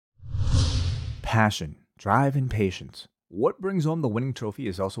passion, drive, and patience. What brings home the winning trophy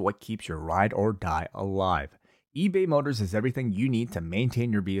is also what keeps your ride or die alive. eBay Motors has everything you need to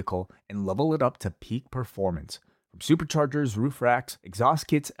maintain your vehicle and level it up to peak performance. From superchargers, roof racks, exhaust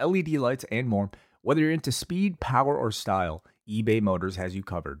kits, LED lights, and more, whether you're into speed, power, or style, eBay Motors has you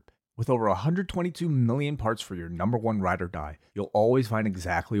covered. With over 122 million parts for your number one ride or die, you'll always find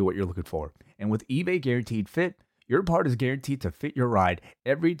exactly what you're looking for. And with eBay Guaranteed Fit, your part is guaranteed to fit your ride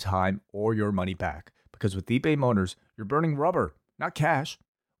every time or your money back. Because with eBay Motors, you're burning rubber, not cash.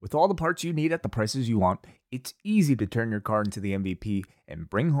 With all the parts you need at the prices you want, it's easy to turn your car into the MVP and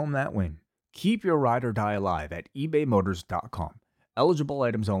bring home that win. Keep your ride or die alive at ebaymotors.com. Eligible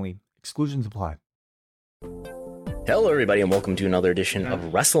items only. Exclusions apply. Hello, everybody, and welcome to another edition of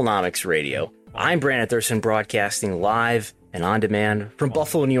WrestleNomics Radio. I'm Brandon Thurston, broadcasting live and on demand from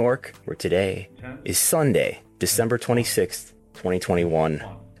Buffalo, New York, where today is Sunday, December 26th, 2021.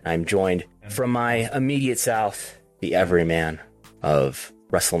 I'm joined from my immediate south, the everyman of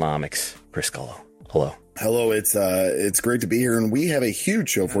WrestleNomics, Chris Gullo. Hello. Hello, it's great to be here, and we have a huge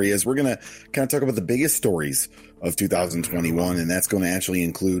show for you as we're going to kind of talk about the biggest stories of 2021, and that's going to actually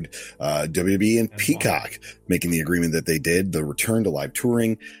include WWE and Peacock making the agreement that they did, the return to live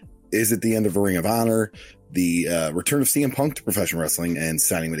touring, is it the end of Ring of Honor, the return of CM Punk to professional wrestling and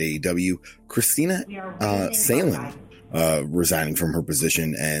signing with AEW, Christina Salen resigning from her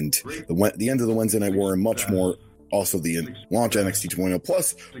position, and the end of the Wednesday Night War, and much more. Also, the launch of NXT 2.0.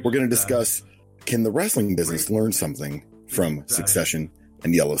 Plus, we're going to discuss, can the wrestling business learn something from Succession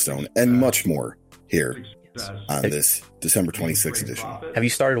and Yellowstone, and much more here on this December 26th edition. Have you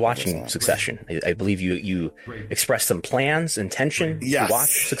started watching Succession? I believe you expressed some plans, intention to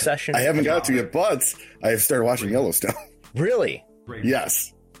watch Succession. I haven't got to yet, but I have started watching Yellowstone. Really?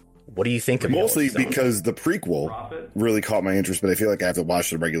 Yes. What do you think of Mostly Yellowstone? Because the prequel really caught my interest, but I feel like I have to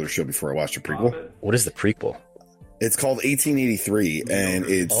watch the regular show before I watch the prequel. What is the prequel? It's called 1883, and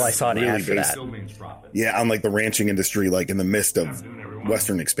it's I saw an really ad for based, that. Yeah, on like the ranching industry, like in the midst of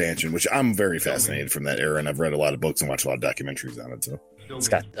Western expansion, which I'm very fascinated from that era, and I've read a lot of books and watched a lot of documentaries on it. So it's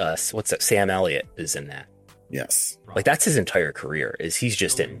got what's that? Sam Elliott is in that. Yes, like that's his entire career. He's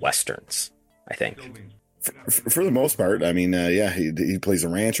just in westerns, I think. For the most part, I mean, he plays a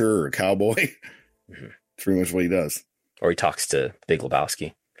rancher or a cowboy. Mm-hmm. Pretty much what he does. Or he talks to Big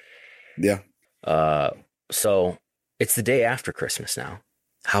Lebowski. Yeah. So it's the day after Christmas now.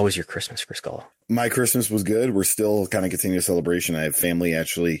 How was your Christmas, Chris Gullo? My Christmas was good. We're still kind of continuing a celebration. I have family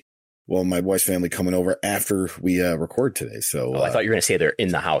my wife's family coming over after we record today. So I thought you were going to say they're in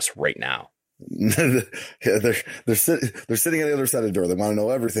the house right now. Yeah, they're sitting on the other side of the door. They want to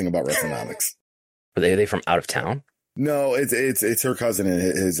know everything about WrestleNomics. Are they from out of town? No, it's her cousin and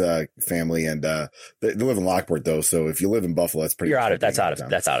his family, and they live in Lockport though. So if you live in Buffalo, that's pretty. That's out of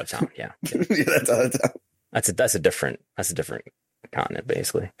town. Yeah, yeah, that's out of town. That's a different continent,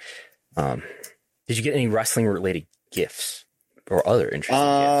 basically. Did you get any wrestling related gifts or other interesting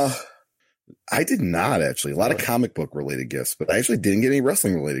gifts? I did not actually. A lot of comic book related gifts, but I actually didn't get any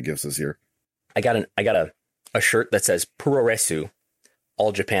wrestling related gifts this year. I got a shirt that says Puroresu,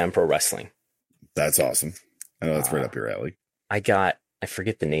 All Japan Pro Wrestling. That's awesome. I know that's right up your alley. I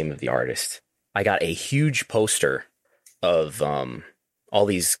forget the name of the artist. I got a huge poster of all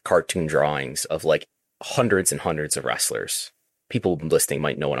these cartoon drawings of like hundreds and hundreds of wrestlers. People listening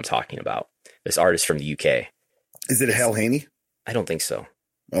might know what I'm talking about. This artist from the UK. Is it Hal Haney? I don't think so.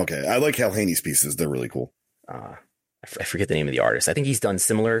 Okay. I like Hal Haney's pieces. They're really cool. I forget the name of the artist. I think he's done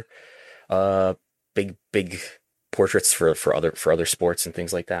similar big portraits for other sports and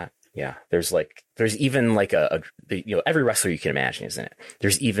things like that. Yeah. There's even like every wrestler you can imagine, isn't it?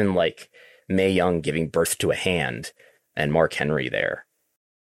 There's even like Mae Young giving birth to a hand and Mark Henry there.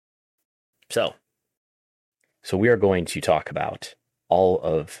 So we are going to talk about all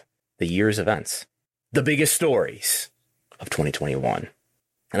of the year's events, the biggest stories of 2021.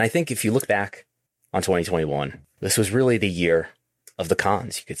 And I think if you look back on 2021, this was really the year of the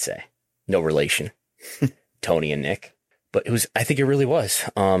Khans, you could say. No relation, Tony and Nick, but I think it really was.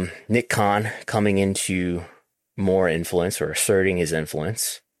 Nick Khan coming into more influence or asserting his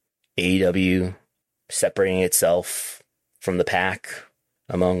influence. AEW separating itself from the pack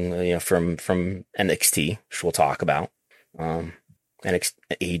among, from NXT, which we'll talk about.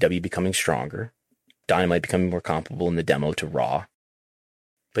 AEW becoming stronger. Dynamite becoming more comparable in the demo to Raw.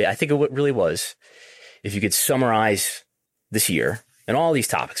 But I think it really was, if you could summarize this year and all these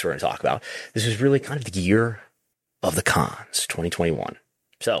topics we're going to talk about, this was really kind of the year of the Khans, 2021.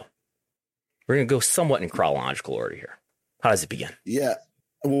 So we're going to go somewhat in chronological order here. How does it begin? Yeah.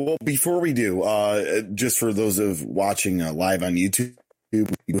 Well, before we do, just for those of watching live on YouTube, you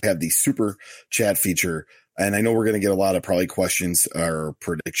have the super chat feature. And I know we're going to get a lot of probably questions or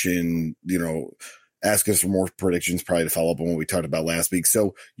prediction, ask us for more predictions, probably to follow up on what we talked about last week.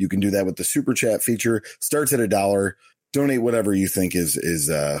 So you can do that with the super chat feature. Starts at $1. Donate whatever you think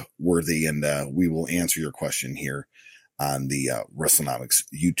is worthy, and we will answer your question here on the WrestleNomics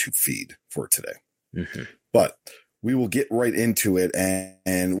YouTube feed for today. Mm-hmm. But we will get right into it,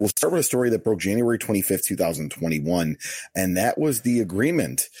 and we'll start with a story that broke January 25th, 2021, and that was the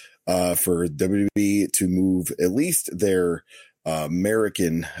agreement for WWE to move at least their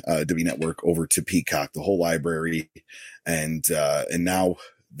American WWE network over to Peacock, the whole library, and now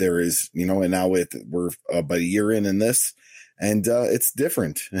there is, and now we're about a year in this, and it's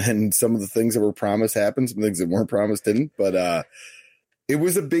different, and some of the things that were promised happened, some things that weren't promised didn't, but it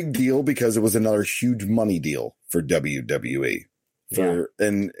was a big deal because it was another huge money deal for WWE.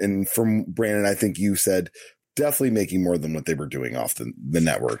 And from Brandon, I think you said definitely making more than what they were doing off the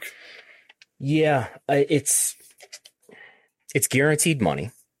network. Yeah, it's guaranteed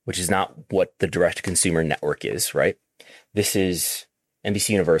money, which is not what the direct-to-consumer network is, right? This is NBC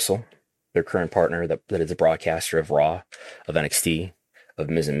Universal, their current partner that is a broadcaster of Raw, of NXT, of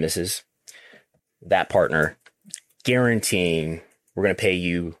Ms. and Mrs. That partner guaranteeing we're going to pay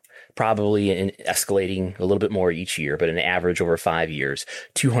you probably in escalating a little bit more each year, but an average over 5 years,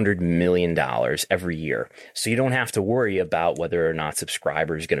 $200 million every year. So you don't have to worry about whether or not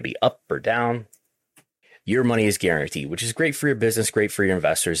subscribers are going to be up or down. Your money is guaranteed, which is great for your business, great for your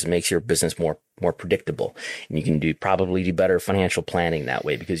investors. It makes your business more predictable. And you can probably do better financial planning that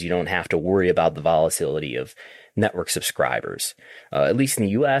way because you don't have to worry about the volatility of network subscribers, at least in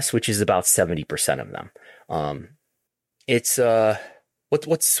the US, which is about 70% of them. It's what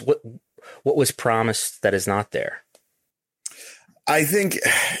was promised that is not there? I think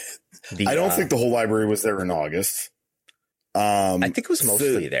I don't think the whole library was there in August. I think it was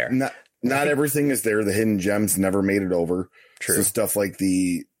mostly there. Not everything is there. The hidden gems never made it over. True. So stuff like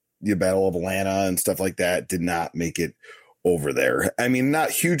the Battle of Atlanta and stuff like that did not make it over there. I mean, not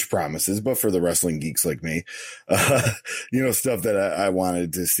huge promises, but for the wrestling geeks like me, stuff that I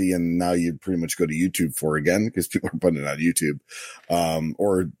wanted to see. And now you pretty much go to YouTube for again, because people are putting it on YouTube.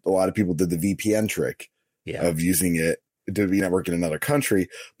 Or a lot of people did the VPN trick of using it to be network in another country.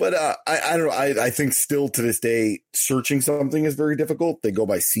 But I don't know. I think still to this day, searching something is very difficult. They go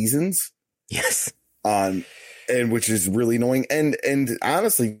by seasons. Yes. And which is really annoying. And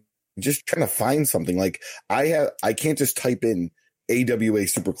honestly, just trying to find something like I can't just type in AWA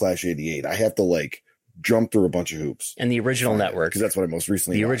Super Clash 88. I have to jump through a bunch of hoops. And the original network, because that's what I most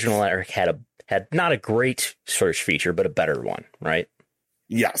recently watched. Original network had not a great search feature, but a better one, right?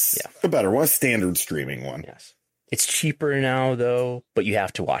 Yes. Yeah. A better one, a standard streaming one. Yes. It's cheaper now though, but you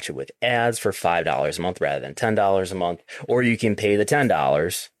have to watch it with ads for $5 a month rather than $10 a month, or you can pay the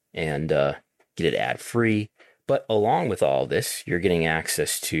 $10 and get it ad free. But along with all this, you're getting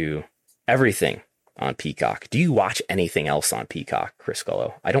access to everything on Peacock. Do you watch anything else on Peacock, Chris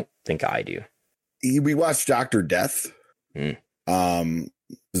Gullo? I don't think I do. We watched Dr. Death.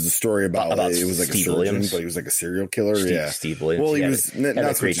 There's a story about it was like Steve a surgeon, Williams. but he was like a serial killer. Steve Williams. Well, he was not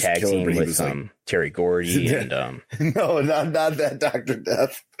a great tag team with Terry Gordy and no, not that Dr.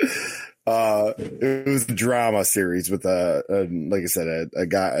 Death. It was the drama series with like I said,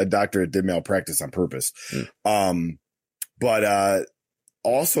 a doctor that did malpractice on purpose. But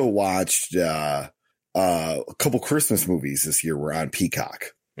also watched a couple Christmas movies this year were on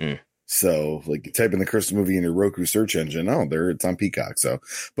Peacock. So you type in the Christmas movie in your Roku search engine. Oh, it's on Peacock. So,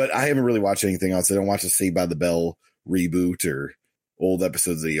 but I haven't really watched anything else. I don't watch the Saved by the Bell reboot or old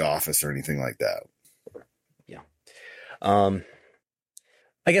episodes of The Office or anything like that. Yeah. I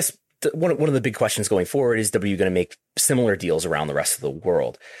guess one of the big questions going forward is W going to make similar deals around the rest of the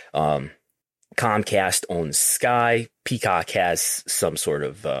world? Comcast owns Sky. Peacock has some sort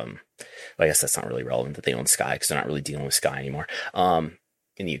of, I guess that's not really relevant that they own Sky because they're not really dealing with Sky anymore.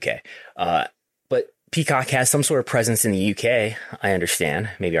 In the UK. But Peacock has some sort of presence in the UK. I understand.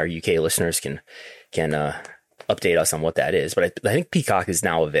 Maybe our UK listeners can update us on what that is. But I think Peacock is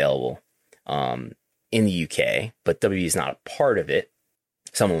now available in the UK, but WWE is not a part of it.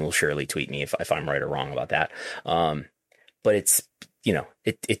 Someone will surely tweet me if I'm right or wrong about that. But it's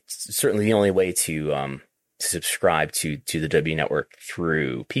certainly the only way to subscribe to the W Network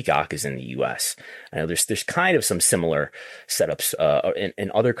through Peacock is in the US. I know there's kind of some similar setups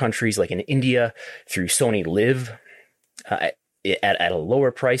in other countries, like in India through Sony Live at a lower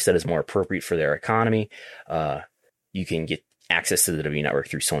price that is more appropriate for their economy. You can get access to the W Network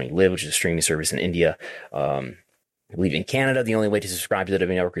through Sony Live, which is a streaming service in India. I believe in Canada, the only way to subscribe to the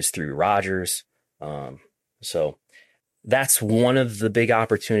W Network is through Rogers. So that's one of the big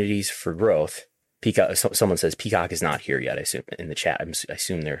opportunities for growth. Peacock. Someone says Peacock is not here yet. I assume in the chat. I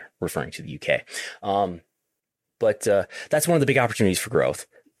assume they're referring to the UK. But that's one of the big opportunities for growth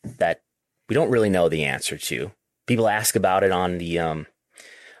that we don't really know the answer to. People ask about it on the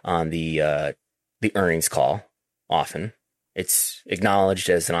earnings call often. It's acknowledged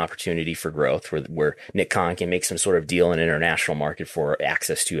as an opportunity for growth where Nick Khan can make some sort of deal in an international market for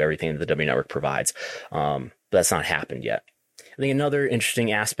access to everything that the W Network provides. But that's not happened yet. I think another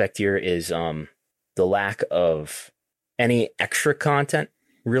interesting aspect here is the lack of any extra content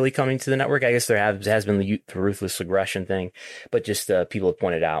really coming to the network. I guess there has been the ruthless aggression thing, but just people have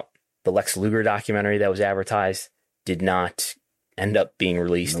pointed out the Lex Luger documentary that was advertised did not end up being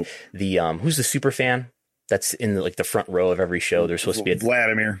released. Nope. The who's the super fan that's in the front row of every show? There's supposed to be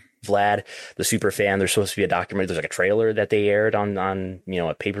Vlad, the super fan. There's supposed to be a documentary. There's like a trailer that they aired on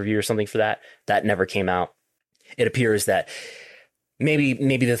a pay-per-view or something for that. That never came out. It appears that maybe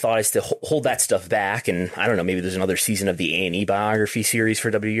the thought is to hold that stuff back, and I don't know, maybe there's another season of the A&E biography series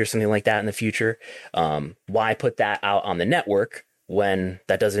for WWE or something like that in the future. Why put that out on the network when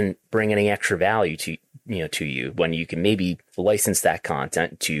that doesn't bring any extra value to you, when you can maybe license that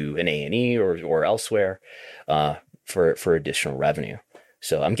content to an A&E or elsewhere for additional revenue?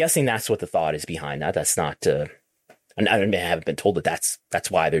 So I'm guessing that's what the thought is behind that. That's not, and I haven't been told that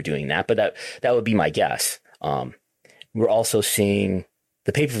that's why they're doing that, but that would be my guess. We're also seeing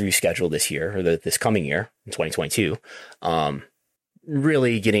the pay-per-view schedule this year, or this coming year in 2022,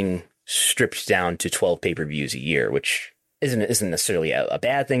 really getting stripped down to 12 pay-per-views a year, which isn't necessarily a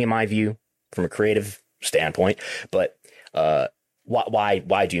bad thing in my view from a creative standpoint. But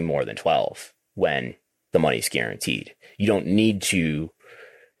why do more than 12 when the money's guaranteed? You don't need to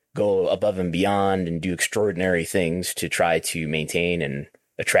go above and beyond and do extraordinary things to try to maintain and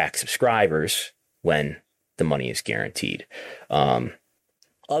attract subscribers when the money is guaranteed.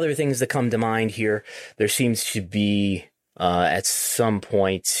 Other things that come to mind here, there seems to be at some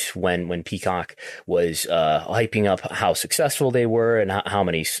point when Peacock was hyping up how successful they were and how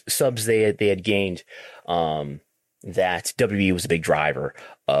many subs they had gained, that WWE was a big driver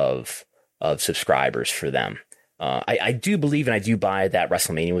of subscribers for them. I do believe and I do buy that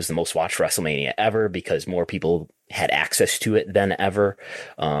WrestleMania was the most watched WrestleMania ever because more people had access to it than ever,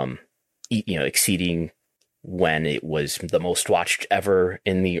 exceeding when it was the most watched ever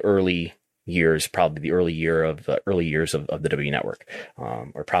in the early years, probably the early years of the W Network,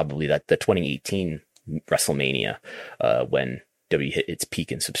 or probably the 2018 WrestleMania when W hit its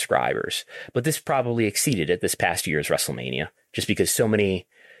peak in subscribers. But this probably exceeded it this past year's WrestleMania, just because so many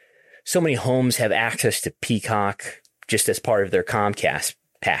homes have access to Peacock just as part of their Comcast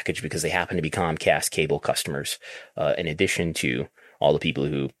package because they happen to be Comcast cable customers, in addition to all the people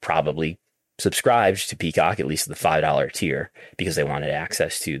who probably subscribed to Peacock, at least the $5 tier, because they wanted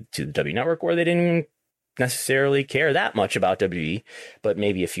access to the W Network, or they didn't necessarily care that much about WWE, but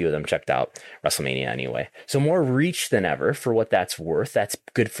maybe a few of them checked out WrestleMania anyway. So more reach than ever for what that's worth. That's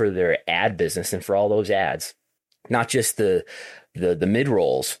good for their ad business and for all those ads, not just the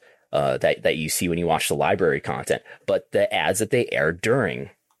mid-rolls that you see when you watch the library content, but the ads that they air during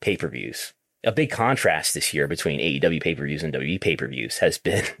pay-per-views. A big contrast this year between AEW pay-per-views and WWE pay-per-views has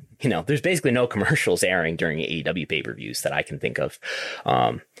been, there's basically no commercials airing during AEW pay-per-views that I can think of.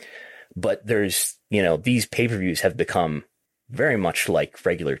 But there's, these pay-per-views have become very much like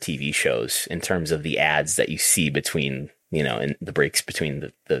regular TV shows in terms of the ads that you see between, in the breaks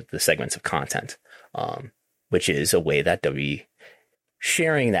between the segments of content, which is a way that WWE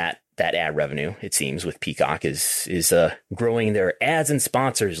sharing that ad revenue, it seems, with Peacock is growing their ads and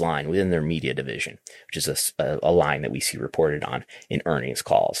sponsors line within their media division, which is a line that we see reported on in earnings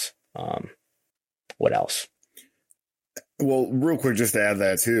calls. What else? Well, real quick, just to add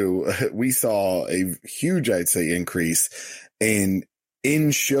that too, we saw a huge, I'd say, increase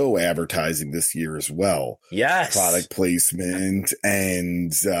in-show advertising this year as well. Yes. Product placement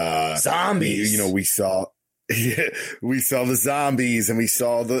and zombies. We saw the zombies and we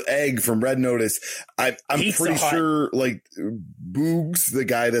saw the egg from Red Notice. I'm pretty sure like Boogs, the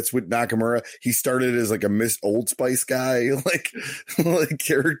guy that's with Nakamura, he started as like a Miss Old Spice guy, like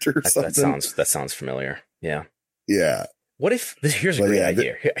character or something. That sounds familiar. Yeah. Yeah. What if here's a great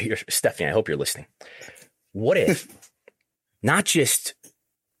idea. Here, Stephanie, I hope you're listening. What if not just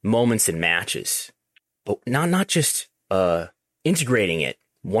moments and matches, but not just integrating it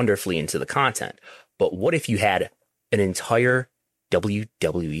wonderfully into the content, but what if you had an entire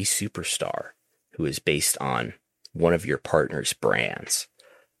WWE superstar who is based on one of your partner's brands?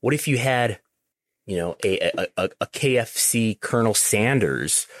 What if you had, a KFC Colonel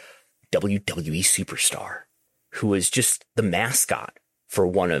Sanders WWE superstar? who is just the mascot for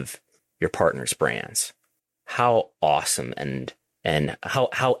one of your partner's brands. How awesome and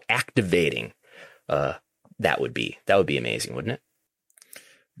how activating that would be. That would be amazing, wouldn't it?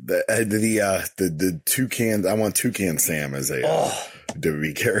 The Toucan. I want Toucan Sam as a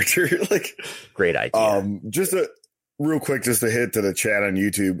WWE character. Like, great idea. Just a real quick, just a hit to the chat on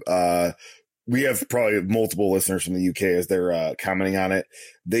YouTube. We have probably multiple listeners from the UK as they're commenting on it.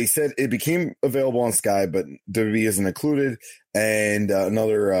 They said it became available on Sky, but WWE isn't included. And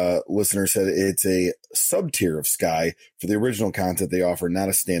another listener said it's a sub tier of Sky for the original content they offer, not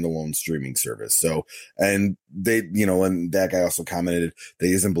a standalone streaming service. So, and they, you know, and that guy also commented that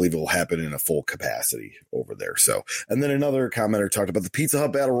he doesn't believe it will happen in a full capacity over there. So, and then another commenter talked about the Pizza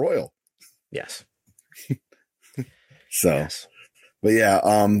Hut Battle Royal. Yes. So. Yes. But yeah,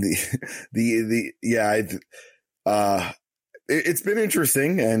 it's been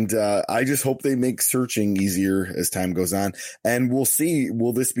interesting, and I just hope they make searching easier as time goes on. And we'll see.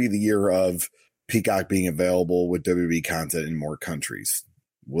 Will this be the year of Peacock being available with WWE content in more countries?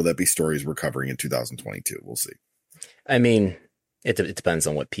 Will that be stories we're covering in 2022? We'll see. I mean, it depends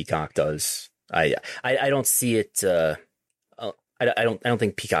on what Peacock does. I don't see it. I don't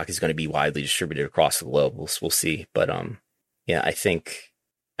think Peacock is going to be widely distributed across the globe. We'll see, but yeah, I think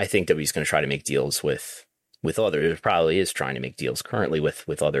WWE's going to try to make deals with other. It probably is trying to make deals currently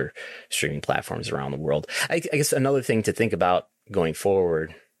with other streaming platforms around the world. I guess another thing to think about going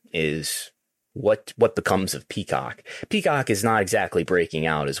forward is what becomes of Peacock. Peacock is not exactly breaking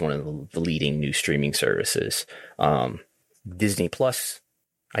out as one of the leading new streaming services. Disney Plus,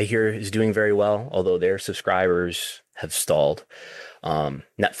 I hear, is doing very well, although their subscribers have stalled.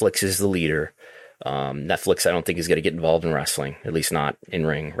 Netflix is the leader. Netflix, I don't think, is going to get involved in wrestling, at least not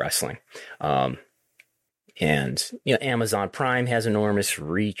in-ring wrestling. And, you know, Amazon Prime has enormous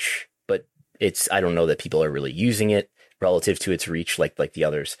reach, but I don't know that people are really using it relative to its reach like the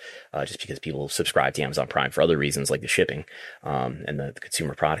others, just because people subscribe to Amazon Prime for other reasons, like the shipping, and the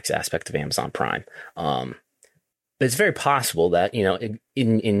consumer products aspect of Amazon Prime. But it's very possible that, you know,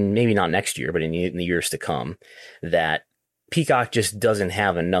 in maybe not next year, but in the years to come, that Peacock just doesn't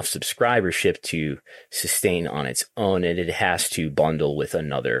have enough subscribership to sustain on its own, and it has to bundle with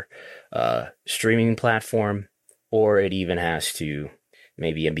another streaming platform, or it even has to,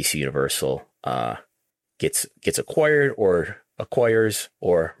 maybe NBC Universal gets acquired or acquires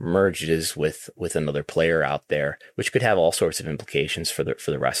or merges with another player out there, which could have all sorts of implications for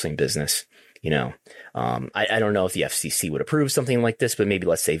the wrestling business. You know, I don't know if the FCC would approve something like this, but maybe,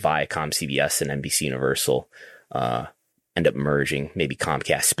 let's say, Viacom, CBS, and NBC Universal end up merging. Maybe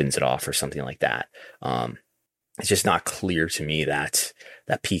Comcast spins it off or something like that. It's just not clear to me that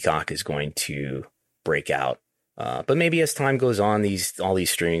Peacock is going to break out. But maybe as time goes on, all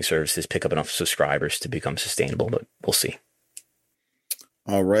these streaming services pick up enough subscribers to become sustainable, but we'll see.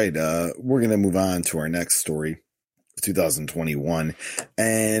 All right. We're going to move on to our next story, 2021,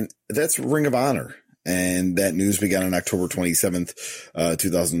 and that's Ring of Honor. And that news began on October 27th,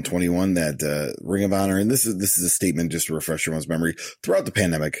 2021, that Ring of Honor, and this is a statement just to refresh everyone's memory. Throughout the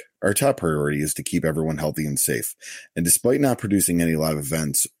pandemic, our top priority is to keep everyone healthy and safe. And despite not producing any live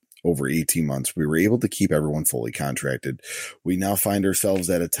events over 18 months, we were able to keep everyone fully contracted. We now find ourselves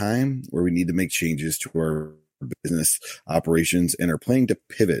at a time where we need to make changes to our business operations and are planning to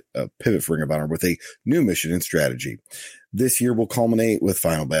pivot for Ring of Honor with a new mission and strategy. This year will culminate with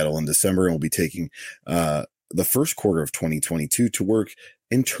Final Battle in December, and we'll be taking the first quarter of 2022 to work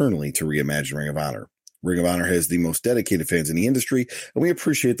internally to reimagine Ring of Honor. Ring of Honor has the most dedicated fans in the industry, and we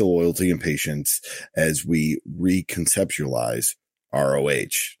appreciate the loyalty and patience as we reconceptualize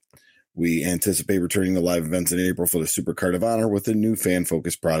ROH. We anticipate returning to live events in April for the Supercard of Honor with a new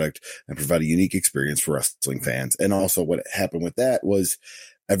fan-focused product and provide a unique experience for wrestling fans. And also what happened with that was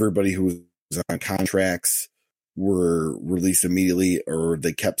everybody who was on contracts were released immediately, or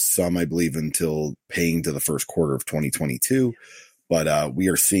they kept some, I believe, until paying to the first quarter of 2022. But we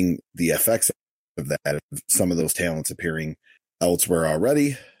are seeing the effects of that, of some of those talents appearing elsewhere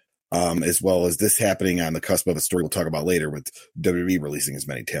already. As well as this happening on the cusp of a story we'll talk about later, with WWE releasing as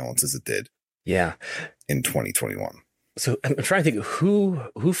many talents as it did. Yeah. In 2021. So I'm trying to think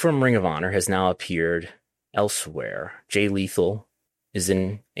who from Ring of Honor has now appeared elsewhere. Jay Lethal is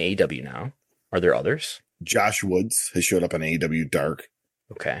in AEW now. Are there others? Josh Woods has showed up on AEW Dark.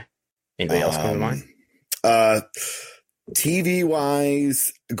 Okay. Anybody else come to mind? TV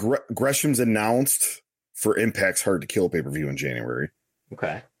wise, Gresham's announced for Impact's Hard to Kill pay-per-view in January.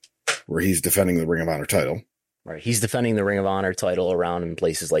 Okay. Where he's defending the Ring of Honor title. Right. He's defending the Ring of Honor title around in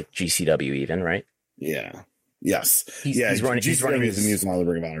places like GCW even, right? Yeah. Yes. He's running GCW is using all the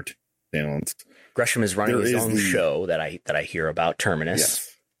Ring of Honor talents. Gresham is running his own show that I hear about,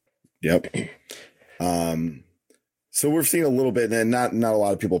 Terminus. Yes. Yep. So we're seeing a little bit, and not a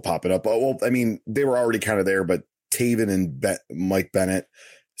lot of people popping up. Well, I mean, they were already kind of there, but Taven and Mike Bennett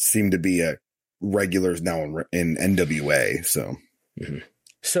seem to be regulars now in NWA. So,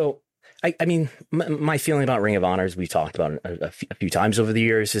 so I mean, my feeling about Ring of Honor, as we've talked about a few times over the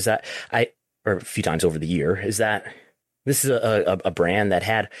years, is that a few times over the year, is that this is a brand that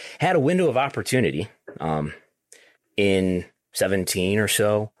had a window of opportunity in 17 or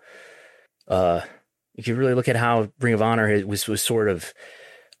so. You could really look at how Ring of Honor was sort of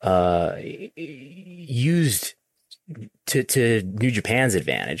used to New Japan's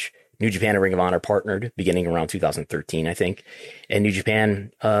advantage. New Japan and Ring of Honor partnered beginning around 2013, I think. And New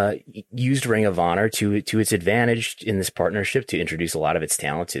Japan used Ring of Honor to its advantage in this partnership to introduce a lot of its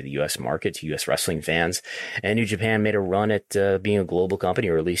talent to the U.S. market, to U.S. wrestling fans. And New Japan made a run at being a global company,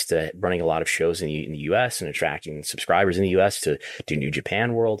 or at least running a lot of shows in the U.S. and attracting subscribers in the U.S. to New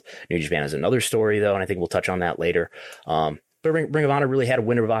Japan World. New Japan is another story, though, and I think we'll touch on that later. But Ring of Honor really had a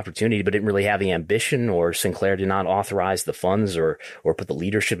window of opportunity, but didn't really have the ambition, or Sinclair did not authorize the funds or put the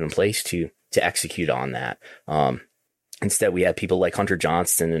leadership in place to execute on that. Instead, we had people like Hunter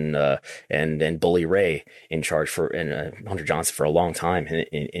Johnston and Bully Ray in charge Hunter Johnston for a long time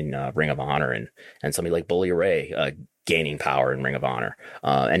in Ring of Honor, and somebody like Bully Ray gaining power in Ring of Honor,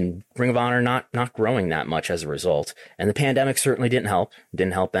 and Ring of Honor not growing that much as a result. And the pandemic certainly didn't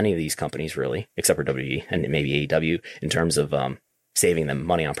help any of these companies really, except for WWE and maybe AEW in terms of saving them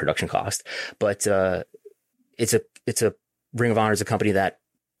money on production cost. But it's a Ring of Honor is a company that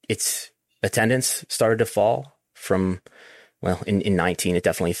its attendance started to fall from, well, in 19 it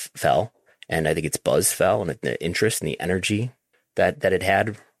definitely fell, and I think its buzz fell, and the interest and the energy that it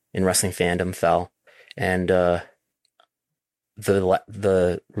had in wrestling fandom fell, and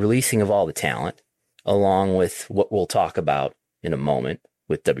the releasing of all the talent, along with what we'll talk about in a moment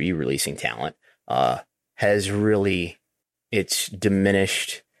with WWE releasing talent, has really, it's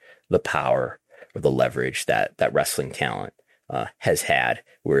diminished the power or the leverage that wrestling talent has had.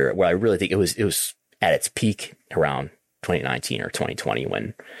 Where I really think it was at its peak around 2019 or 2020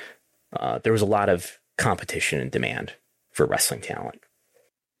 when there was a lot of competition and demand for wrestling talent.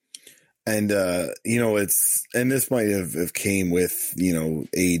 And, this might have came with,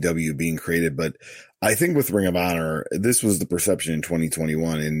 AEW being created, but I think with Ring of Honor, this was the perception in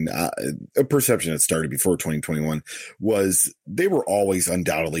 2021, and a perception that started before 2021 was they were always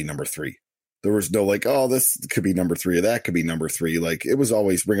undoubtedly number 3. There was no like, oh, this could be number 3 or that could be number 3. Like, it was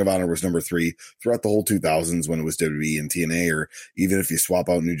always Ring of Honor was number 3 throughout the whole 2000s when it was WWE and TNA, or even if you swap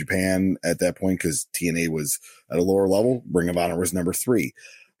out New Japan at that point, because TNA was at a lower level, Ring of Honor was number 3.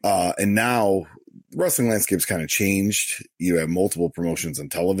 And now the wrestling landscape's kind of changed. You have multiple promotions on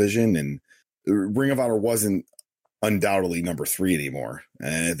television, and Ring of Honor wasn't undoubtedly number 3 anymore.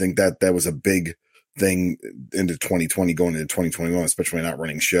 And I think that was a big thing into 2020, going into 2021, especially not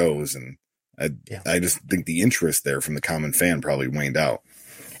running shows. And I just think the interest there from the common fan probably waned out.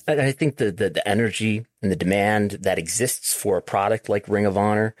 I think the energy and the demand that exists for a product like Ring of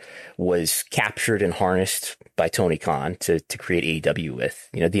Honor was captured and harnessed by Tony Khan to create AEW with.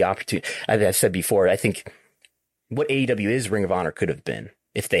 The opportunity. I've said before, I think what AEW is, Ring of Honor could have been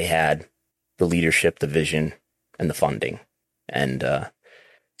if they had the leadership, the vision, and the funding. And I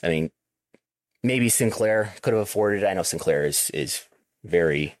mean, maybe Sinclair could have afforded it. I know Sinclair is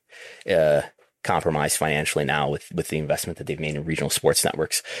very compromised financially now with the investment that they've made in regional sports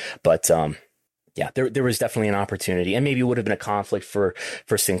networks. But there was definitely an opportunity, and maybe it would have been a conflict for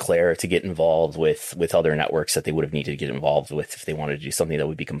Sinclair to get involved with other networks that they would have needed to get involved with if they wanted to do something that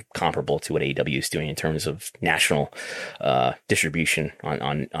would be comparable to what AEW is doing in terms of national distribution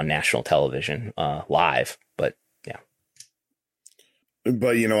on national television live. But yeah.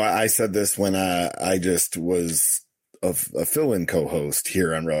 But I said this when I just was a fill-in co-host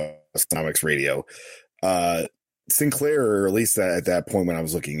here on WrestleNomics Radio. Sinclair, or at least at that point when I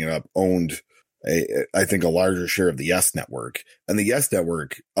was looking it up, owned I think a larger share of the Yes Network. And the Yes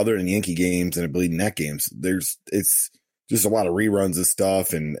Network, other than Yankee games and I believe Net games, it's just a lot of reruns of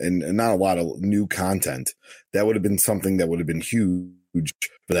stuff and not a lot of new content. That would have been something that would have been huge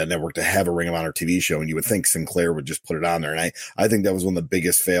for that network to have a Ring of Honor TV show. And you would think Sinclair would just put it on there. And I think that was one of the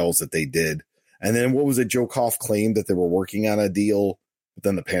biggest fails that they did. And then what was it? Joe Koff claimed that they were working on a deal, but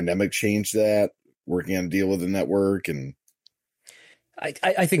then the pandemic changed that, working on a deal with the network. And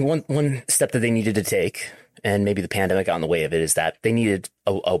I think one step that they needed to take, and maybe the pandemic got in the way of it, is that they needed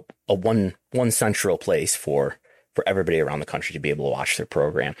a one central place for for everybody around the country to be able to watch their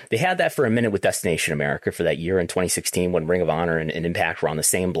program. They had that for a minute with Destination America for that year in 2016 when Ring of Honor and Impact were on the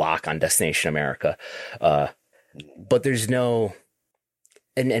same block on Destination America. But there's no,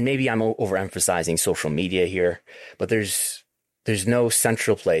 and maybe I'm overemphasizing social media here, but there's no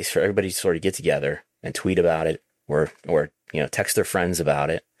central place for everybody to sort of get together and tweet about it or text their friends about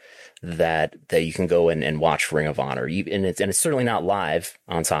it that you can go and watch Ring of Honor. And it's certainly not live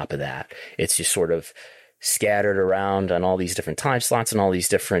on top of that. It's just sort of scattered around on all these different time slots and all these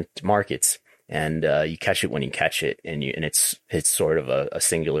different markets. And you catch it when you catch it, and it's sort of a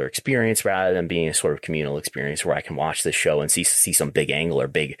singular experience rather than being a sort of communal experience where I can watch this show and see some big angle or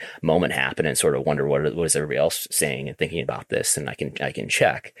big moment happen and sort of wonder what is everybody else saying and thinking about this, and I can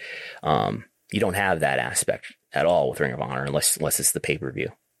check. You don't have that aspect at all with Ring of Honor unless it's the pay-per-view.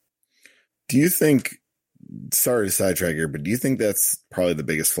 Do you think? Sorry to sidetrack here, but do you think that's probably the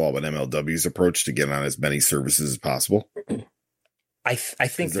biggest flaw with MLW's approach to get on as many services as possible? I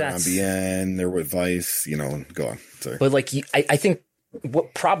think they're that's on BN, they're with Vice, go on. Sorry. But I think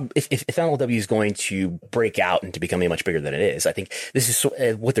what if MLW is going to break out into becoming much bigger than it is, I think this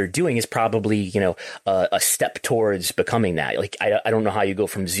is what they're doing is probably, a step towards becoming that. Like, I don't know how you go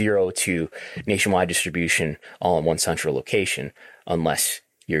from 0 to nationwide distribution all in one central location unless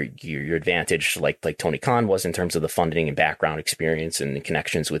you're advantaged like Tony Khan was in terms of the funding and background experience and the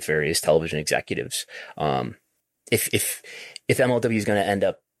connections with various television executives. If MLW is going to end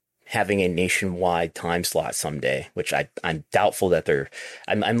up having a nationwide time slot someday, which I'm doubtful that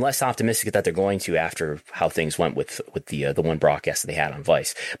I'm less optimistic that they're going to after how things went with the one broadcast that they had on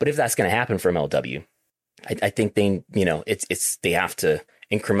Vice. But if that's going to happen for MLW, I think they have to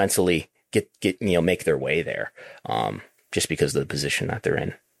incrementally get make their way there, just because of the position that they're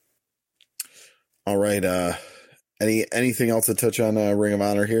in. All right. Anything else to touch on Ring of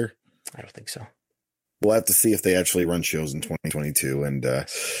Honor here? I don't think so. We'll have to see if they actually run shows in 2022. And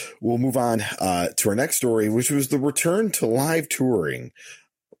we'll move on to our next story, which was the return to live touring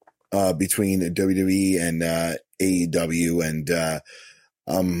between WWE and AEW.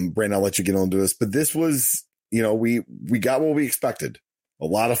 And Brandon, I'll let you get on to this. But this was, we got what we expected. A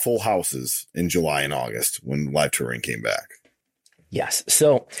lot of full houses in July and August when live touring came back. Yes.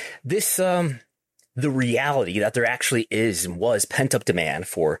 So this, the reality that there actually is and was pent up demand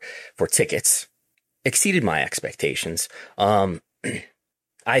for tickets exceeded my expectations.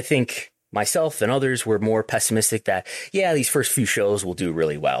 I think myself and others were more pessimistic that, these first few shows will do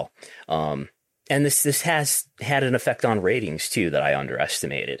really well. And this has had an effect on ratings too that I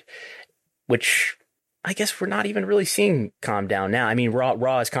underestimated, which I guess we're not even really seeing calm down now. I mean,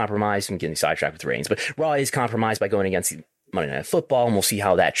 Raw is compromised. I'm getting sidetracked with the ratings, but Raw is compromised by going against Monday Night Football, and we'll see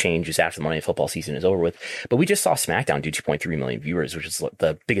how that changes after the Monday Night Football season is over with. But we just saw SmackDown do 2.3 million viewers, which is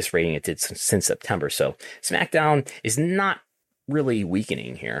the biggest rating it did since September. So SmackDown is not really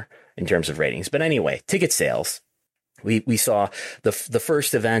weakening here in terms of ratings. But anyway, ticket sales. We saw the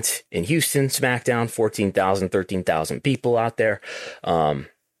first event in Houston, SmackDown, 14,000, 13,000 people out there.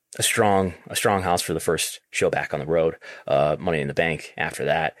 A strong house for the first show back on the road. Money in the Bank after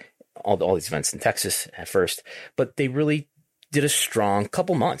that. All these events in Texas at first, but they really did a strong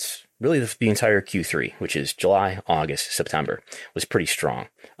couple months. Really, the entire Q3, which is July, August, September, was pretty strong.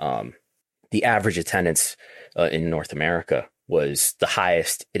 The average attendance in North America was the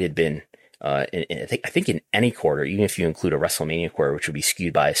highest it had been I think in any quarter, even if you include a WrestleMania quarter, which would be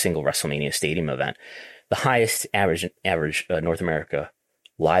skewed by a single WrestleMania stadium event. The highest average North America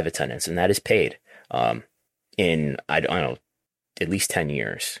live attendance, and that is paid in, I don't know, at least 10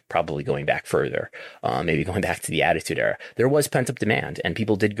 years, probably going back further, maybe going back to the Attitude Era. There was pent-up demand, and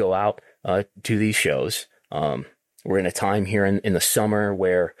people did go out to these shows. We're in a time here in the summer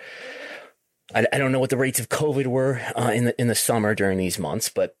where I don't know what the rates of COVID were in the summer during these months,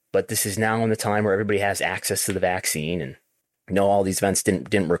 but this is now in the time where everybody has access to the vaccine, and all these events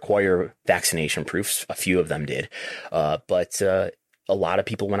didn't require vaccination proofs. A few of them did, but a lot of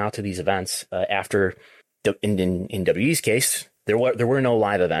people went out to these events after. In WWE's case, there were no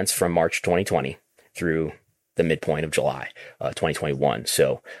live events from March 2020 through the midpoint of July 2021.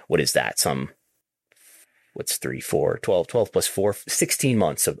 So what is that? What's 3, 4, 12 plus 4, 16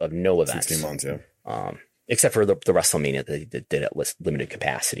 months of no events. 16 months, yeah. Except for the WrestleMania that they did at limited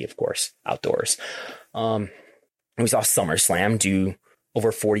capacity, of course, outdoors. And we saw SummerSlam do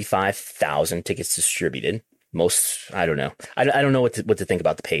over 45,000 tickets distributed. Most, I don't know. I don't know what to think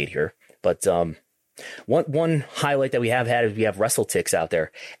about the paid here, but one highlight that we have had is we have WrestleTix out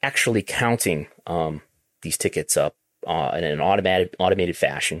there actually counting these tickets up in an automated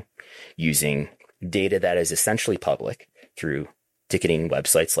fashion using data that is essentially public through ticketing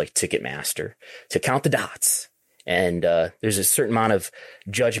websites like Ticketmaster to count the dots And there's a certain amount of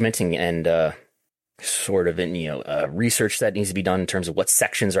judgment and sort of research that needs to be done in terms of what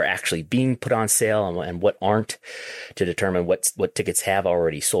sections are actually being put on sale and what aren't, to determine what tickets have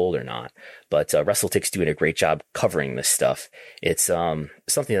already sold or not. But WrestleTix doing a great job covering this stuff. It's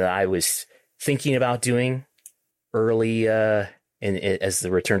something that I was thinking about doing early as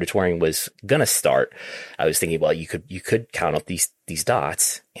the return to touring was gonna start. I was thinking, well, you could count up these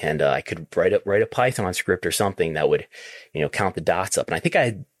dots, and I could write a Python script or something that would count the dots up. And I think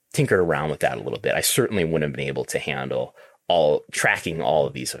I tinkered around with that a little bit. I certainly wouldn't have been able to handle tracking all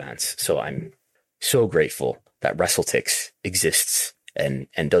of these events. So I'm so grateful that WrestleTix exists and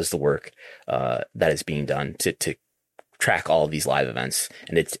does the work that is being done to track all of these live events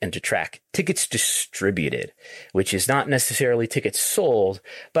and to track tickets distributed, which is not necessarily tickets sold,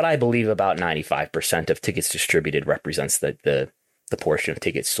 but I believe about 95% of tickets distributed represents the portion of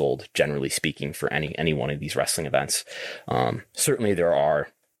tickets sold, generally speaking, for any one of these wrestling events. Certainly there are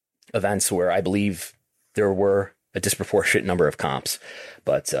events where I believe there were a disproportionate number of comps,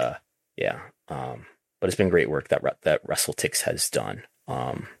 but but it's been great work that WrestleTix has done.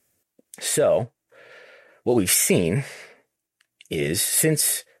 So what we've seen is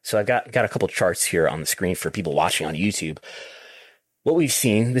so I've got a couple charts here on the screen for people watching on YouTube. What we've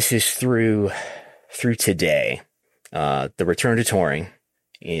seen, this is through today, the return to touring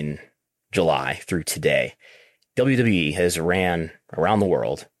in July through today. WWE has ran around the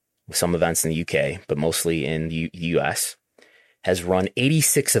world, with some events in the UK, but mostly in the US, has run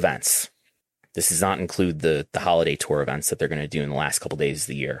 86 events. This does not include the holiday tour events that they're going to do in the last couple days of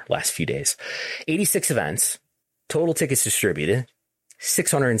the year, last few days. 86 events, total tickets distributed,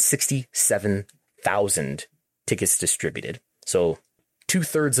 667,000 tickets distributed. So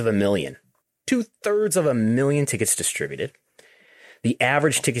 2/3 of a million. 2/3 of a million tickets distributed. The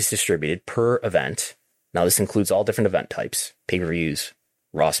average tickets distributed per event, now this includes all different event types, pay-per-views,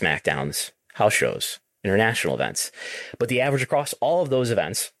 Raw, SmackDowns, house shows, international events. But the average across all of those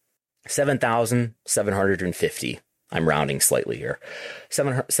events, 7,750. I'm rounding slightly here.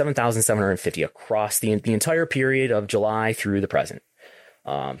 7,750 across the entire period of July through the present.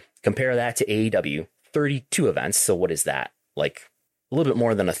 Compare that to AEW, 32 events. So what is that? Like a little bit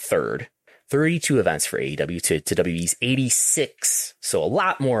more than a third. 32 events for AEW to WWE's 86. So a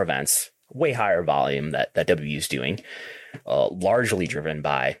lot more events, way higher volume that WWE is doing, largely driven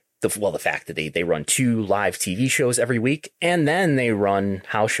by the fact that they run 2 live TV shows every week, and then they run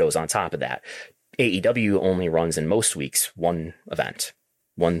house shows on top of that. AEW only runs in most weeks 1 event,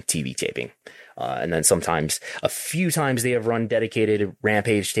 1 TV taping. And then sometimes, a few times they have run dedicated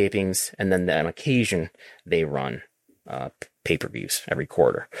Rampage tapings, and then on occasion they run pay-per-views every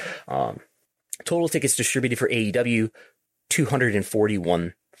quarter. Total tickets distributed for AEW,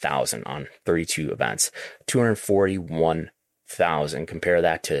 241,000 on 32 events. 241,000. Compare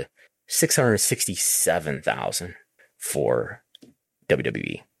that to 667,000 for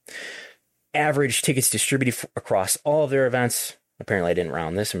WWE. Average tickets distributed across all of their events. Apparently I didn't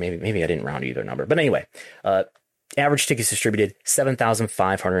round this, or maybe I didn't round either number. But anyway, average tickets distributed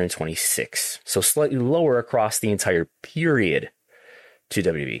 7,526. So slightly lower across the entire period to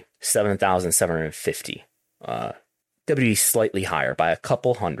WWE, 7,750. WWE slightly higher by a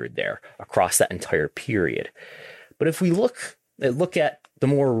couple hundred there across that entire period. But if we look at the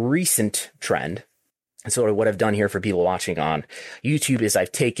more recent trend, and sort of what I've done here for people watching on YouTube is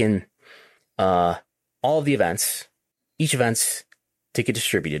I've taken all of the events, each event's ticket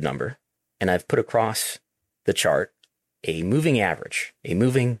distributed number, and I've put across the chart a moving average, a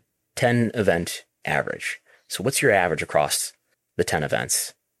moving 10 event average. So what's your average across the 10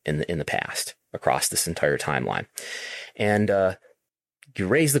 events in the past, across this entire timeline? And you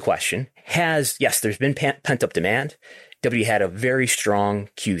raise the question, there's been pent-up demand. W had a very strong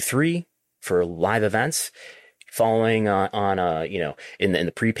Q3 for live events, following on in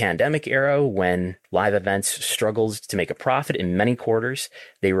the pre-pandemic era, when live events struggled to make a profit in many quarters.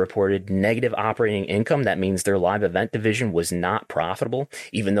 They reported negative operating income. That means their live event division was not profitable,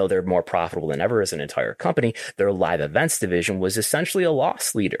 even though they're more profitable than ever as an entire company. Their live events division was essentially a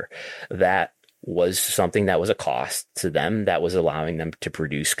loss leader. That was something that was a cost to them, that was allowing them to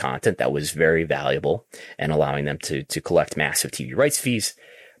produce content that was very valuable and allowing them to collect massive TV rights fees.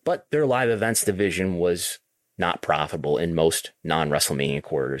 But their live events division was not profitable in most non-WrestleMania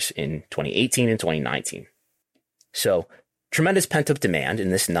quarters in 2018 and 2019. So tremendous pent-up demand in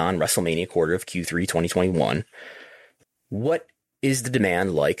this non-WrestleMania quarter of Q3 2021. What is the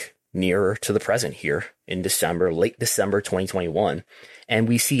demand like nearer to the present here in late December 2021? And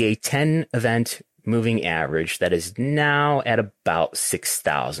we see a 10 event moving average that is now at about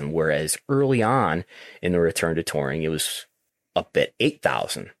 6,000, whereas early on in the return to touring, it was up at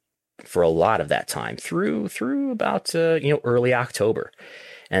 8,000 for a lot of that time through about early October.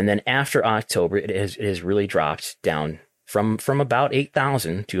 And then after October, it has really dropped down from about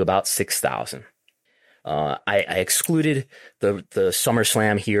 8,000 to about 6,000. I excluded the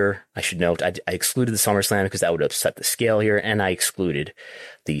SummerSlam here. I should note I excluded the SummerSlam because that would upset the scale here, and I excluded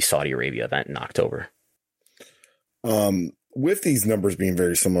the Saudi Arabia event in October. With these numbers being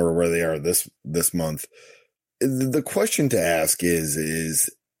very similar to where they are this month, the question to ask is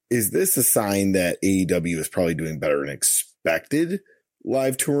this a sign that AEW is probably doing better than expected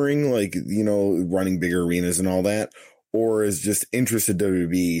live touring, like, running bigger arenas and all that? Or is just interest in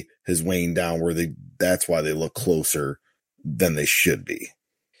WWE has waned down where that's why they look closer than they should be?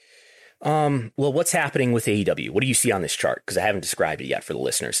 Well, what's happening with AEW? What do you see on this chart? Because I haven't described it yet for the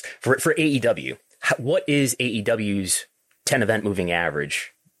listeners. For AEW, what is AEW's 10 event moving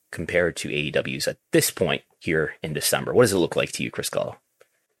average compared to AEW's at this point here in December? What does it look like to you, Chris Gullo?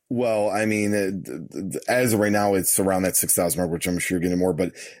 Well, I mean, as of right now, it's around that 6,000 mark, which I'm sure you're getting more,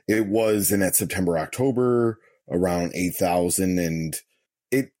 but it was in that September, October, around 8,000, and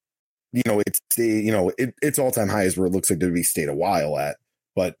it's all-time highs where it looks like WWE stayed a while at,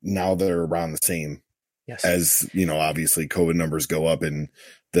 but now they're around the same. Yes. As obviously COVID numbers go up, and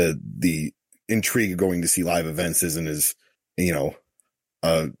the intrigue of going to see live events isn't as a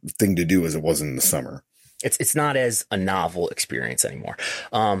thing to do as it was in the summer. It's not as a novel experience anymore.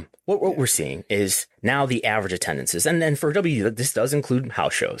 What we're seeing is now the average attendances, and then for WWE, this does include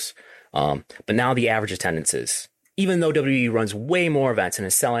house shows. But now the average attendances, even though WWE runs way more events and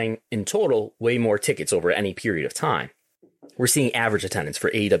is selling in total way more tickets over any period of time, we're seeing average attendance for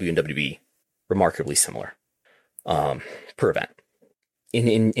AEW and WWE remarkably similar per event.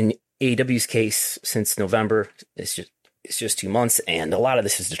 In AEW's case, since November, it's just 2 months, and a lot of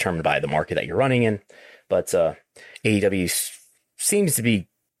this is determined by the market that you're running in. But AEW seems to be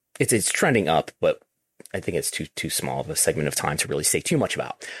it's trending up, but I think it's too small of a segment of time to really say too much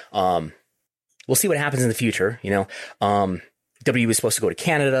about. We'll see what happens in the future. WWE was supposed to go to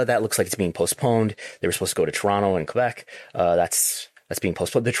Canada. That looks like it's being postponed. They were supposed to go to Toronto and Quebec. That's being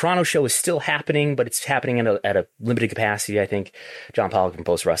postponed. The Toronto show is still happening, but it's happening at a limited capacity. I think John Pollock from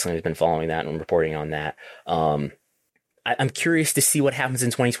Post Wrestling has been following that and reporting on that. I'm curious to see what happens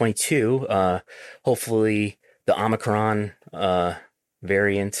in 2022. Hopefully the Omicron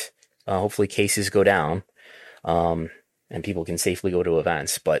variant, hopefully cases go down, and people can safely go to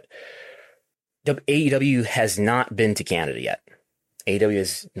events. But AEW has not been to Canada yet. AEW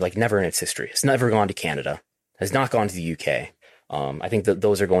is never in its history. It's never gone to Canada, has not gone to the UK. I think that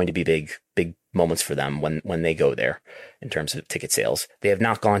those are going to be big moments for them when they go there in terms of ticket sales. They have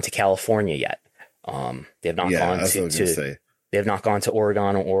not gone to California yet. They have not they have not gone to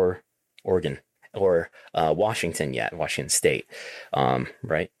Oregon or Washington yet, Washington State.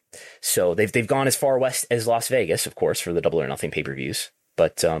 Right. So they've gone as far west as Las Vegas, of course, for the Double or Nothing pay-per-views,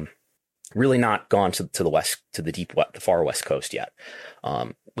 but really not gone to the west, to the far west coast yet.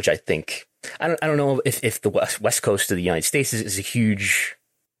 Which I think I don't know if the west coast of the United States is a huge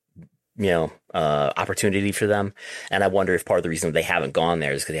opportunity for them, and I wonder if part of the reason they haven't gone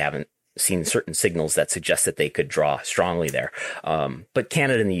there is because they haven't seen certain signals that suggest that they could draw strongly there. But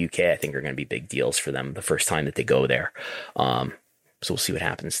Canada and the UK, I think, are going to be big deals for them the first time that they go there. So we'll see what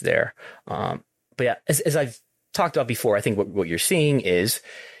happens there. But yeah, as I've talked about before, I think what you're seeing is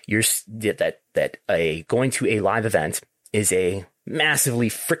that going to a live event is a massively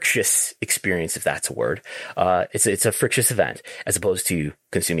frictious experience, if that's a word. It's a frictious event as opposed to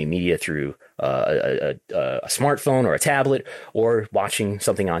consuming media through a smartphone or a tablet or watching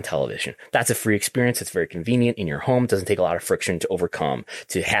something on television. That's a free experience. It's very convenient in your home. It doesn't take a lot of friction to overcome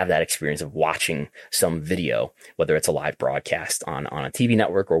to have that experience of watching some video, whether it's a live broadcast on a TV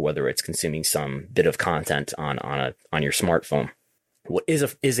network or whether it's consuming some bit of content on your smartphone. What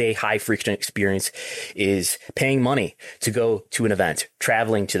is a high friction experience is paying money to go to an event,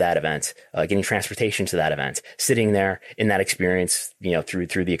 traveling to that event, getting transportation to that event, sitting there in that experience,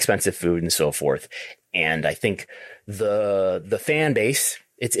 through the expensive food and so forth. And I think the fan base,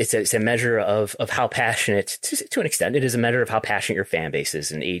 it's a measure of how passionate, to an extent, it is a measure of how passionate your fan base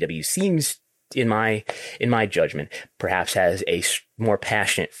is. And AEW seems, in my judgment, perhaps has a more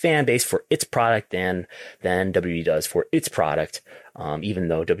passionate fan base for its product than WWE does for its product. Even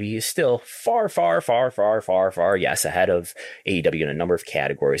though WWE is still far, yes, ahead of AEW in a number of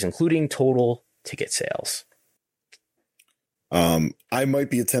categories, including total ticket sales. I might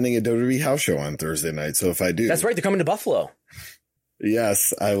be attending a WWE house show on Thursday night, so if I do, that's right, they're coming to Buffalo.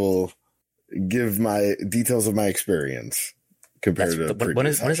 Yes, I will. give my details of my experience compared to when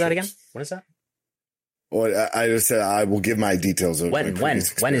is that again? When is that? Well, I just said I will give my details of when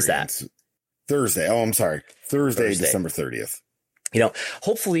is that? Thursday. Oh, I'm sorry. Thursday. December 30th.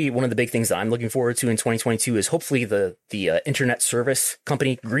 Hopefully one of the big things that I'm looking forward to in 2022 is hopefully the internet service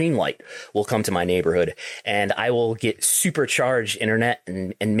company Greenlight will come to my neighborhood, and I will get supercharged internet,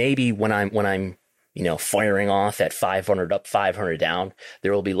 and maybe when I'm firing off at 500 up, 500 down,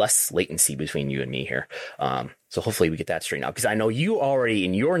 there will be less latency between you and me here. So hopefully we get that straightened out, because I know you already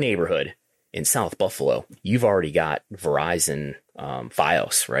in your neighborhood in South Buffalo, you've already got Verizon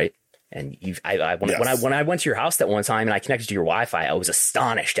Fios, right? And when I went to your house that one time and I connected to your Wi-Fi, I was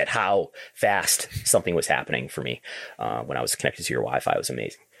astonished at how fast something was happening for me. When I was connected to your Wi-Fi, it was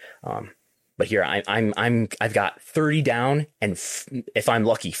amazing. But here I've got 30 down and if I'm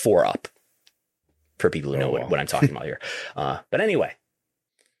lucky, 4 up. For people who know what I'm talking about here. But anyway.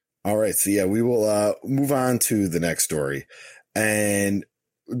 All right. So yeah, we will move on to the next story and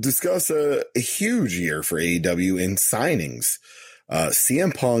discuss a huge year for AEW in signings.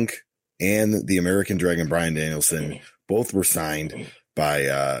 CM Punk and the American Dragon Bryan Danielson both were signed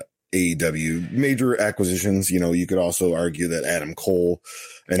by AEW. Major acquisitions. You could also argue that Adam Cole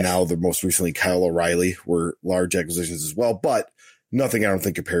and now the most recently Kyle O'Reilly were large acquisitions as well. But nothing I don't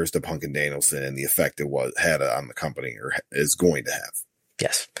think compares to Punk and Danielson and the effect it had on the company or is going to have.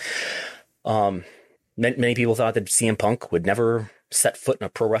 Yes. Many people thought that CM Punk would never set foot in a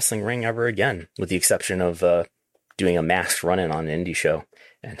pro wrestling ring ever again, with the exception of doing a masked run-in on an indie show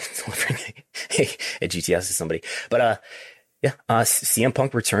and delivering a GTS to somebody. But CM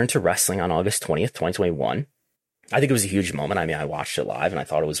Punk returned to wrestling on August 20th, 2021. I think it was a huge moment. I mean, I watched it live and I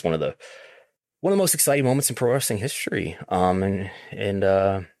thought it was one of the most exciting moments in pro wrestling history. And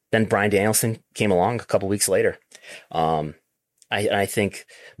then Bryan Danielson came along a couple weeks later. I think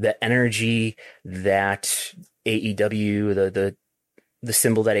the energy that AEW, the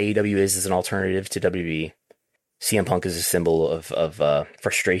symbol that AEW is an alternative to WWE. CM Punk is a symbol of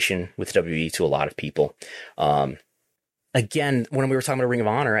frustration with WWE to a lot of people. Again, when we were talking about Ring of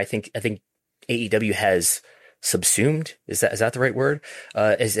Honor, I think AEW has subsumed, is that the right word?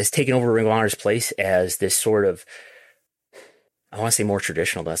 Has taken over Ring of Honor's place as this sort of, I want to say more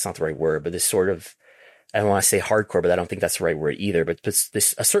traditional, but that's not the right word, but this sort of, I don't want to say hardcore, but I don't think that's the right word either, but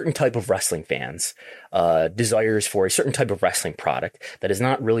this a certain type of wrestling fans desires for a certain type of wrestling product that is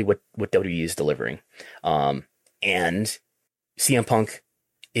not really what WWE is delivering. And CM Punk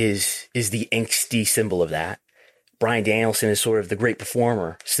is the angsty symbol of that. Bryan Danielson is sort of the great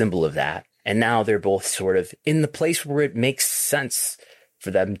performer symbol of that. And now they're both sort of in the place where it makes sense for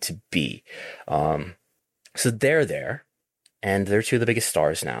them to be. So they're there, and they're two of the biggest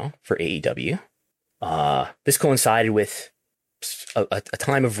stars now for AEW. This coincided with a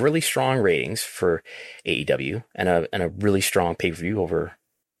time of really strong ratings for AEW and a really strong pay-per-view over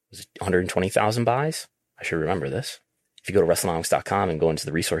 120,000 buys. I should remember this. If you go to WrestleNomics.com and go into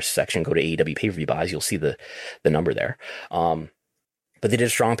the resource section, go to AEW pay-per-view buys, you'll see the number there. But they did a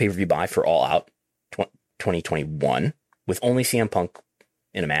strong pay-per-view buy for All Out 2021 with only CM Punk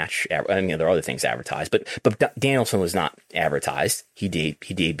in a match. I mean, there are other things advertised, but Danielson was not advertised. He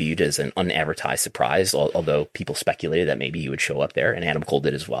debuted as an unadvertised surprise, although people speculated that maybe he would show up there, and Adam Cole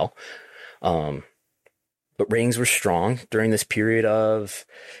did as well. But ratings were strong during this period of,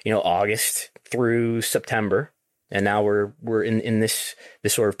 August through September. And now we're in this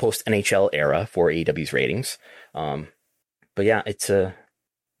sort of post NHL era for AEW's ratings. But yeah, it's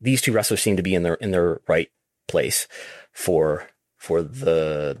these two wrestlers seem to be in their right place for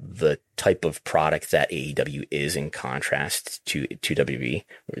the type of product that AEW is, in contrast to WWE,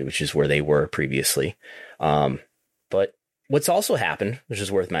 which is where they were previously. But what's also happened, which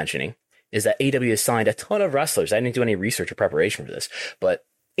is worth mentioning, is that AEW has signed a ton of wrestlers. I didn't do any research or preparation for this, but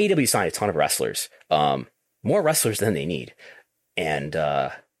AEW signed a ton of wrestlers. More wrestlers than they need. And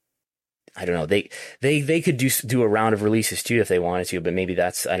I don't know. They could do a round of releases too if they wanted to, but maybe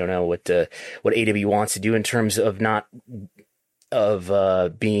that's, I don't know what AEW wants to do in terms of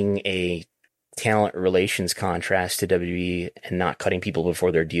being a talent relations contrast to WWE and not cutting people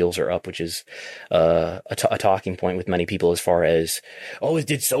before their deals are up, which is a talking point with many people as far as,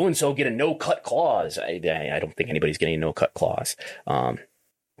 did so-and-so get a no-cut clause? I don't think anybody's getting a no-cut clause.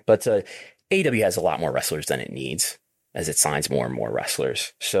 But AEW has a lot more wrestlers than it needs as it signs more and more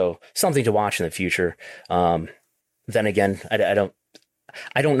wrestlers. So something to watch in the future. Then again, I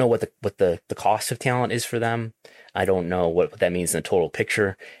don't know what the cost of talent is for them. I don't know what that means in the total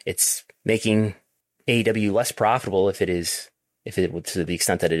picture. It's making AEW less profitable if it is if it to the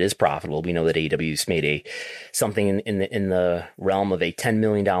extent that it is profitable. We know that AEW's made something in the realm of a $10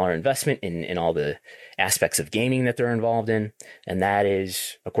 million investment in all the aspects of gaming that they're involved in, and that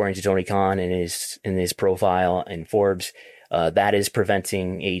is, according to Tony Khan in his profile in Forbes, that is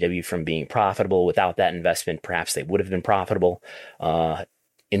preventing AEW from being profitable. Without that investment, perhaps they would have been profitable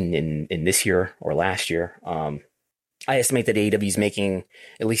in this year or last year. I estimate that AEW is making,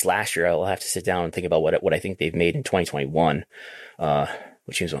 at least last year, I'll have to sit down and think about what I think they've made in 2021,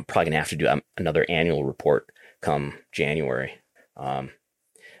 which means I'm probably going to have to do another annual report come January.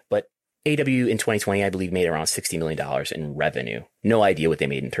 But AEW in 2020, I believe, made around $60 million in revenue. No idea what they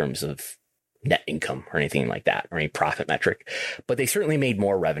made in terms of net income or anything like that, or any profit metric. But they certainly made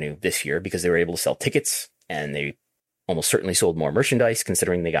more revenue this year because they were able to sell tickets, and they almost certainly sold more merchandise,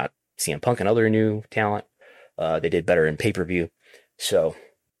 considering they got CM Punk and other new talent. They did better in pay-per-view. So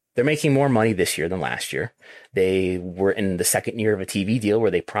they're making more money this year than last year. They were in the second year of a TV deal where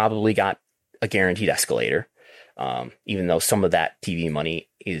they probably got a guaranteed escalator, even though some of that TV money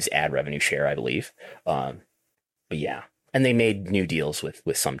is ad revenue share, I believe. But yeah. And they made new deals with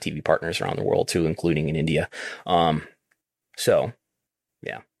some TV partners around the world too, including in India. So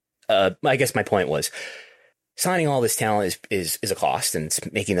yeah. I guess my point was, signing all this talent is a cost, and it's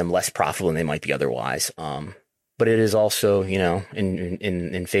making them less profitable than they might be otherwise. But it is also,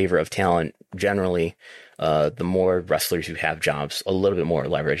 in favor of talent generally. The more wrestlers who have jobs, a little bit more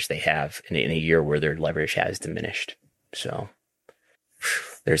leverage they have in a year where their leverage has diminished. So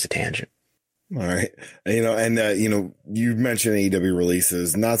there's a tangent. All right. You mentioned AEW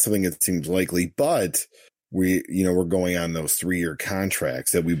releases, not something that seems likely, but we're going on those 3-year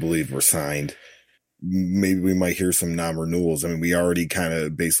contracts that we believe were signed. Maybe we might hear some non-renewals. I mean, we already kind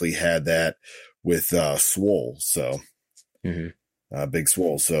of basically had that with Swole. So Big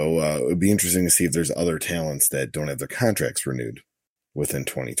Swole. So it would be interesting to see if there's other talents that don't have their contracts renewed within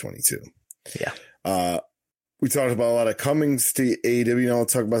 2022. Yeah. We talked about a lot of comings to AEW. Now I'll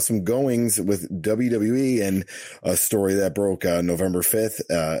talk about some goings with WWE, and a story that broke November 5th.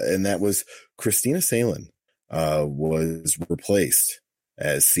 And that was Christina Salen was replaced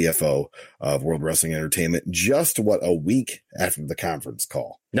as CFO of World Wrestling Entertainment just a week after the conference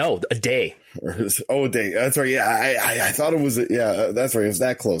call. No, a day. A day. That's right. Yeah. I thought it was, that's right. It was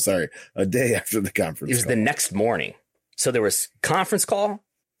that close. Sorry. A day after the conference. It was the next morning. So there was conference call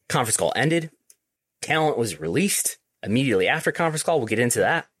ended. Talent was released immediately after conference call. We'll get into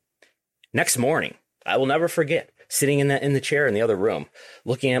that. Next morning, I will never forget sitting in the chair in the other room,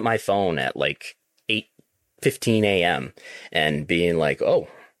 looking at my phone at like 8:15 a.m. and being like, oh,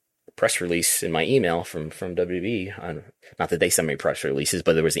 press release in my email from WB. Not that they send me press releases,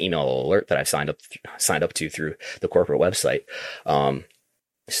 but there was an email alert that I've signed up to through the corporate website.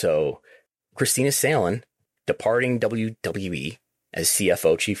 So Christina Salen departing WWE as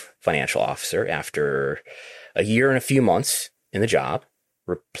CFO, Chief Financial Officer, after a year and a few months in the job,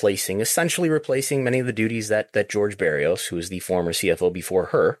 essentially replacing many of the duties that George Barrios, who was the former CFO before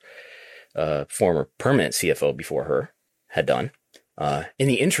her, former permanent CFO before her, had done. In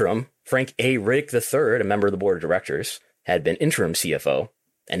the interim, Frank A. Riddick III, a member of the board of directors, had been interim CFO,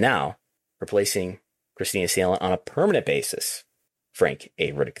 and now replacing Christina Salen on a permanent basis, Frank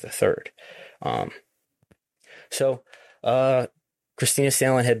A. Riddick III. Christina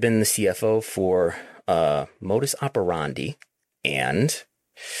Salen had been the CFO for Modus Operandi and,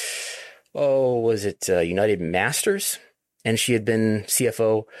 United Masters? And she had been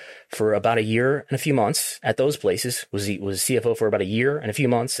CFO for about a year and a few months at those places, was CFO for about a year and a few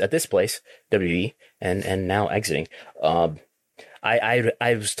months at this place, WWE, and now exiting.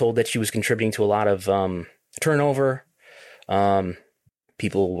 I was told that she was contributing to a lot of turnover.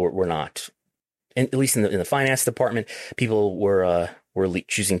 People were not, at least in the finance department, people were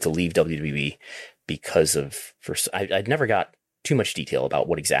choosing to leave WWE because of, I'd never got too much detail about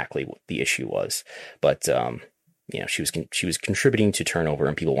what the issue was, but she was contributing to turnover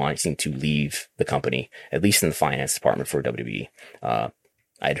and people wanting to leave the company, at least in the finance department for WWE.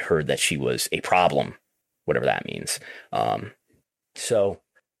 I'd heard that she was a problem, whatever that means. So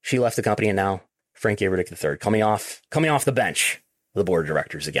she left the company, and now Frank A. Riddick III coming off the bench of the board of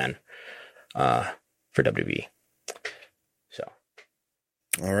directors again for WWE. So,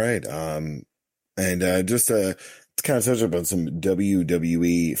 all right, and just to kind of touch up on some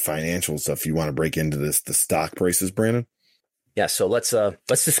WWE financial stuff, you want to break into the stock prices, Brandon? Yeah. So let's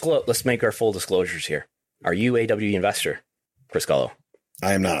disclose. Let's make our full disclosures here. Are you a WWE investor, Chris Gullo?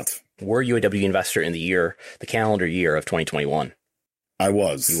 I am not. Were you a WWE investor in the calendar year of 2021? I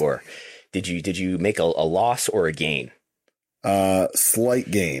was. You were. Did you make a loss or a gain?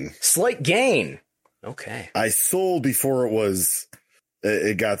 Slight gain. Slight gain. Okay. I sold before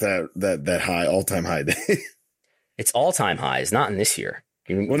it got that high, all-time high day. It's all-time highs, not in this year.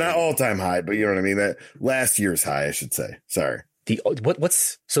 Well, not all-time high, but you know what I mean? That last year's high, I should say. Sorry.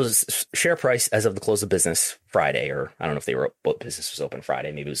 So share price as of the close of business Friday, or I don't know if what business was open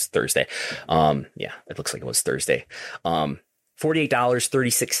Friday. Maybe it was Thursday. Yeah, it looks like it was Thursday.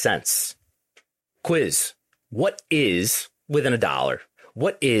 $48.36. Quiz. What is, within $1,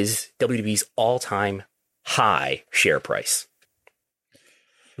 what is WWE's all-time high share price?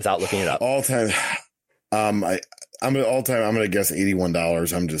 Without looking it up. All-time. I'm going to guess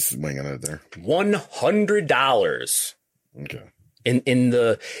 $81. I'm just winging it there. $100. Okay. In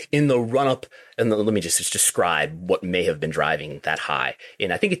the run up, and let me just describe what may have been driving that high.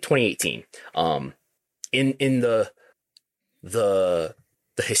 I think it's 2018. In the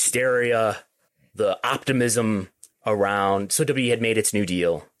hysteria, the optimism around, so WWE had made its new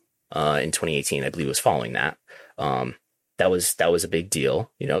deal in 2018. I believe it was following that. That was a big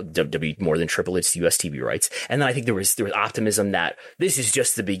deal. WWE more than tripled its US TV rights. And then I think there was optimism that this is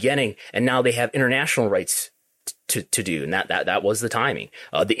just the beginning, and now they have international rights to do. And that was the timing.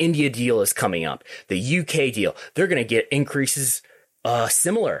 The India deal is coming up. The UK deal, they're going to get increases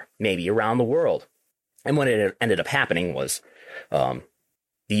similar maybe around the world. And what it ended up happening was the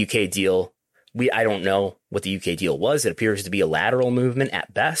UK deal. I don't know what the UK deal was. It appears to be a lateral movement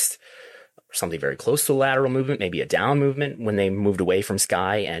at best. Something very close to a lateral movement, maybe a down movement when they moved away from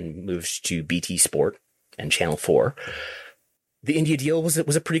Sky and moved to BT Sport and Channel 4. The India deal was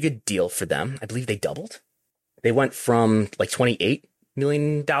a pretty good deal for them. I believe they doubled. They went from like $28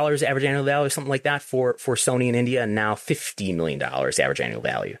 million average annual value, something like that for Sony in India, and now $50 million average annual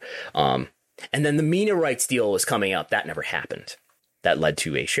value. And then the MENA rights deal was coming up. That never happened. That led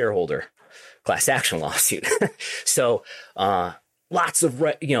to a shareholder class action lawsuit. So, lots of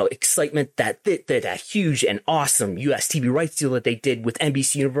excitement that huge and awesome US TV rights deal that they did with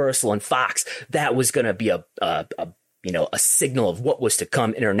NBC Universal and Fox, that was going to be a signal of what was to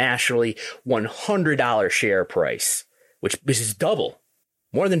come internationally. $100 share price, which is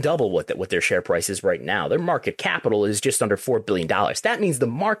more than double what their share price is right now. Their market capital is just under $4 billion. That means the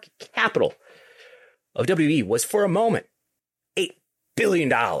market capital of WWE was for a moment $8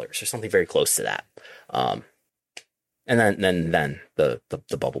 billion or something very close to that. And then the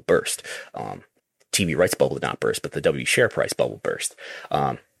bubble burst. TV rights bubble did not burst, but the W share price bubble burst.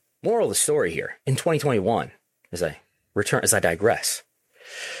 Moral of the story here in 2021, as I digress,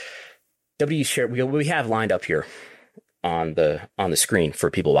 W share we have lined up here on the screen for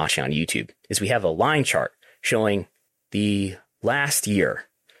people watching on YouTube is we have a line chart showing the last year.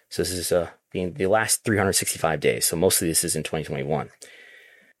 So this is the last 365 days. So mostly this is in 2021.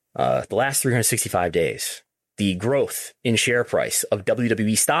 The last 365 days. The growth in share price of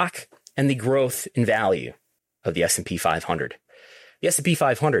WWE stock and the growth in value of the S&P 500. The S&P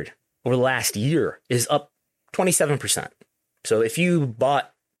 500 over the last year is up 27%. So if you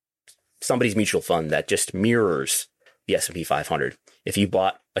bought somebody's mutual fund that just mirrors the S&P 500, if you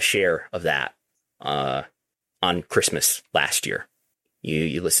bought a share of that on Christmas last year,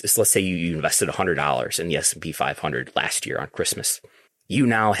 let's say you invested $100 in the S&P 500 last year on Christmas, you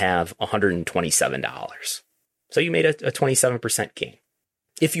now have $127. So you made a 27% gain.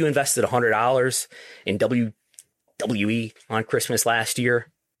 If you invested $100 in WWE on Christmas last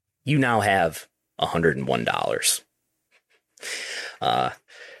year, you now have $101.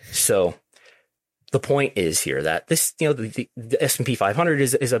 So the point is here that this, the S&P 500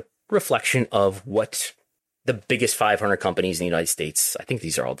 is a reflection of what the biggest 500 companies in the United States. I think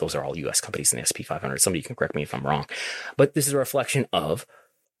those are all U.S. companies in the S&P 500. Somebody can correct me if I'm wrong, but this is a reflection of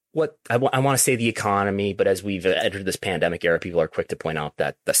what I want to say the economy, but as we've entered this pandemic era, people are quick to point out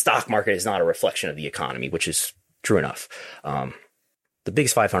that the stock market is not a reflection of the economy, which is true enough. The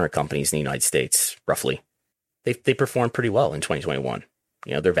biggest 500 companies in the United States, roughly, they performed pretty well in 2021.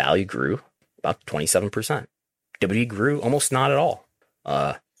 Their value grew about 27%. WWE grew almost not at all.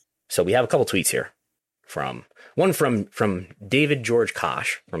 So we have a couple tweets here from David George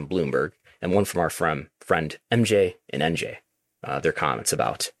Kosh from Bloomberg and one from our friend MJ and NJ. Their comments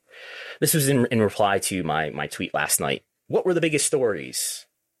about this was in reply to my tweet last night. What were the biggest stories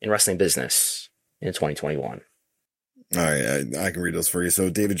in wrestling business in 2021? All right, I can read those for you. So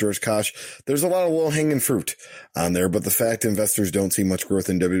David George Kosh, there's a lot of low-hanging fruit on there, but the fact investors don't see much growth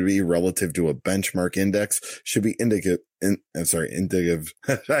in WWE relative to a benchmark index should be indicative.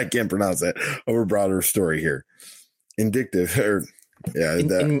 I can't pronounce that. Of a broader story here. Indicative, or yeah,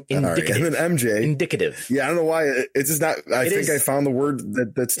 indicative. All right. And then MJ, indicative. Yeah, I don't know why it's just not. I think I found the word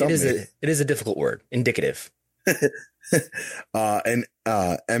that stumped me. It is a difficult word. Indicative. MJ,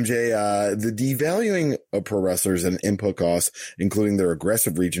 the devaluing of pro wrestlers and input costs, including their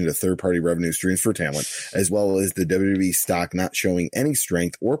aggressive reach into third-party revenue streams for talent, as well as the WWE stock not showing any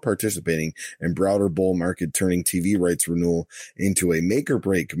strength or participating in broader bull market, turning TV rights renewal into a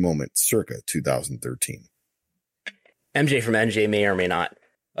make-or-break moment circa 2013. MJ from NJ may or may not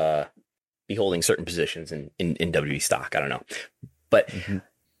be holding certain positions in WWE stock. I don't know. But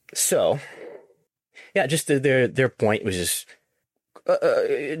so, yeah, just their point was just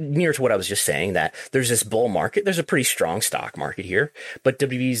near to what I was just saying, that there's this bull market. There's a pretty strong stock market here, but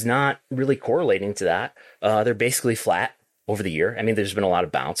WWE's not really correlating to that. They're basically flat over the year. I mean, there's been a lot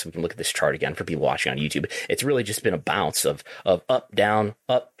of bounce. We can look at this chart again for people watching on YouTube. It's really just been a bounce of up, down,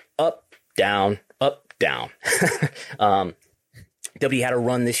 up, down, up, down. WWE had a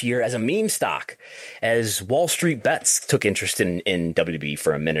run this year as a meme stock, as Wall Street Bets took interest in WWE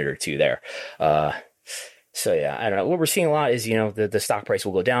for a minute or two there. So yeah, I don't know. What we're seeing a lot is, the stock price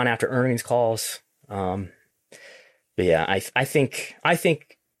will go down after earnings calls. But yeah, I think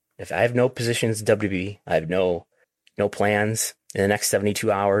if I have no positions in WWE, I have no plans in the next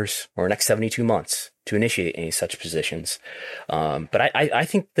 72 hours or next 72 months to initiate any such positions. But I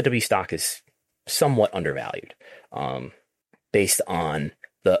think the WWE stock is somewhat undervalued, based on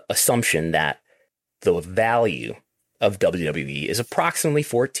the assumption that the value of WWE is approximately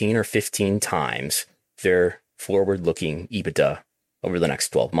 14 or 15 times their forward-looking EBITDA over the next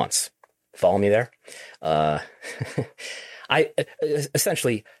 12 months. Follow me there? I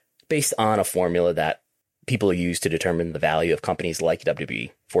essentially, based on a formula that people use to determine the value of companies like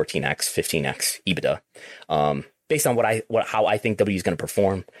WWE, 14x, 15x EBITDA, based on how I think WWE is going to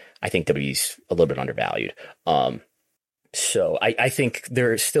perform, I think WWE's a little bit undervalued. So I think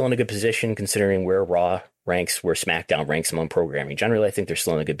they're still in a good position considering where Raw ranks, where SmackDown ranks among programming. Generally, I think they're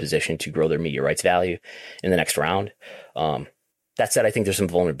still in a good position to grow their media rights value in the next round. That said, I think there's some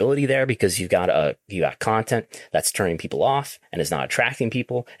vulnerability there because you got content that's turning people off and is not attracting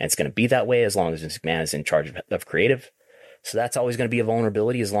people, and it's going to be that way as long as Vince McMahon is in charge of creative. So that's always going to be a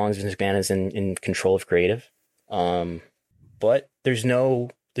vulnerability as long as Vince McMahon is in control of creative. But there's no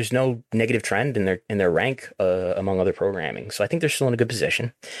negative trend in their rank among other programming. So I think they're still in a good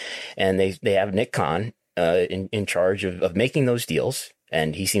position, and they have Nick Khan in charge of making those deals,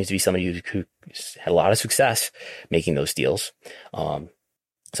 and he seems to be somebody who had a lot of success making those deals. So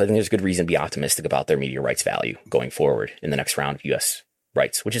I think there's good reason to be optimistic about their media rights value going forward in the next round of U.S.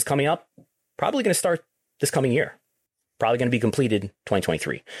 rights, which is coming up. Probably going to start this coming year. Probably going to be completed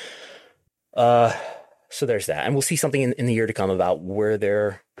 2023. So there's that. And we'll see something in the year to come about where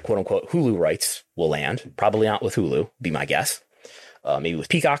their quote unquote Hulu rights will land. Probably not with Hulu, be my guess. Maybe with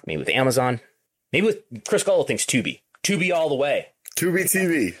Peacock, maybe with Amazon, maybe with Chris Gullo thinks Tubi. Tubi all the way. Tubi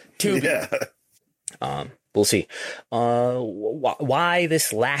TV. Tubi. Yeah. We'll see. Why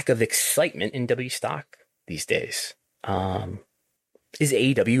this lack of excitement in W stock these days? Is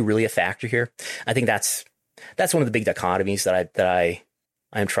AEW really a factor here? I think that's one of the big dichotomies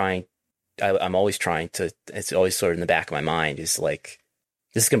I'm always trying to, it's always sort of in the back of my mind is like,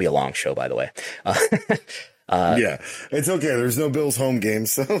 this is going to be a long show, by the way. Yeah, it's okay. There's no Bills home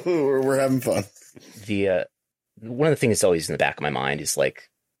games, so we're having fun. One of the things that's always in the back of my mind is like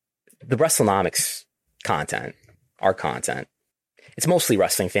the WrestleNomics content, our content. It's mostly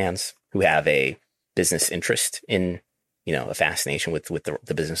wrestling fans who have a business interest in, a fascination with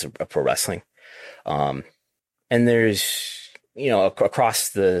the business of pro wrestling. And there's, across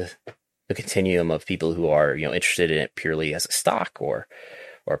the continuum of people who are, interested in it purely as a stock or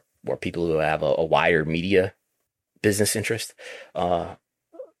people who have a wider media business interest. But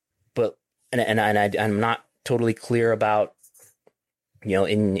I'm not totally clear about,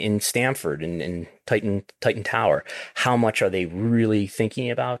 in Stamford and Titan Tower, how much are they really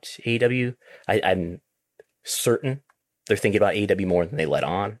thinking about AEW? I'm certain they're thinking about AEW more than they let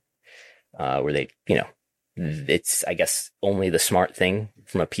on, where they, it's, I guess, only the smart thing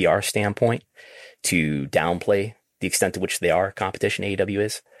from a PR standpoint to downplay the extent to which they are competition AEW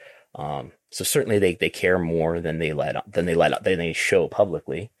is. So certainly they care more than they show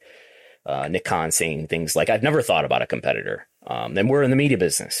publicly. Nick Khan saying things like, "I've never thought about a competitor." Then we're in the media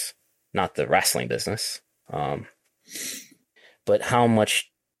business, not the wrestling business. But how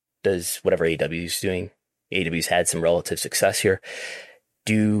much does whatever AEW is doing? AEW's had some relative success here.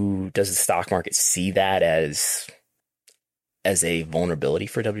 Does the stock market see that as a vulnerability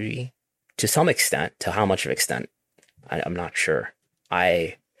for WWE? To some extent, to how much of extent, I'm not sure.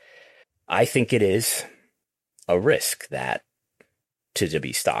 I think it is a risk that to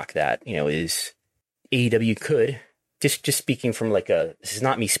WWE stock that, is AEW could just speaking from this is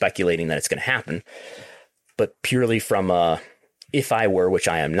not me speculating that it's going to happen, but purely from if I were, which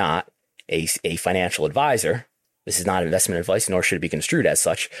I am not, a financial advisor, this is not investment advice, nor should it be construed as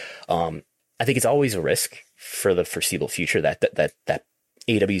such. I think it's always a risk for the foreseeable future that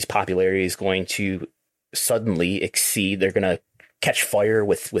AEW's popularity is going to suddenly exceed. They're going to catch fire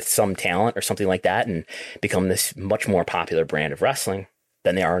with some talent or something like that and become this much more popular brand of wrestling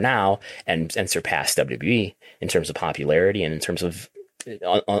than they are now, and surpass WWE in terms of popularity and in terms of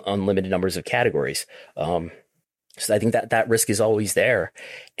unlimited numbers of categories. So I think that risk is always there,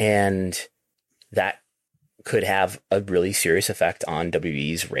 and that could have a really serious effect on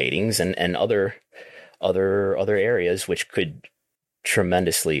WWE's ratings and other areas, which could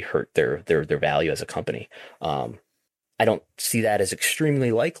tremendously hurt their value as a company. I don't see that as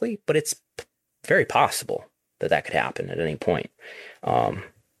extremely likely, but it's very possible that could happen at any point,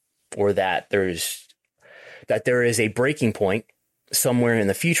 or that there is a breaking point somewhere in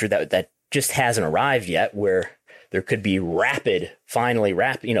the future that just hasn't arrived yet, where there could be finally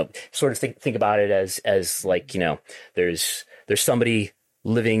rapid, sort of think about it as like, there's somebody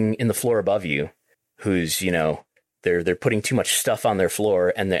living in the floor above you who's, they're putting too much stuff on their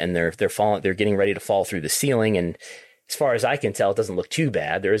floor, and they're getting ready to fall through the ceiling. And as far as I can tell, it doesn't look too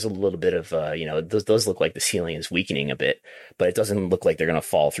bad. There is a little bit of, it does look like the ceiling is weakening a bit, but it doesn't look like they're going to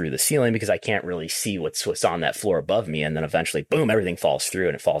fall through the ceiling, because I can't really see what's on that floor above me. And then eventually, boom, everything falls through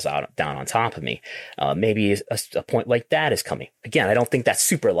and it falls down on top of me. Maybe a point like that is coming. Again, I don't think that's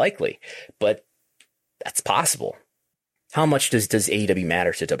super likely, but that's possible. How much does AEW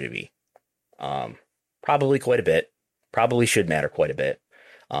matter to WWE? Probably quite a bit. Probably should matter quite a bit.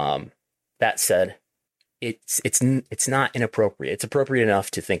 That said, it's not inappropriate. It's appropriate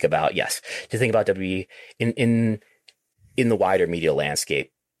enough to think about WWE in the wider media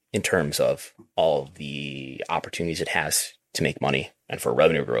landscape, in terms of all the opportunities it has to make money and for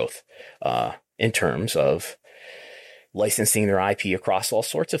revenue growth, in terms of licensing their IP across all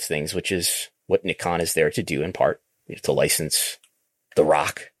sorts of things, which is what Nick Khan is there to do, in part, to license The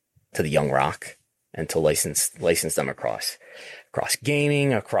Rock to the Young Rock, and to license them across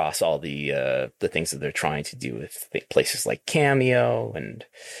gaming, across all the things that they're trying to do with places like Cameo, and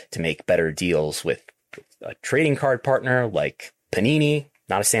to make better deals with a trading card partner like Panini,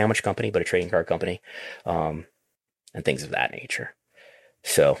 not a sandwich company, but a trading card company, and things of that nature.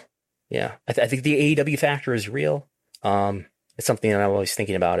 So, yeah, I think the AEW factor is real. It's something that I'm always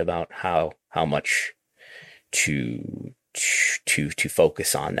thinking about how much to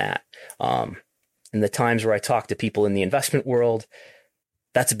focus on that. In the times where I talk to people in the investment world,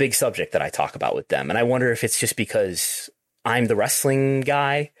 that's a big subject that I talk about with them. And I wonder if it's just because I'm the wrestling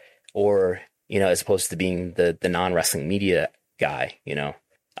guy, or, as opposed to being the non-wrestling media guy,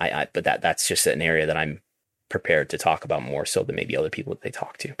 but that's just an area that I'm prepared to talk about more so than maybe other people that they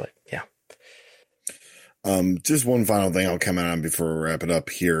talk to. But yeah. Just one final thing I'll comment on before we wrap it up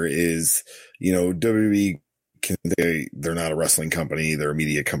here is, WWE, they're not a wrestling company, they're a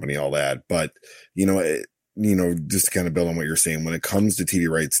media company, all that. But, just to kind of build on what you're saying, when it comes to TV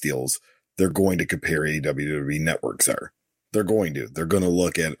rights deals, they're going to compare AEW to WWE networks are. They're going to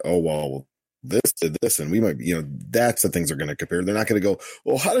look at, oh, well, this did this, and we might, that's the things they're going to compare. They're not going to go,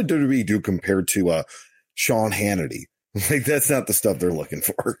 well, how did WWE do compared to Sean Hannity? Like, that's not the stuff they're looking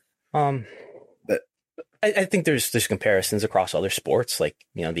for. I think there's comparisons across other sports, like,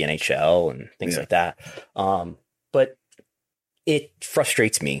 the NHL and things like that. But it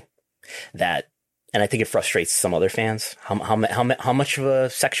frustrates me that, and I think it frustrates some other fans. How much of a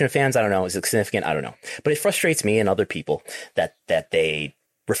section of fans, I don't know, is it significant? I don't know. But it frustrates me and other people that they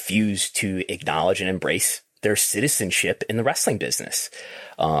refuse to acknowledge and embrace their citizenship in the wrestling business.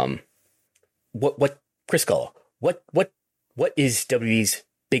 What Chris Gullo, what is WWE's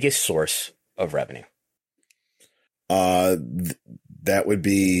biggest source of revenue? That would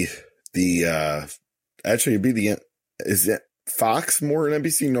be is it Fox more than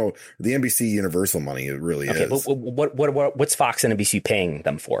NBC? No, the NBC Universal money. It really is. What's Fox and NBC paying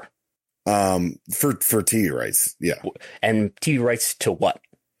them for? For TV rights. Yeah. And TV rights to what?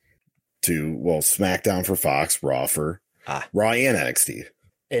 SmackDown for Fox, Raw for Raw and NXT.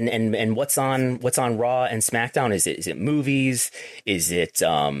 And what's on Raw and SmackDown? Is it movies? Is it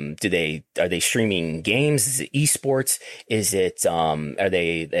are they streaming games? Is it esports? Is it are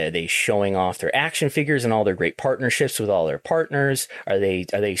they showing off their action figures and all their great partnerships with all their partners? Are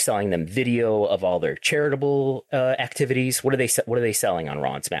they selling them video of all their charitable activities? What are they selling on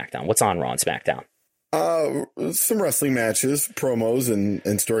Raw and SmackDown? What's on Raw and SmackDown? Some wrestling matches, promos, and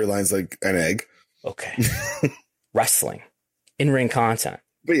storylines like an egg. Okay. Wrestling, in-ring content.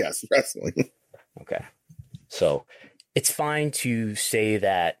 But yes, wrestling. Okay. So it's fine to say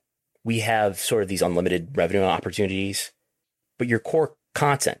that we have sort of these unlimited revenue opportunities, but your core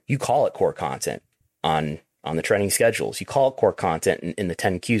content, you call it core content on the training schedules. You call it core content in the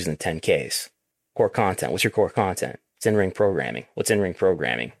 10Qs and the 10Ks. Core content. What's your core content? It's in-ring programming. What's in-ring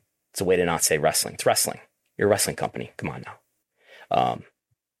programming? It's a way to not say wrestling. It's wrestling. You're a wrestling company. Come on now.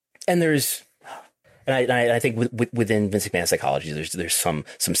 And there's, and I think within Vince McMahon's psychology, there's some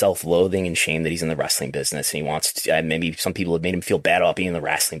self-loathing and shame that he's in the wrestling business, and he wants to. Maybe some people have made him feel bad about being in the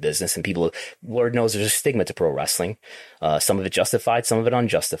wrestling business, and people, Lord knows, there's a stigma to pro wrestling. Some of it justified, some of it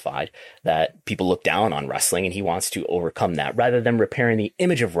unjustified. That people look down on wrestling, and he wants to overcome that. Rather than repairing the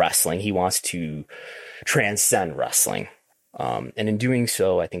image of wrestling, he wants to transcend wrestling. And in doing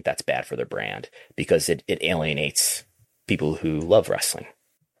so, I think that's bad for their brand because it alienates people who love wrestling.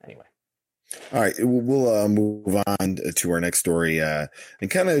 Anyway. All right, we'll move on to our next story and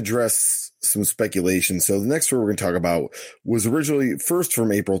kind of address some speculation. So the next story we're going to talk about was originally first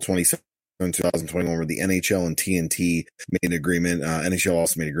from April 27, 2021, where the NHL and TNT made an agreement. NHL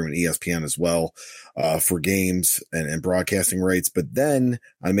also made an agreement, ESPN as well, for games and broadcasting rights. But then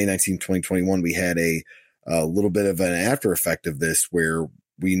on May 19, 2021, we had a little bit of an after effect of this where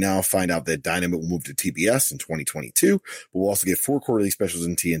we now find out that Dynamite will move to TBS in 2022, but we'll also get 4 quarterly specials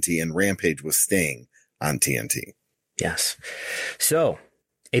in TNT, and Rampage was staying on TNT. Yes. So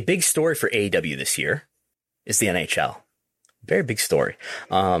a big story for AEW this year is the NHL. Very big story.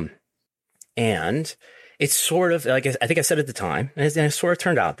 And it's sort of, like I think I said at the time, and it sort of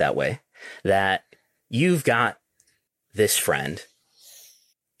turned out that way, that you've got this friend,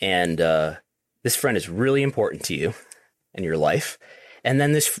 and this friend is really important to you in your life. And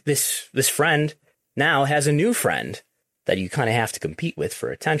then this friend now has a new friend that you kind of have to compete with for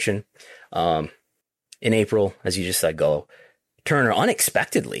attention. In April, as you just said, Gullo, Turner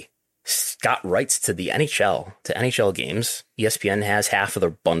unexpectedly got rights to the NHL, to NHL games. ESPN has half of the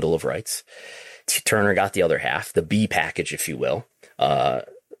bundle of rights. Turner got the other half, the B package, if you will. The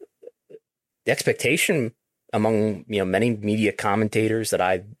expectation among many media commentators that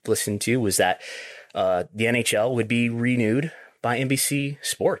I've listened to was that the NHL would be renewed by NBC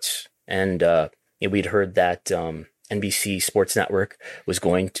Sports, and we'd heard that NBC Sports Network was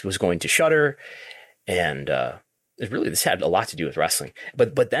going to shutter, and this had a lot to do with wrestling.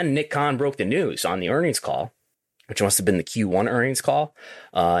 But then Nick Khan broke the news on the earnings call, which must have been the Q1 earnings call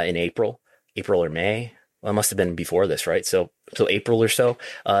in April or May. Well, it must have been before this, right? So April or so.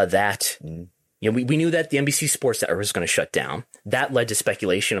 That we knew that the NBC Sports Network was going to shut down. That led to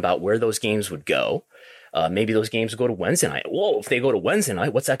speculation about where those games would go. Maybe those games go to Wednesday night. Whoa, if they go to Wednesday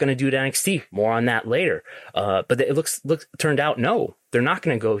night, what's that going to do to NXT? More on that later. But it turned out, no, they're not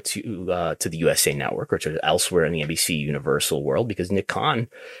going to go to the USA Network or to elsewhere in the NBC Universal world, because Nick Khan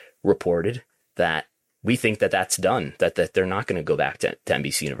reported that we think that that's done, that they're not going to go back to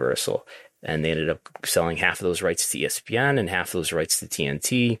NBC Universal. And they ended up selling half of those rights to ESPN and half of those rights to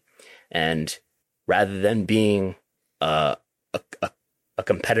TNT. And rather than being a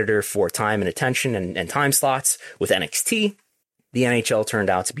competitor for time and attention and time slots with NXT, the NHL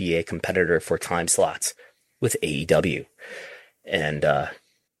turned out to be a competitor for time slots with AEW. And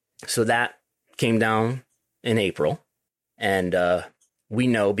so that came down in April. And we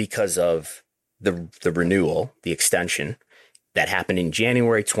know, because of the renewal, the extension that happened in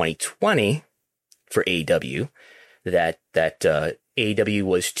January 2020 for AEW, that AEW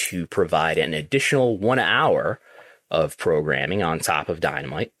was to provide an additional 1 hour of programming on top of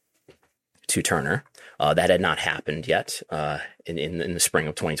Dynamite to Turner. That had not happened yet in the spring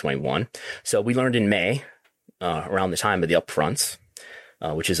of 2021. So we learned in May, around the time of the upfronts,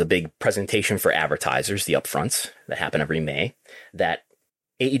 which is a big presentation for advertisers, the upfronts that happen every May, that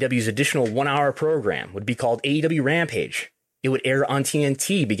AEW's additional 1 hour program would be called AEW Rampage. It would air on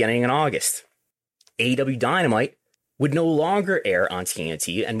TNT beginning in August. AEW Dynamite would no longer air on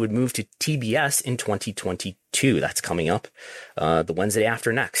TNT and would move to TBS in 2022. That's coming up the Wednesday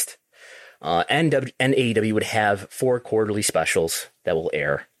after next. And AEW would have 4 quarterly specials that will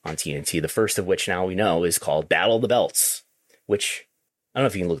air on TNT. The first of which now we know is called Battle of the Belts, which, I don't know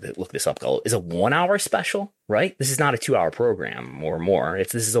if you can look this up, Gullo, is a 1 hour special, right? This is not a 2 hour program or more.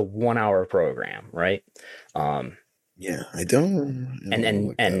 This is a 1 hour program, right? Yeah, I don't.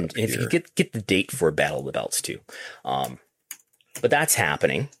 And if you get the date for Battle of the Belts too, but that's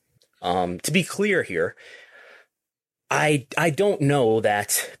happening. To be clear here, I don't know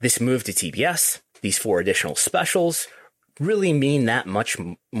that this move to TBS, these 4 additional specials, really mean that much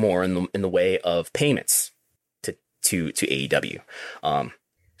more in the way of payments to AEW.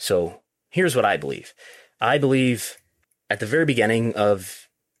 So here's what I believe. I believe at the very beginning of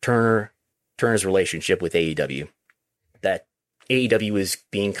Turner's relationship with AEW, that AEW is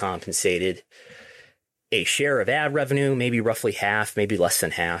being compensated a share of ad revenue, maybe roughly half, maybe less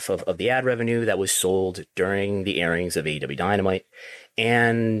than half of the ad revenue that was sold during the airings of AEW Dynamite.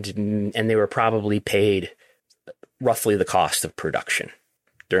 And they were probably paid roughly the cost of production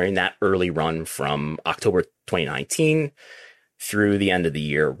during that early run from October 2019 through the end of the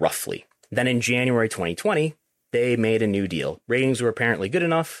year, roughly. Then in January 2020, they made a new deal. Ratings were apparently good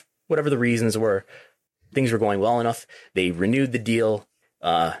enough, whatever the reasons were. Things were going well enough. They renewed the deal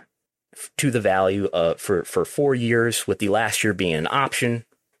to the value for 4 years, with the last year being an option,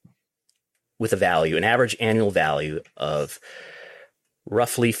 with an average annual value of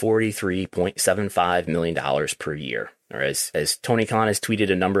roughly $43.75 million per year. Or as Tony Khan has tweeted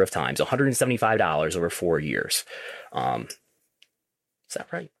a number of times, $175 over 4 years. Is that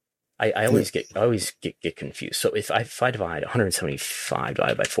right? I always get confused. So if I divide 175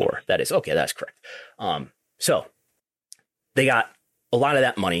 divided by 4, that's correct. So they got a lot of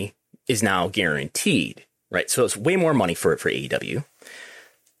that money is now guaranteed, right? So it's way more money for AEW.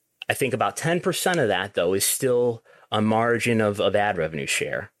 I think about 10% of that, though, is still a margin of ad revenue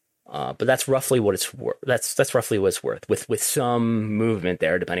share. But that's roughly what it's worth. That's roughly what it's worth, with some movement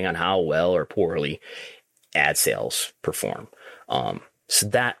there, depending on how well or poorly ad sales perform. So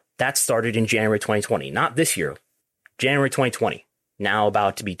that started in January 2020, not this year, January 2020, now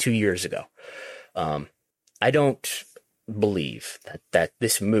about to be 2 years ago. I don't believe that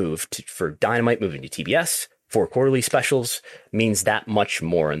this move for Dynamite moving to TBS for quarterly specials means that much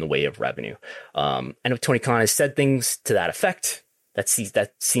more in the way of revenue. I know Tony Khan has said things to that effect that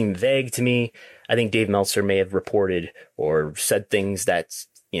seem vague to me. I think Dave Meltzer may have reported or said things that,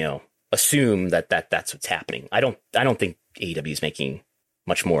 assume that's what's happening. I don't think AEW is making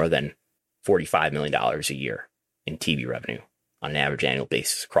much more than $45 million a year in TV revenue on an average annual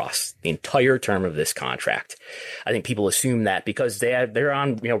basis across the entire term of this contract. I think people assume that because they're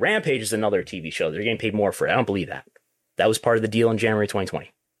on, Rampage is another TV show, they're getting paid more for it. I don't believe that. That was part of the deal in January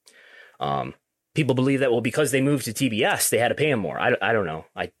 2020. People believe that, well, because they moved to TBS, they had to pay him more. I don't know.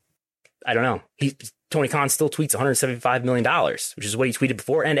 I don't know. Tony Khan still tweets $175 million, which is what he tweeted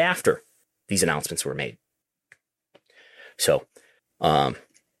before and after these announcements were made. So,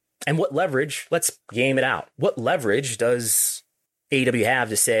 and what leverage, let's game it out. What leverage does AEW have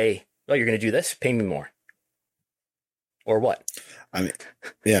to say, oh, you're going to do this? Pay me more. Or what? I mean,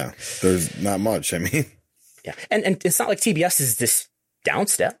 yeah, there's not much. I mean, yeah. And it's not like TBS is this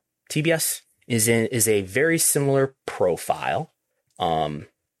downstep. TBS is a very similar profile. When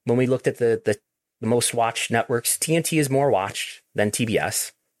we looked at the most watched networks, TNT is more watched than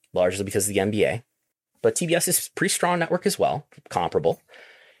TBS, largely because of the NBA. But TBS is a pretty strong network as well, comparable,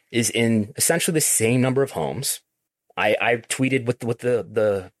 is in essentially the same number of homes. I tweeted what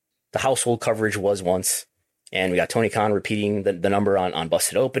the household coverage was once, and we got Tony Khan repeating the number on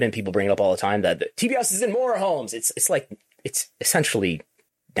Busted Open, and people bring it up all the time that the TBS is in more homes. It's essentially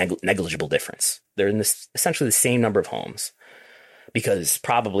negligible difference. They're in essentially the same number of homes, because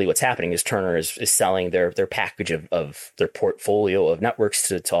probably what's happening is Turner is selling their package of their portfolio of networks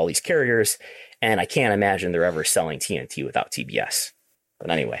to all these carriers. And I can't imagine they're ever selling TNT without TBS.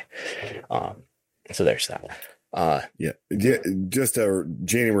 But anyway, so there's that. Yeah. Just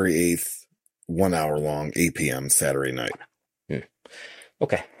January 8th, 1 hour long, 8 p.m. Saturday night.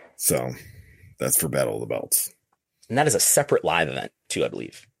 Okay. So that's for Battle of the Belts. And that is a separate live event too, I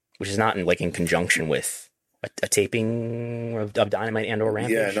believe, which is not in conjunction with a taping of Dynamite and or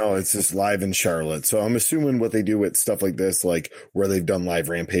Rampage. Yeah, no, it's just live in Charlotte. So I'm assuming what they do with stuff like this, like where they've done live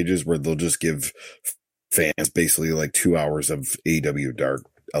Rampages, where they'll just give fans basically like 2 hours of AEW Dark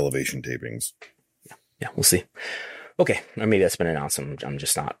elevation tapings. Yeah, we'll see. Okay, or maybe that's been announced. I'm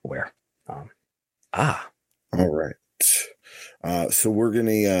just not aware. All right. So we're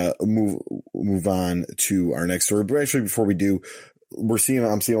gonna move on to our next story. But actually, before we do, I'm seeing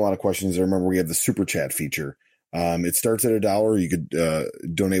a lot of questions. I remember we have the super chat feature. It starts at $1. You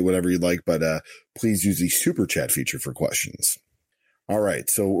could donate whatever you'd like, but please use the super chat feature for questions. All right,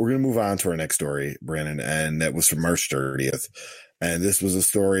 so we're gonna move on to our next story, Brandon, and that was from March 30th. And this was a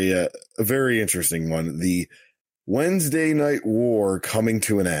story, a very interesting one. The Wednesday Night War coming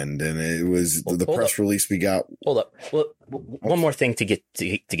to an end, and it was the press release we got. Hold up. Well, one more thing to get to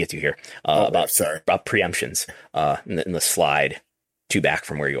here about preemptions in the slide 2 back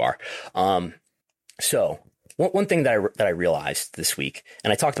from where you are. So one thing that I realized this week,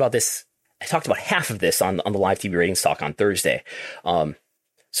 and I talked about half of this on the live TV ratings talk on Thursday.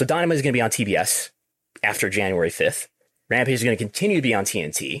 So Dynamite is going to be on TBS after January 5th. Rampage is going to continue to be on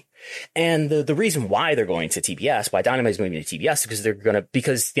TNT. And the reason why they're going to TBS, why Dynamite is moving to TBS, is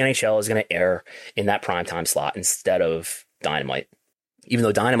because the NHL is going to air in that primetime slot instead of Dynamite. Even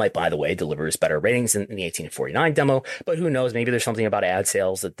though Dynamite, by the way, delivers better ratings than the 18-49 demo, but who knows? Maybe there's something about ad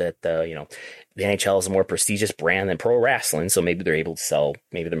sales that the NHL is a more prestigious brand than pro wrestling, so maybe they're able to sell.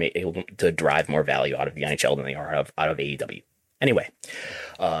 Maybe they're able to derive more value out of the NHL than they are out of AEW. Anyway,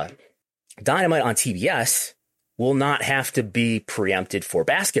 Dynamite on TBS will not have to be preempted for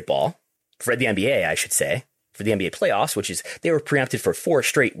basketball, for the NBA, I should say, for the NBA playoffs, which is they were preempted for 4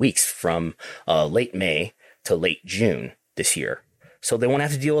 straight weeks from late May to late June this year. So they won't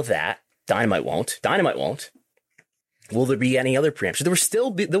have to deal with that. Dynamite won't. Will there be any other preemption? There will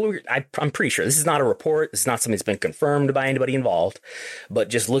still be. I'm pretty sure this is not a report. This is not something that's been confirmed by anybody involved. But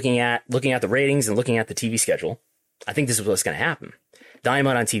just looking at the ratings and looking at the TV schedule, I think this is what's going to happen.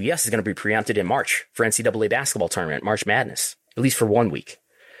 Dynamite on TBS is going to be preempted in March for NCAA basketball tournament, March Madness, at least for 1 week.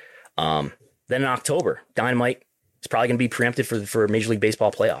 Then in October, Dynamite is probably going to be preempted for Major League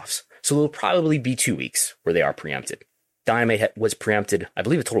Baseball playoffs. So there'll probably be 2 weeks where they are preempted. Dynamite was preempted, I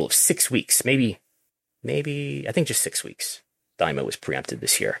believe, a total of 6 weeks, maybe, I think just 6 weeks. Dynamite was preempted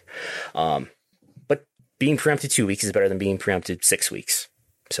this year. But being preempted 2 weeks is better than being preempted 6 weeks.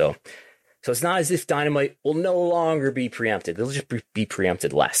 So it's not as if Dynamite will no longer be preempted. They'll just be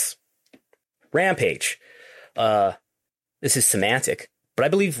preempted less. Rampage. This is semantic, but I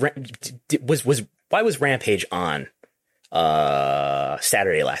believe why was Rampage on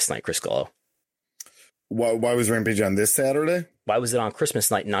Saturday last night, Chris Gullo? Why was Rampage on this Saturday? Why was it on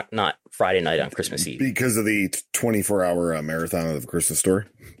Christmas night, not Friday night on Christmas Eve? Because of the 24-hour marathon of the Christmas Story.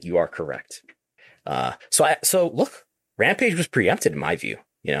 You are correct. So look, Rampage was preempted in my view.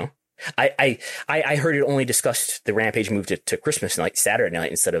 You know, I heard it only discussed the Rampage moved to Christmas night, Saturday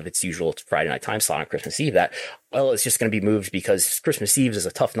night, instead of its usual Friday night time slot on Christmas Eve. It's just going to be moved because Christmas Eve is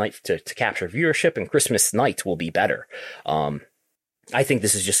a tough night to capture viewership, and Christmas night will be better. I think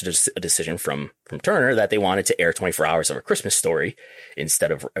this is just a decision from Turner that they wanted to air 24 hours of A Christmas Story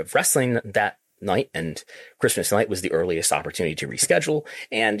instead of wrestling that night, and Christmas night was the earliest opportunity to reschedule.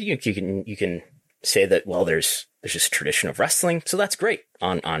 And you can say that, well, there's just tradition of wrestling, so that's great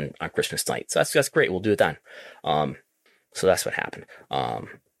on Christmas night. So that's great. We'll do it then. So that's what happened.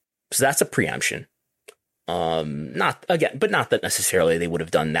 So that's a preemption. Not that necessarily they would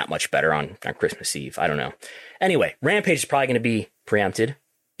have done that much better on Christmas Eve. I don't know. Anyway, Rampage is probably going to be preempted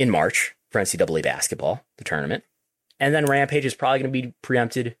in March for NCAA basketball, the tournament. And then Rampage is probably going to be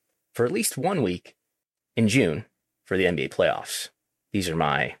preempted for at least 1 week in June for the NBA playoffs. These are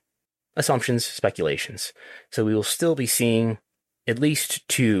my assumptions, speculations. So we will still be seeing at least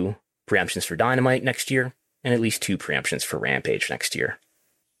 2 preemptions for Dynamite next year and at least 2 preemptions for Rampage next year.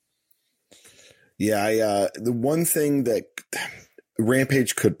 Yeah, the one thing that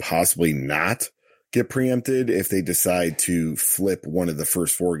Rampage could possibly not get preempted if they decide to flip one of the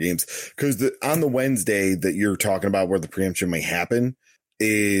first 4 games, because on the Wednesday that you're talking about where the preemption may happen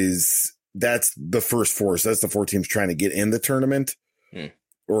that's the first 4. So that's the 4 teams trying to get in the tournament.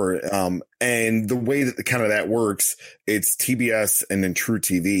 And the way that kind of that works, it's TBS and then True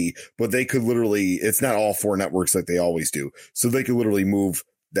TV, but they could literally, it's not all 4 networks like they always do. So they could literally move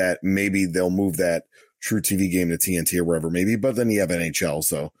that. Maybe they'll move that True TV game to TNT or wherever, maybe, but then you have NHL.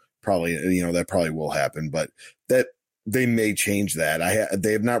 So probably, that probably will happen, but that they may change that.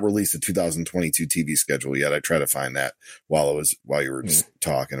 They have not released a 2022 TV schedule yet. I tried to find that while you were just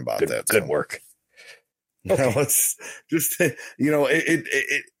talking about that. Good work. Okay. It's just,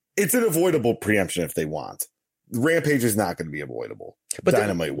 it's an avoidable preemption if they want. Rampage is not going to be avoidable. But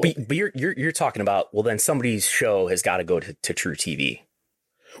Dynamite will. But you're talking about, well, then somebody's show has got to go to True TV.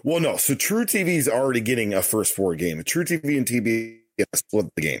 Well, no. So True TV is already getting a first 4 game. True TV and TBS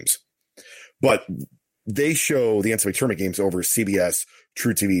split the games, but they show the NCAA tournament games over CBS,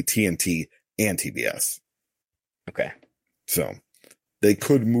 True TV, TNT, and TBS. Okay. So they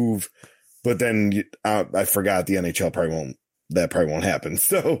could move, but then I forgot the NHL probably won't happen.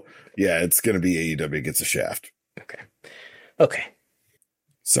 So yeah, it's going to be AEW gets a shaft. Okay.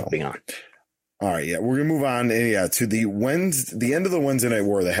 So moving on. All right, yeah, we're gonna move on, to the end of the Wednesday Night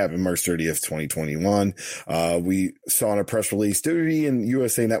War that happened March 30th, 2021. We saw in a press release, WWE and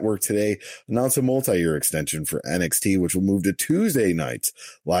USA Network today announced a multi-year extension for NXT, which will move to Tuesday nights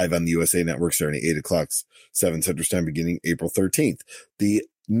live on the USA Network starting at 8 o'clock, 7 Central Time, beginning April 13th. The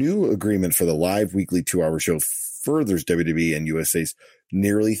new agreement for the live weekly 2-hour show furthers WWE and USA's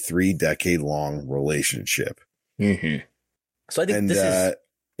nearly 3-decade-long relationship. Mm-hmm. So I think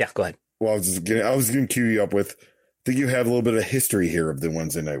go ahead. Well, I was going to cue you up with, I think you have a little bit of history here of the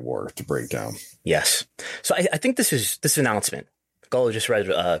Wednesday Night War to break down. Yes. So I think this announcement, Gullo just read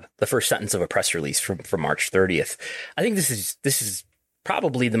the first sentence of a press release from March 30th. I think this is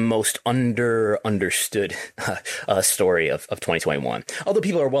probably the most understood story of 2021. Although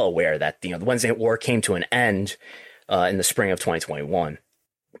people are well aware that, the Wednesday Night War came to an end in the spring of 2021.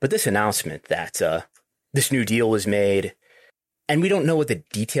 But this announcement that this new deal was made, and we don't know what the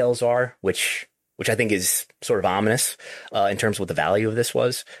details are, which I think is sort of ominous in terms of what the value of this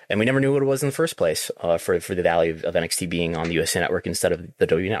was. And we never knew what it was in the first place for the value of NXT being on the USA Network instead of the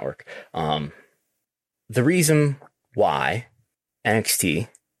W Network. The reason why NXT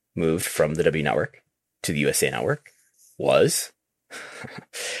moved from the W Network to the USA Network was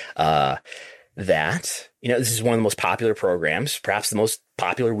that, this is one of the most popular programs, perhaps the most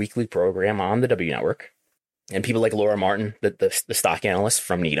popular weekly program on the W Network. And people like Laura Martin, the stock analyst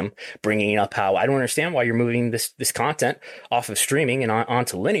from Needham, bringing up how I don't understand why you're moving this content off of streaming and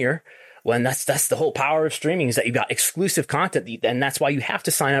onto linear, when that's the whole power of streaming, is that you got exclusive content, and that's why you have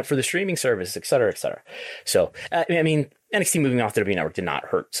to sign up for the streaming service, et cetera, et cetera. So, NXT moving off the W Network did not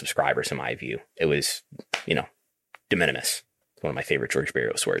hurt subscribers, in my view. It was, de minimis. One of my favorite George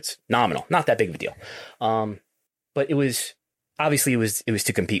Barrios words. Nominal, not that big of a deal. But it was... Obviously, it was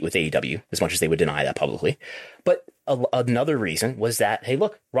to compete with AEW, as much as they would deny that publicly. But another reason was that, hey,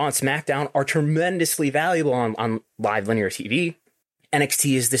 look, Raw and SmackDown are tremendously valuable on live linear TV.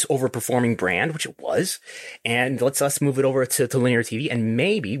 NXT is this overperforming brand, which it was, and let's move it over to linear TV, and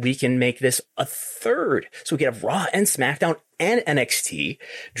maybe we can make this a third. So we can have Raw and SmackDown and NXT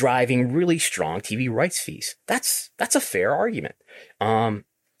driving really strong TV rights fees. That's a fair argument.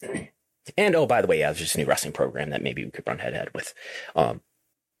 And, oh, by the way, there's just a new wrestling program that maybe we could run head-to-head with.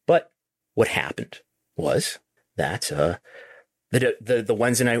 But what happened was that the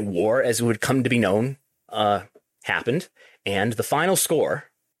Wednesday Night War, as it would come to be known, happened, and the final score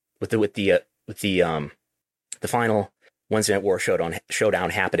with the final Wednesday Night War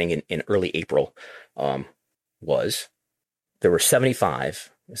showdown happening in early April was there were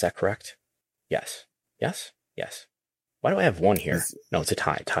 75. Is that correct? Yes. Why do I have one here? No, it's a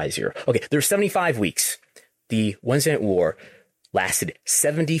tie 0. Okay, there's 75 weeks. The Wednesday Night War lasted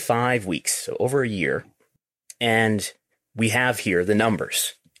 75 weeks, so over a year. And we have here the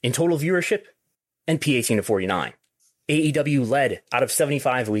numbers in total viewership and P18 to 49. AEW led out of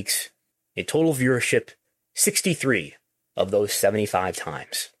 75 weeks in total viewership 63 of those 75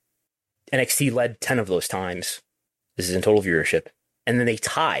 times. NXT led 10 of those times. This is in total viewership. And then they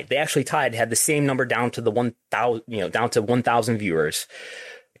tied. They actually tied, had the same number down to the 1,000, down to 1,000 viewers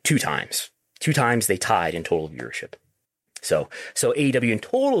 2 times. 2 times they tied in total viewership. So AEW in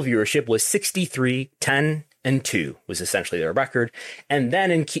total viewership was 63, 10, and 2 was essentially their record. And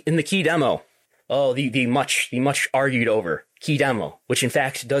then in the key demo, the much argued over key demo, which in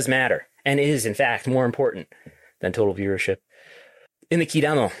fact does matter and is in fact more important than total viewership. In the key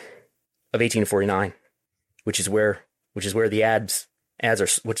demo of 18 to 49, which is where the ads are,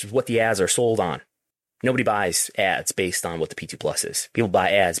 which is what the ads are sold on. Nobody buys ads based on what the P2 Plus is. People buy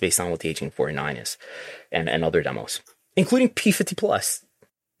ads based on what the 1849 is, and other demos, including P50 Plus,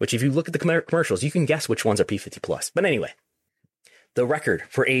 which if you look at the commercials, you can guess which ones are P50 Plus. But anyway, the record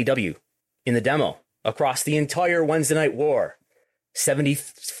for AEW in the demo across the entire Wednesday Night War,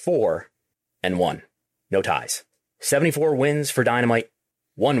 74-1, no ties. 74 wins for Dynamite,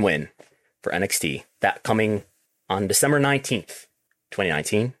 1 win for NXT. That coming on December 19th,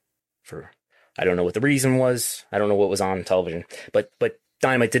 2019, I don't know what the reason was. I don't know what was on television, but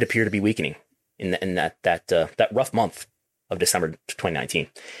Dynamite did appear to be weakening in that rough month of December 2019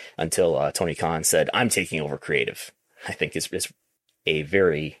 until Tony Khan said, "I'm taking over creative." I think is a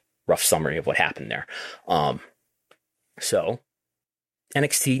very rough summary of what happened there. So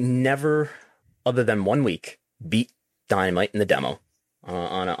NXT never, other than 1 week, beat Dynamite in the demo.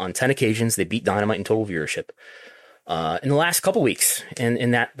 On 10 occasions, they beat Dynamite in total viewership. In the last couple weeks, and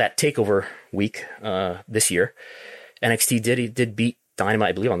in that takeover week this year, NXT did beat Dynamite,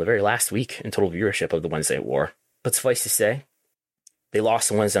 I believe, on the very last week in total viewership of the Wednesday Night War. But suffice to say, they lost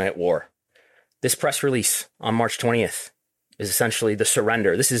the Wednesday Night War. This press release on March 20th is essentially the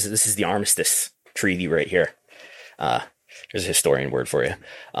surrender. This is the armistice treaty right here. There's a historian word for you.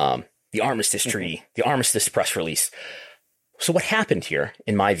 The armistice treaty, the armistice press release. So what happened here,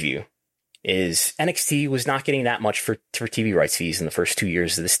 in my view, is NXT was not getting that much for TV rights fees in the first 2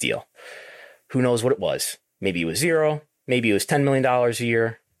 years of this deal. Who knows what it was? Maybe it was 0. Maybe it was $10 million a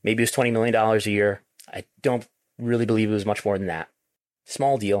year. Maybe it was $20 million a year. I don't really believe it was much more than that.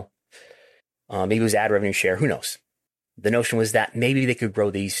 Small deal. Maybe it was ad revenue share. Who knows? The notion was that maybe they could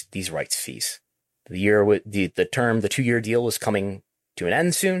grow these rights fees. The 2-year deal was coming to an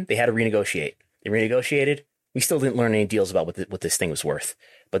end soon. They had to renegotiate. They renegotiated. We still didn't learn any deals about what this thing was worth,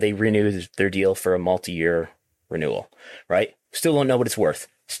 but they renewed their deal for a multi-year renewal, right? Still don't know what it's worth.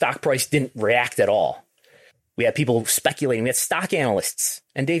 Stock price didn't react at all. We had people speculating. We had stock analysts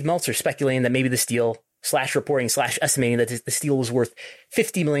and Dave Meltzer speculating that maybe this deal / reporting / estimating that this deal was worth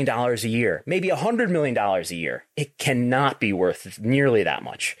 $50 million a year, maybe $100 million a year. It cannot be worth nearly that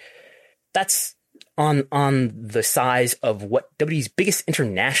much. That's on the size of what WWE's biggest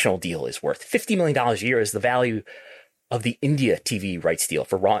international deal is worth. $50 million a year is the value of the India TV rights deal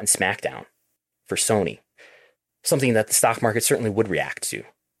for Raw and SmackDown for Sony. Something that the stock market certainly would react to.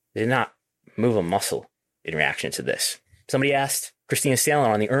 They did not move a muscle in reaction to this. Somebody asked Christina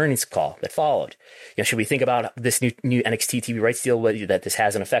Salen on the earnings call that followed, should we think about this new NXT TV rights deal, that this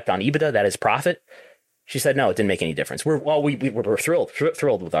has an effect on EBITDA, that is profit? She said, no, it didn't make any difference. We're thrilled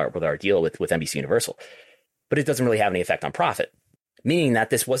with our deal with NBC Universal, but it doesn't really have any effect on profit. Meaning that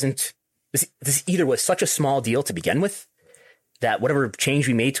this either was such a small deal to begin with that whatever change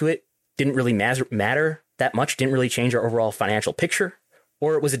we made to it didn't really matter that much, didn't really change our overall financial picture,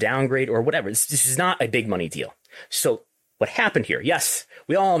 or it was a downgrade or whatever. This is not a big money deal. So what happened here? Yes,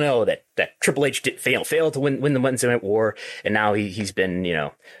 we all know that Triple H failed to win the Wednesday Night War, and now he's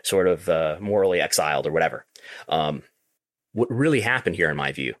been sort of morally exiled or whatever. What really happened here, in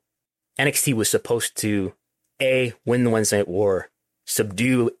my view, NXT was supposed to win the Wednesday Night War,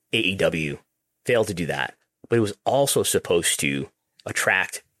 subdue AEW, failed to do that, but it was also supposed to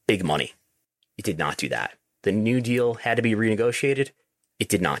attract big money. It did not do that. The new deal had to be renegotiated. It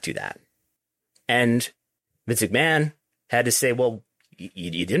did not do that. And Vince McMahon had to say, well,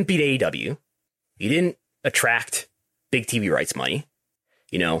 you didn't beat AEW. You didn't attract big TV rights money.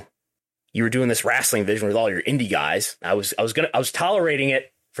 You were doing this wrestling division with all your indie guys. I was tolerating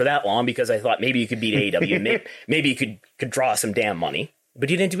it for that long because I thought maybe you could beat AEW. maybe you could draw some damn money, but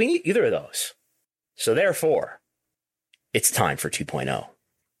you didn't do either of those. So therefore, it's time for 2.0.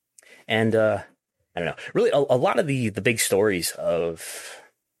 And I don't know, really a lot of the big stories of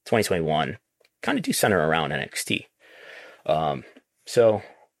 2021 kind of do center around NXT. So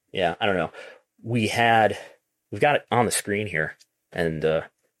yeah, I don't know. We've got it on the screen here, and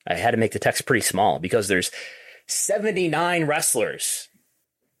I had to make the text pretty small because there's 79 wrestlers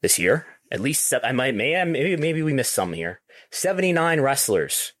this year. At least maybe we missed some here. 79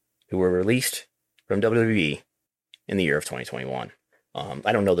 wrestlers who were released from WWE in the year of 2021.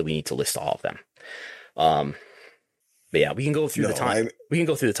 I don't know that we need to list all of them. But yeah, we can go through we can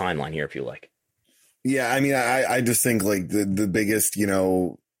go through the timeline here if you like. Yeah, I mean, I just think like the biggest, in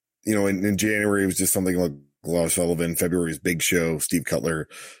January it was just something like Lars Sullivan. February was Big Show, Steve Cutler.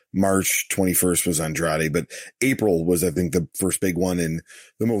 March 21st was Andrade, but April was, I think, the first big one, and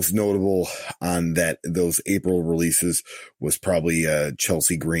the most notable on those April releases was probably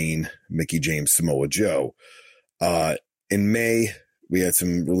Chelsea Green, Mickie James, Samoa Joe. In May, we had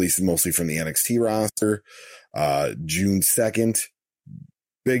some releases mostly from the NXT roster. June 2nd,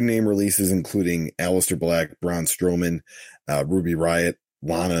 big name releases including Aleister Black, Braun Strowman, Ruby Riott,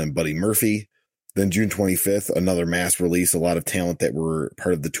 Lana, and Buddy Murphy. Then June 25th, another mass release, a lot of talent that were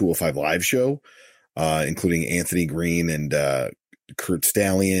part of the 205 Live show, including Anthony Green and Kurt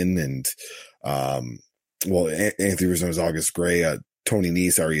Stallion and, Anthony was known as August Gray, Tony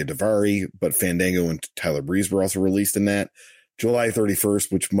Nese, Arya Daivari, but Fandango and Tyler Breeze were also released in that. July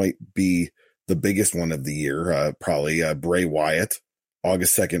 31st, which might be the biggest one of the year, probably Bray Wyatt.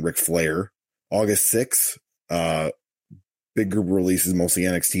 August 2nd, Ric Flair. August 6th, big group releases, mostly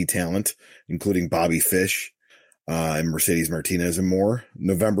NXT talent, including Bobby Fish and Mercedes Martinez and more.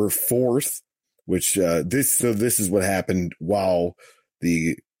 November 4th, which this is what happened while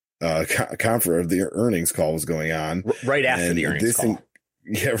the the earnings call was going on. Right after the earnings call.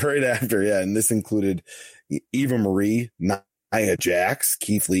 Right after, yeah. And this included Eva Marie, Nia Jax,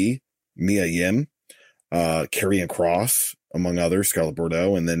 Keith Lee, Mia Yim, Karrion Kross, among others, Scarlett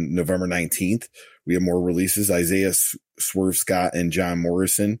Bordeaux. And then November 19th, we have more releases. Isaiah Swerve Scott and John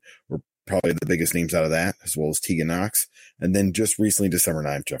Morrison were probably the biggest names out of that, as well as Tegan Knox. And then just recently, December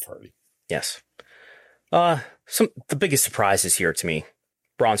 9th, Jeff Hardy. Yes. The biggest surprises here to me: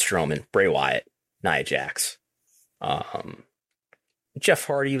 Braun Strowman, Bray Wyatt, Nia Jax. Jeff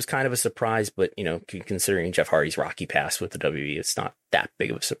Hardy was kind of a surprise, but considering Jeff Hardy's rocky past with the WWE, it's not that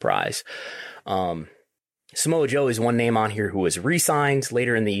big of a surprise. Samoa Joe is one name on here who was re-signed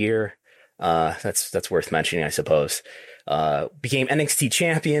later in the year. That's worth mentioning, I suppose. Became NXT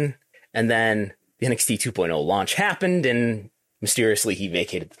champion, and then the NXT 2.0 launch happened, and mysteriously he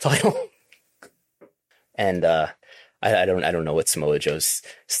vacated the title. And I don't know what Samoa Joe's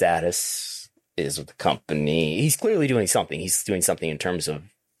status is with the company. He's clearly doing something. He's doing something in terms of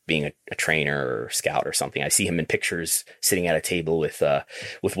being a trainer or scout or something. I see him in pictures sitting at a table with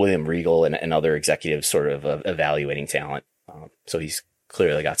William Regal and other executives sort of evaluating talent. So he's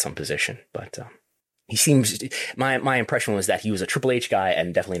clearly got some position, but he seems, my impression was that he was a Triple H guy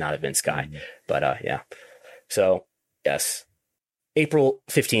and definitely not a Vince guy. Mm-hmm. But yeah. So yes, April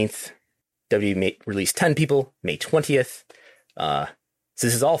 15th, WWE released 10 people, May 20th. So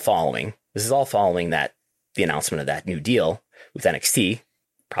this is all following that the announcement of that new deal with NXT,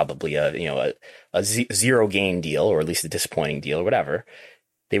 probably a zero gain deal, or at least a disappointing deal or whatever.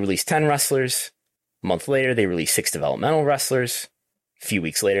 They released 10 wrestlers. A month later, they released 6 developmental wrestlers. A few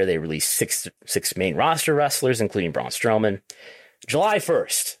weeks later, they released six main roster wrestlers, including Braun Strowman. July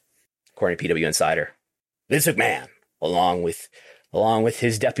 1st, according to PW Insider, Vince McMahon, along with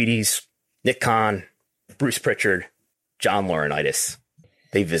his deputies, Nick Khan, Bruce Pritchard, John Laurinaitis,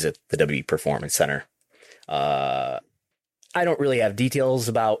 they visit the WWE Performance Center. I don't really have details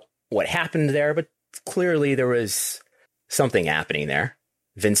about what happened there, but clearly there was something happening there.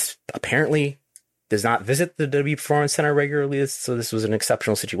 Vince apparently does not visit the WWE Performance Center regularly, so this was an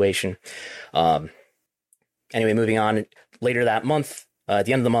exceptional situation. Anyway, moving on. Later that month, at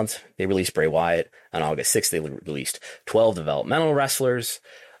the end of the month, they released Bray Wyatt. On August 6th, they released 12 developmental wrestlers.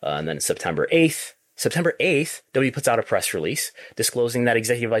 And then September 8th, WWE puts out a press release disclosing that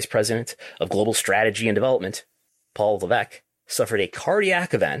Executive Vice President of Global Strategy and Development, Paul Levesque, suffered a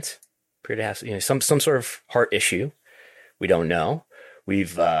cardiac event, appeared to have some sort of heart issue. We don't know.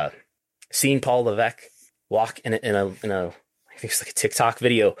 We've seen Paul Levesque walk in a I think it's like a TikTok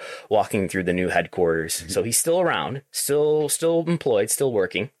video walking through the new headquarters. Mm-hmm. So he's still around, still employed, still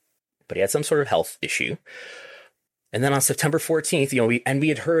working, but he had some sort of health issue. And then on September 14th, we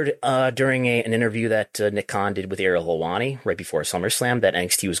had heard during an interview that Nick Khan did with Ariel Helwani right before SummerSlam that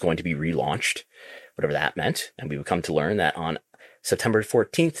NXT was going to be relaunched, whatever that meant. And we would come to learn that on September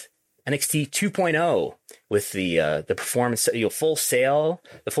 14th, NXT 2.0 with the performance, full sale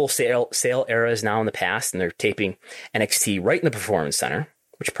era is now in the past, and they're taping NXT right in the Performance Center,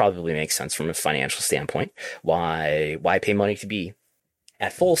 which probably makes sense from a financial standpoint. Why pay money to be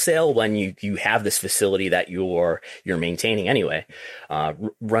at Full Sail when you have this facility that you're maintaining anyway?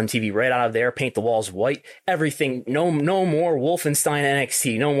 Run TV right out of there, paint the walls white, everything. No more Wolfenstein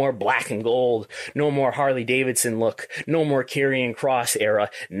NXT, no more black and gold, no more Harley Davidson look, no more Karrion Kross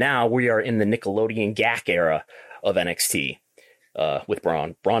era. Now we are in the Nickelodeon GAC era of NXT with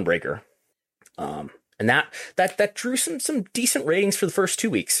Braun Breaker, and that drew some decent ratings for the first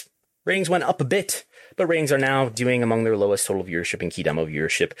 2 weeks. Ratings went up a bit, but ratings are now doing among their lowest total viewership and key demo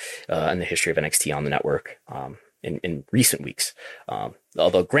viewership in the history of NXT on the network in recent weeks.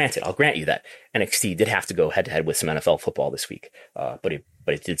 Although granted, I'll grant you that NXT did have to go head to head with some NFL football this week, but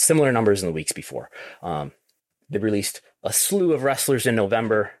it did similar numbers in the weeks before. They released a slew of wrestlers in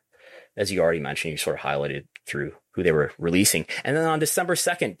November, as you already mentioned. You sort of highlighted through who they were releasing, and then on December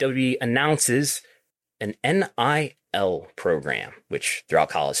 2nd, WWE announces an NIL program, which throughout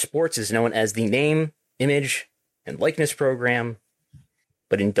college sports is known as the Name, Image, and Likeness Program,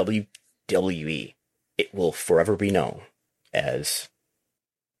 but in WWE, it will forever be known as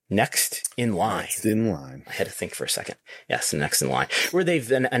Next in Line. Next in Line. I had to think for a second. Yes, Next in Line, where they've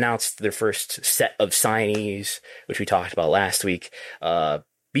then announced their first set of signees, which we talked about last week.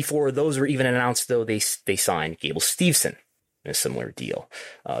 Before those were even announced, though, they signed Gable Steveson in a similar deal,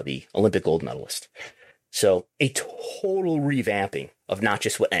 the Olympic gold medalist. So a total revamping of not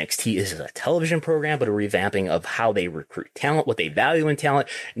just what NXT is as a television program, but a revamping of how they recruit talent, what they value in talent.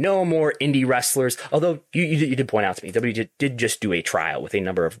 No more indie wrestlers. Although you did point out to me, WWE did just do a trial with a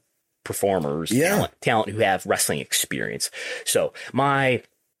number of performers, talent who have wrestling experience. So my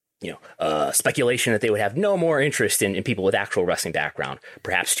speculation that they would have no more interest in people with actual wrestling background,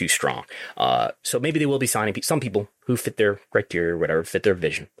 perhaps too strong. So maybe they will be signing some people who fit their criteria or whatever, fit their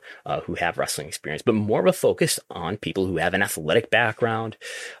vision, who have wrestling experience, but more of a focus on people who have an athletic background,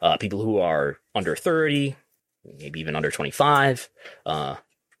 people who are under 30, maybe even under 25,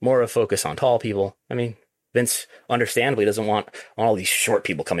 more of a focus on tall people. I mean, Vince understandably doesn't want all these short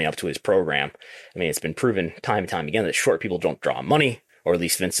people coming up to his program. I mean, it's been proven time and time again that short people don't draw money, or at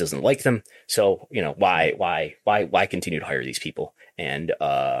least Vince doesn't like them. So, why continue to hire these people and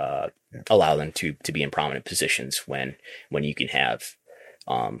allow them to be in prominent positions when you can have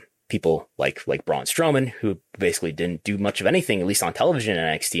people like Braun Strowman, who basically didn't do much of anything, at least on television in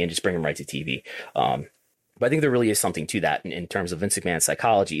NXT, and just bring him right to TV. But I think there really is something to that in terms of Vince McMahon's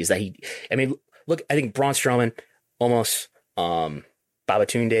psychology, is that I think Braun Strowman almost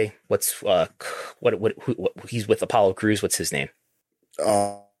Babatunde. He's with Apollo Crews. What's his name?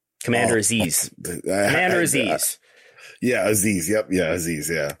 Commander Aziz. Commander Aziz. Yeah, Aziz. Yep. Yeah, Aziz.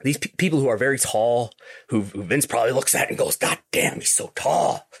 Yeah. These people who are very tall, who Vince probably looks at and goes, God damn, he's so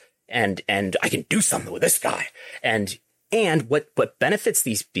tall. And I can do something with this guy. And what benefits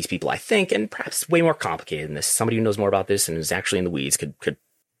these people, I think, and perhaps way more complicated than this, somebody who knows more about this and is actually in the weeds could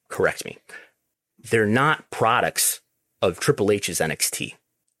correct me. They're not products of Triple H's NXT.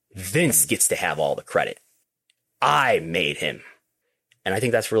 Vince gets to have all the credit. I made him. And I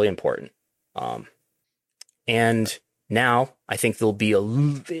think that's really important. And now I think there'll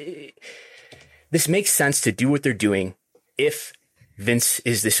be this makes sense to do what they're doing if Vince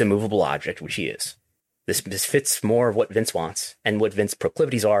is this immovable object, which he is. This fits more of what Vince wants and what Vince's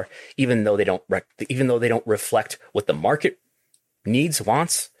proclivities are, even though they don't reflect what the market needs,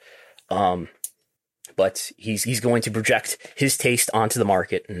 wants. But he's going to project his taste onto the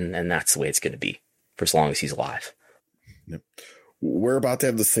market, and that's the way it's going to be for as long as he's alive. Yep. We're about to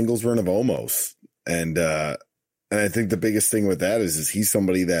have the singles run of Omos, and I think the biggest thing with that is he's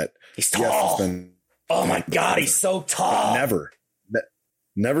somebody that he's tall. Oh my God, he's so tall.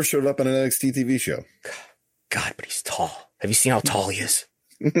 Never showed up on an NXT TV show. God, but he's tall. Have you seen how tall he is?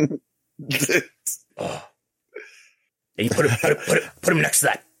 Oh. And you put him next to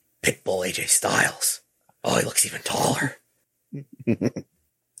that Pitbull AJ Styles. Oh, he looks even taller. In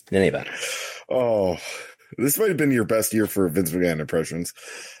any event. Oh, this might have been your best year for Vince McMahon impressions.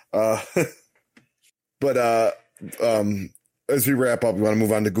 But as we wrap up, we want to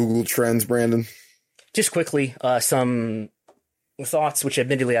move on to Google Trends, Brandon? Just quickly, some thoughts, which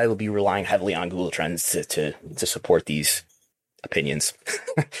admittedly I will be relying heavily on Google Trends to support these opinions.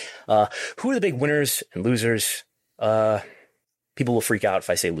 Who are the big winners and losers? People will freak out if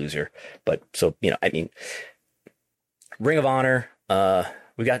I say loser, but so, I mean, Ring of Honor,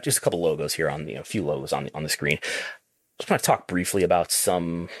 we got just a couple logos here on a few logos on the screen. Just want to talk briefly about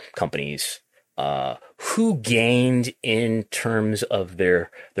some companies who gained in terms of their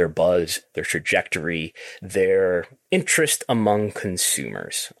buzz, their trajectory, their interest among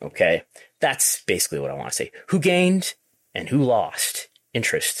consumers. Okay, that's basically what I want to say. Who gained and who lost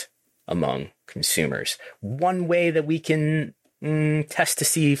interest among consumers. One way that we can test to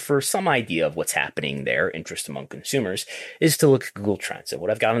see for some idea of what's happening there, interest among consumers, is to look at Google Trends. And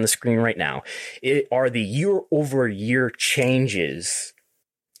what I've got on the screen right now are the year-over-year changes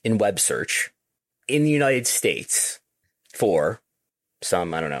in web search in the United States for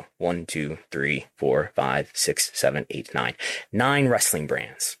some, 1, 2, 3, 4, 5, 6, 7, 8, 9 wrestling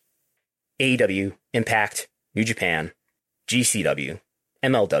brands. AEW, Impact, New Japan, GCW,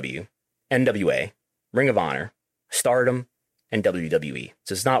 MLW, NWA, Ring of Honor, Stardom, and WWE.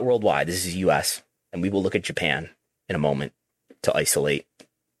 So it's not worldwide. This is US, and we will look at Japan in a moment to isolate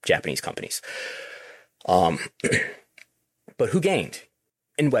Japanese companies. But who gained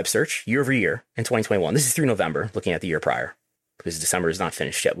in web search year over year in 2021? This is through November, looking at the year prior, because December is not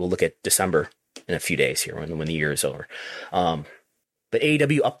finished yet. We'll look at December in a few days here when the year is over. But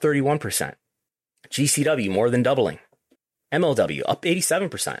AEW up 31%. GCW more than doubling. MLW up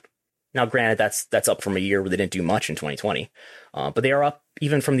 87%. Now, granted, that's up from a year where they didn't do much in 2020, but they are up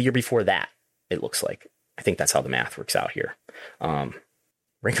even from the year before that, it looks like. I think that's how the math works out here.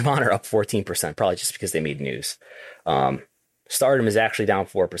 Ring of Honor up 14%, probably just because they made news. Stardom is actually down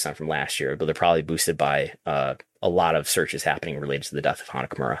 4% from last year, but they're probably boosted by a lot of searches happening related to the death of Hana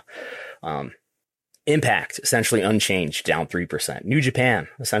Kimura. Impact, essentially unchanged, down 3%. New Japan,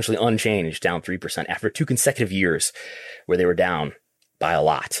 essentially unchanged, down 3% after 2 consecutive years where they were down by a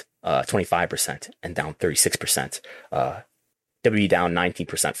lot. 25% and down 36%. WWE down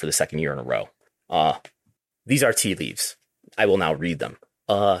 19% for the second year in a row. These are tea leaves. I will now read them.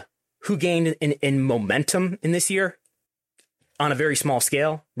 Who gained in momentum in this year? On a very small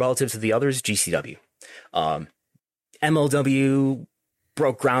scale relative to the others, GCW. MLW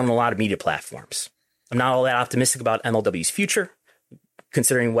broke ground on a lot of media platforms. I'm not all that optimistic about MLW's future,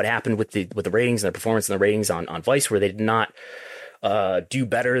 considering what happened with the ratings and the performance and the ratings on Vice, where they did not do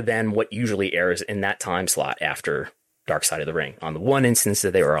better than what usually airs in that time slot after Dark Side of the Ring on the one instance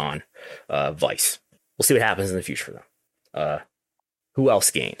that they were on Vice. We'll see what happens in the future for them. Who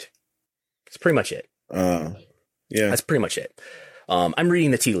else gained? That's pretty much it. Yeah, that's pretty much it. I'm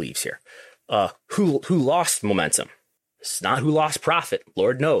reading the tea leaves here. Who lost momentum? It's not who lost profit.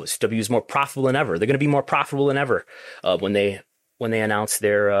 Lord knows, W is more profitable than ever. They're going to be more profitable than ever when they announce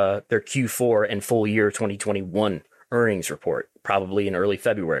their Q4 and full year 2021 earnings report, probably in early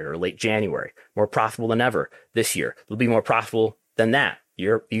February or late January. More profitable than ever this year. They'll be more profitable than that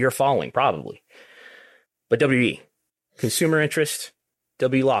year following, probably. But WWE, consumer interest,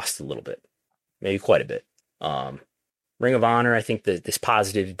 WWE lost a little bit, maybe quite a bit. Ring of Honor, I think that this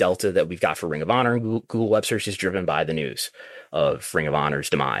positive delta that we've got for Ring of Honor and Google Web Search is driven by the news of Ring of Honor's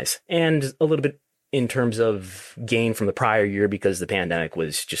demise, and a little bit in terms of gain from the prior year because the pandemic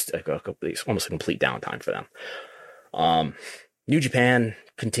was just almost a complete downtime for them. New Japan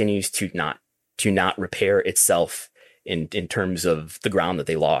continues to not repair itself in terms of the ground that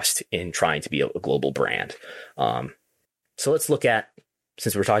they lost in trying to be a global brand. So let's look at,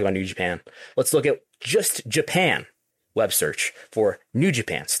 since we're talking about New Japan, let's look at just Japan web search for New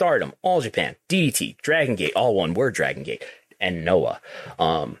Japan, Stardom, All Japan, DDT, Dragon Gate, all one word, Dragon Gate, and Noah.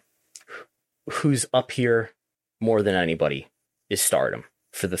 Who's up here more than anybody is Stardom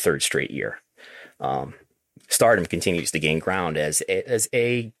for the third straight year. Stardom continues to gain ground as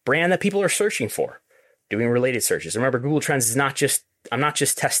a brand that people are searching for, doing related searches. Remember, Google Trends is I'm not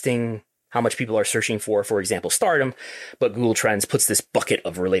just testing how much people are searching for example, Stardom, but Google Trends puts this bucket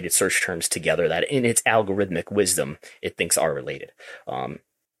of related search terms together that in its algorithmic wisdom, it thinks are related.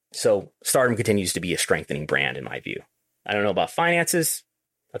 So Stardom continues to be a strengthening brand in my view. I don't know about finances.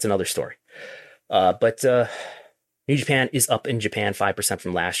 That's another story. But New Japan is up in Japan 5%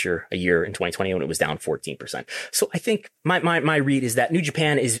 from last year, a year in 2020 when it was down 14%. So I think my read is that New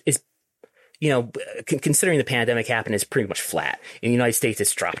Japan is considering the pandemic happened, is pretty much flat. In the United States,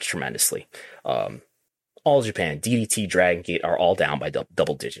 it's dropped tremendously. All Japan, DDT, Dragon Gate are all down by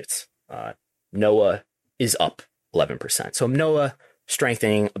double digits. Noah is up 11%. So Noah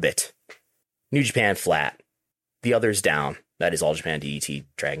strengthening a bit. New Japan flat. The others down. That is All Japan, DDT,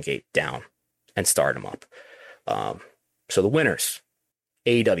 Dragon Gate down, and Stardom up. So the winners,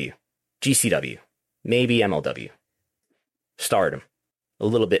 AEW, GCW, maybe MLW, Stardom, a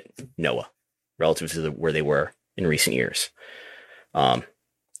little bit Noah, relative to where they were in recent years.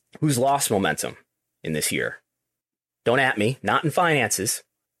 Who's lost momentum in this year? Don't at me, not in finances,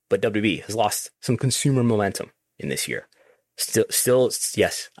 but WB has lost some consumer momentum in this year. Still,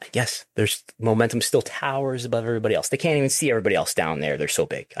 yes, there's momentum still towers above everybody else. They can't even see everybody else down there. They're so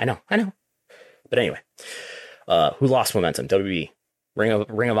big. I know. But anyway, who lost momentum? WB, Ring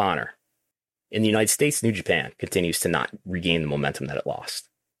of Honor. In the United States, New Japan continues to not regain the momentum that it lost.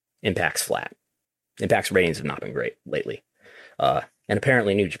 Impact's flat. Impact's ratings have not been great lately. And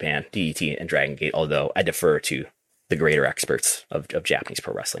apparently New Japan, DDT, and Dragon Gate, although I defer to the greater experts of Japanese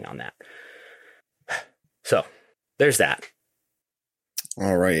pro wrestling on that. So there's that.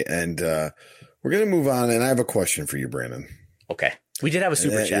 All right. And we're going to move on. And I have a question for you, Brandon. Okay. We did have a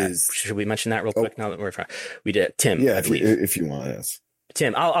super chat. Should we mention that real quick now that we're we did Tim? Yeah, I believe. If you want, yes.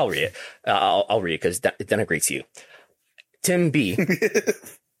 Tim, I'll read it. I'll read it because it denigrates you. Tim B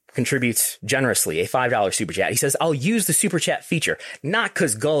contributes generously a $5 super chat. He says, "I'll use the super chat feature, not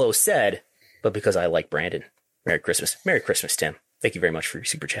because Gullo said, but because I like Brandon. Merry Christmas. Merry Christmas, Tim. Thank you very much for your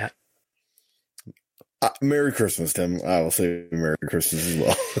super chat." Merry Christmas, Tim. I will say Merry Christmas as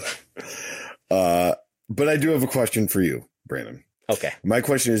well. But I do have a question for you, Brandon. Okay. My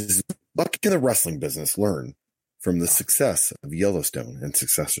question is, what can the wrestling business learn from the success of Yellowstone and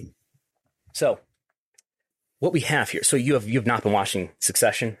Succession? So what we have here. So you have not been watching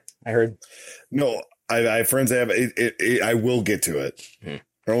Succession, I heard? No, I have friends that have. I will get to it. There's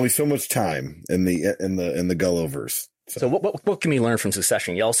only so much time in the Gulloverse. So what can we learn from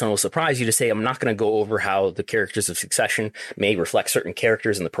Succession? Yellowstone will surprise you to say I'm not going to go over how the characters of Succession may reflect certain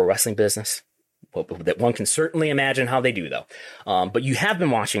characters in the pro wrestling business. That one can certainly imagine how they do, though. But you have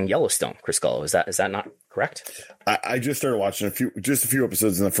been watching Yellowstone, Chris Gullo. Is that not correct? I just started watching a few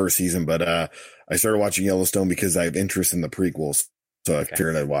episodes in the first season, but I started watching Yellowstone because I have interest in the prequels. So I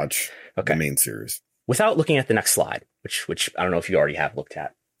figured I'd watch the main series. Without looking at the next slide, which I don't know if you already have looked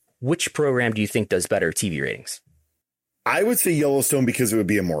at, which program do you think does better TV ratings? I would say Yellowstone because it would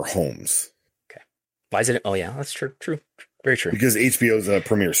be in more homes. Okay. Why is it? Oh, yeah, that's true. True. Very true. Because HBO is a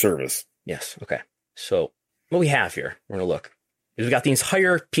premier service. Yes. Okay. So what we have here, we're going to look. We've got the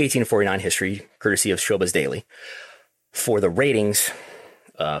entire P1849 history, courtesy of Showbiz Daily, for the ratings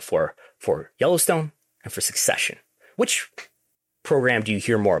for Yellowstone and for Succession. Which program do you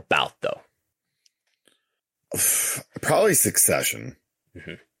hear more about, though? Probably Succession.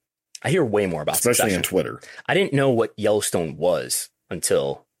 Mm-hmm. I hear way more about Succession. Especially on Twitter. I didn't know what Yellowstone was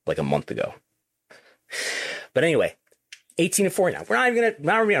until like a month ago. But anyway, 18 to 49. We're not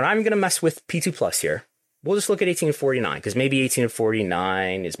even gonna mess with P2 Plus here. We'll just look at 18 to 49 because maybe 18 to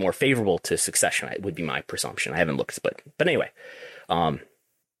 49 is more favorable to Succession. It would be my presumption. I haven't looked, but anyway,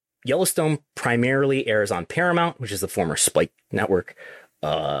 Yellowstone primarily airs on Paramount, which is the former Spike network,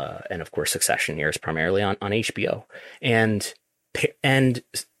 and of course Succession airs primarily on HBO. And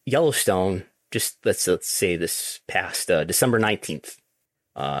Yellowstone, just let's say this past December 19th,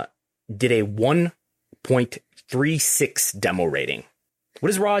 did a 1.2 1.36 demo rating. What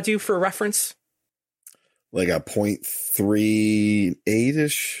does Raw do for a reference? Like a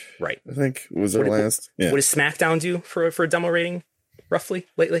 0.38-ish. Right. I think was their last. What does SmackDown do for a demo rating roughly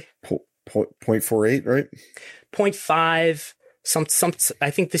lately? 0.48, right? 0.5. Some. I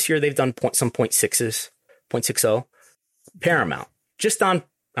think this year they've done some 0.6s, 0.60. Paramount,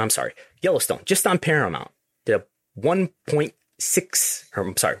 Yellowstone, just on Paramount, did a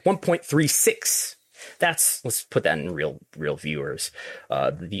 1.36. Let's put that in real viewers.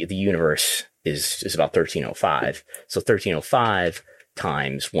 The universe is about 1305. So 1305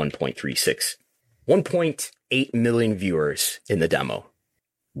 times 1.36, 1.8 million viewers in the demo.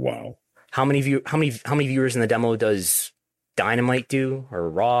 Wow. How many viewers in the demo does Dynamite do, or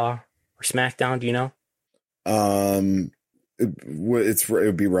Raw, or SmackDown? Do you know? It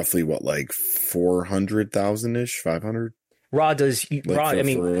would be roughly what, like 400,000 ish, 500. Raw does.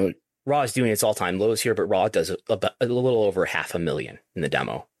 Raw is doing its all-time lows here, but Raw does a little over 500,000 in the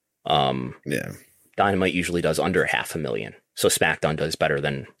demo. Yeah. Dynamite usually does under 500,000. So SmackDown does better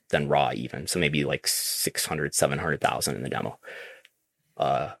than Raw even. So maybe like 600, 700,000 in the demo.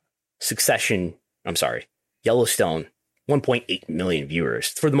 Yellowstone, 1.8 million viewers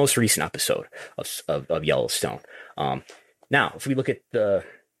for the most recent episode of Yellowstone. Now, if we look at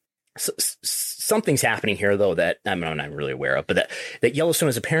something's happening here, though, that I'm not really aware of, but that Yellowstone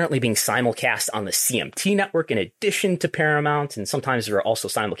is apparently being simulcast on the CMT network in addition to Paramount, and sometimes they're also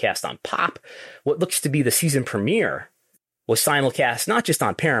simulcast on Pop. What looks to be the season premiere was simulcast not just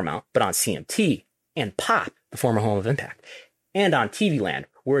on Paramount, but on CMT and Pop, the former home of Impact, and on TV Land,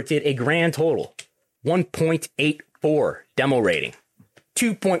 where it did a grand total 1.84 demo rating,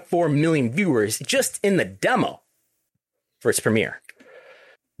 2.4 million viewers just in the demo for its premiere.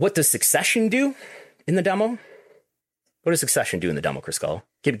 What does Succession do in the demo? What does Succession do in the demo, Chris Gullo?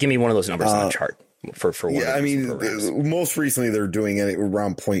 Give me one of those numbers on the chart for yeah, I mean, most recently they're doing it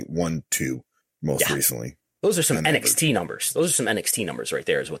around 0.12 recently. Those are some NXT numbers. Those are some NXT numbers right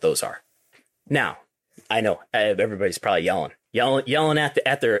there is what those are. Now, I know everybody's probably yelling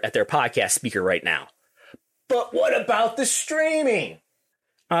at their podcast speaker right now. But what about the streaming?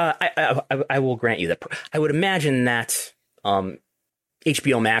 I will grant you that. I would imagine that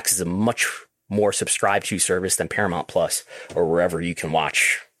HBO Max is a much more subscribed to service than Paramount Plus or wherever you can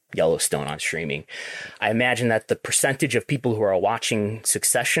watch Yellowstone on streaming. I imagine that the percentage of people who are watching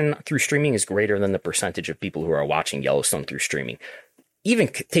Succession through streaming is greater than the percentage of people who are watching Yellowstone through streaming. Even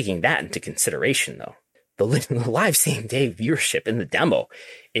taking that into consideration, though, the live same day viewership in the demo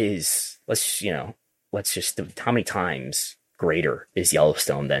is how many times greater is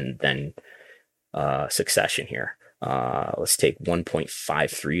Yellowstone than Succession here? Let's take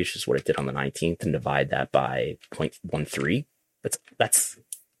 1.53, which is what it did on the 19th, and divide that by 0.13. That's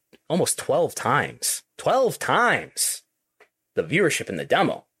almost 12 times the viewership in the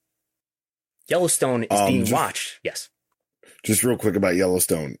demo. Yellowstone is being watched. Yes. Just real quick about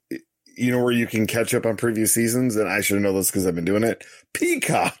Yellowstone. You know where you can catch up on previous seasons? And I should know this because I've been doing it.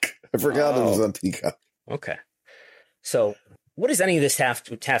 Peacock. I forgot it was on Peacock. Okay. So what does any of this have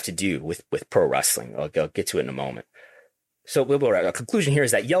to do with pro wrestling? I'll get to it in a moment. So a conclusion here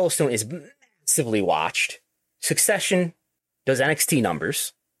is that Yellowstone is massively watched. Succession does NXT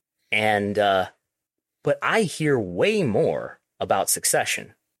numbers. And but I hear way more about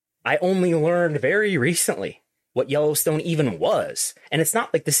Succession. I only learned very recently what Yellowstone even was. And it's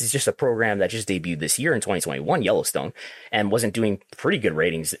not like this is just a program that just debuted this year in 2021, Yellowstone, and wasn't doing pretty good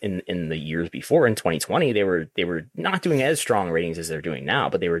ratings in the years before. In 2020, they were not doing as strong ratings as they're doing now,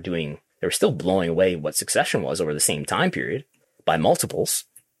 but they were still blowing away what Succession was over the same time period by multiples.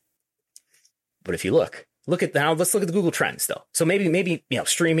 But if you look at now, let's look at the Google Trends though. So maybe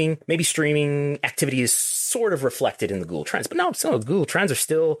streaming activity is sort of reflected in the Google Trends, but no, the Google Trends are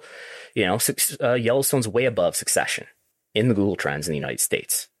still, Yellowstone's way above Succession in the Google Trends in the United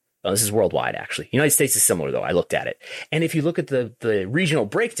States. This is worldwide, actually. United States is similar though. I looked at it, and if you look at the regional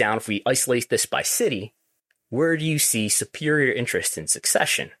breakdown, if we isolate this by city, where do you see superior interest in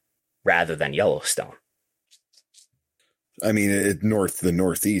Succession rather than Yellowstone? I mean, the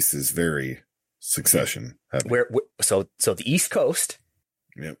Northeast is very Succession heavy. So the East Coast.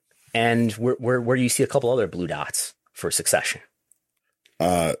 Yep. And where do you see a couple other blue dots for Succession?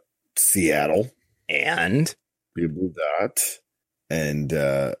 Seattle. And blue dot. And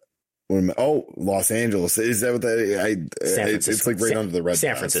Los Angeles. Is that what that? It's like right under the red.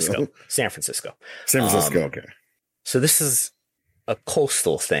 San Francisco. San Francisco. Okay. So this is a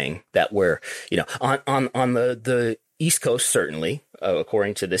coastal thing that we're on the East Coast, certainly,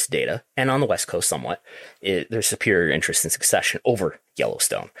 according to this data, and on the West Coast somewhat, there's superior interest in Succession over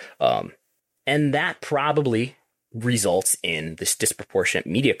Yellowstone. And that probably results in this disproportionate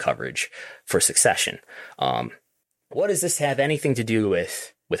media coverage for Succession. What does this have anything to do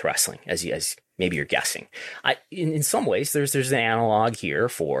with wrestling, as maybe you're guessing? In some ways, there's an analog here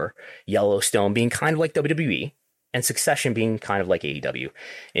for Yellowstone being kind of like WWE and Succession being kind of like AEW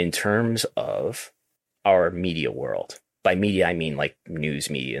in terms of our media world. By media, I mean like news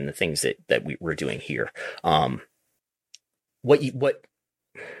media and the things that we're doing here.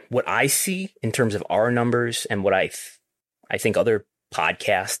 What I see in terms of our numbers and what I think other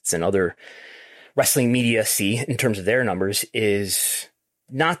podcasts and other wrestling media see in terms of their numbers is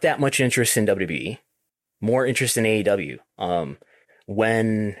not that much interest in WWE, more interest in AEW.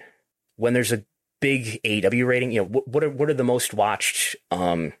 When there's a big AEW rating, what are the most watched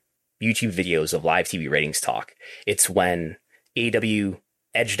YouTube videos of live TV ratings talk? It's when AEW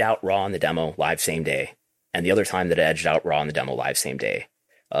edged out Raw in the demo live same day, and the other time that it edged out Raw in the demo live same day.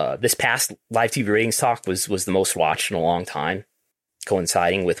 This past live TV ratings talk was the most watched in a long time,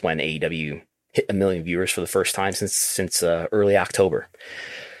 coinciding with when AEW hit 1 million viewers for the first time since early October.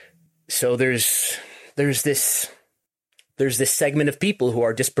 So there's this segment of people who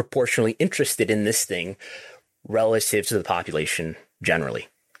are disproportionately interested in this thing relative to the population generally.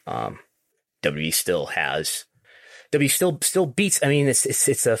 WWE still beats. I mean,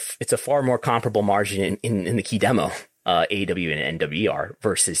 it's a far more comparable margin in the key demo, AEW and NWR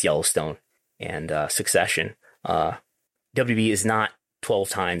versus Yellowstone and Succession. WWE is not 12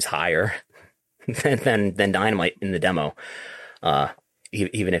 times higher than Dynamite in the demo.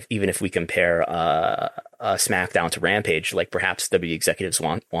 Even if we compare SmackDown to Rampage, like perhaps WWE executives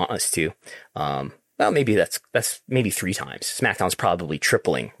want us to. Well, maybe that's maybe 3 times. SmackDown's probably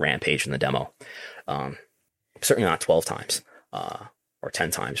tripling Rampage in the demo. Certainly not 12 times or 10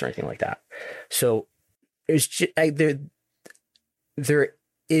 times or anything like that. So there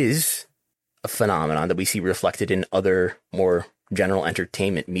is a phenomenon that we see reflected in other more general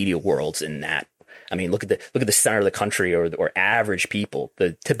entertainment media worlds in that. I mean, look at the center of the country or average people.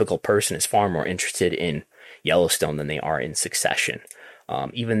 The typical person is far more interested in Yellowstone than they are in Succession.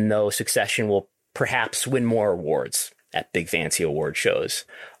 Even though Succession will perhaps win more awards at big fancy award shows,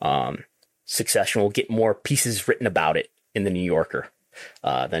 Succession will get more pieces written about it in the New Yorker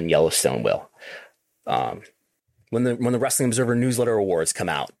than Yellowstone will. When the Wrestling Observer Newsletter Awards come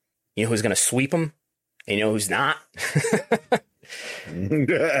out, you know who's going to sweep them, and you know who's not.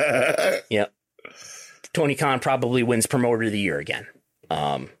 Yeah. Tony Khan probably wins Promoter of the Year again.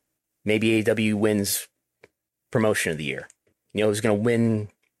 Maybe AEW wins Promotion of the Year. You know who's going to win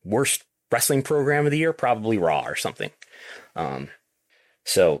Worst Wrestling Program of the Year? Probably Raw or something.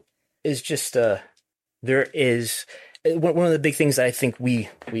 So it's just there is one of the big things that I think we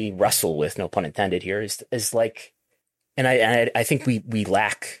wrestle with, no pun intended here, is like, and I think we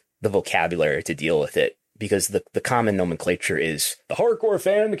lack the vocabulary to deal with it, because the common nomenclature is the hardcore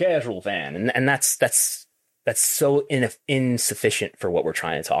fan, the casual fan, and that's so insufficient for what we're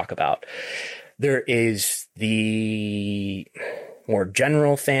trying to talk about. There is the more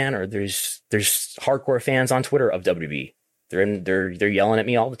general fan, or there's hardcore fans on Twitter of WB. They're yelling at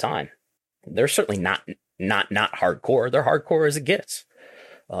me all the time. They're certainly not hardcore. They're hardcore as it gets.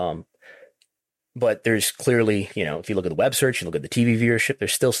 But there's clearly, if you look at the web search, you look at the TV viewership,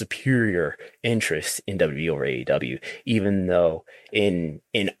 there's still superior interest in WWE over AEW, even though in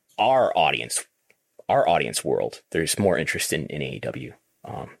our audience world, there's more interest in AEW.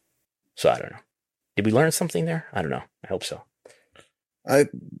 So I don't know. Did we learn something there? I don't know. I hope so. It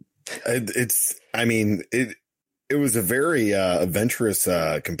was a very adventurous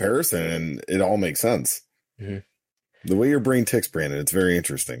comparison, and it all makes sense. Mm-hmm. The way your brain ticks, Brandon, it's very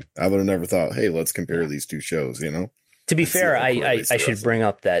interesting. I would have never thought, hey, let's compare these two shows, To be fair, I should bring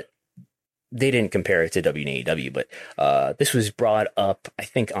up that they didn't compare it to WAW, but this was brought up, I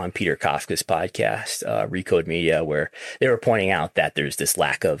think, on Peter Kafka's podcast, Recode Media, where they were pointing out that there's this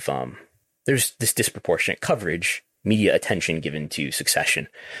lack of, there's this disproportionate coverage, media attention given to Succession,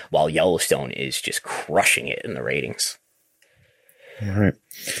 while Yellowstone is just crushing it in the ratings.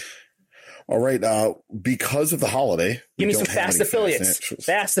 All right. Because of the holiday, give me some fast affiliates.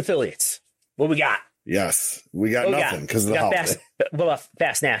 Fast affiliates. What we got? Yes, we got nothing because of the holiday. What about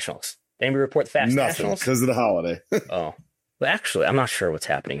Fast Nationals? Did anybody report the Fast Nationals? Because of the holiday. Oh, well, actually, I'm not sure what's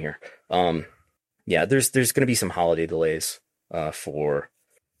happening here. Yeah, there's going to be some holiday delays for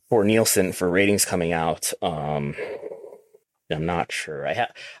Nielsen for ratings coming out. I'm not sure.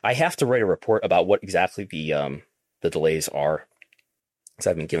 I have to write a report about what exactly the delays are, because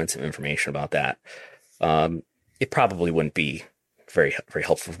I've been given some information about that. It probably wouldn't be very, very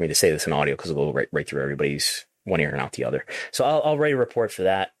helpful for me to say this in audio, because it'll go right through everybody's one ear and out the other. So I'll write a report for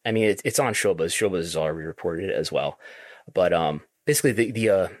that. I mean, it's on Showbuzz. Showbuzz has already reported it as well. But basically,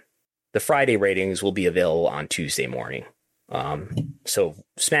 the Friday ratings will be available on Tuesday morning. So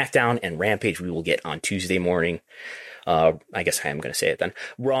SmackDown and Rampage we will get on Tuesday morning. I guess I am going to say it then.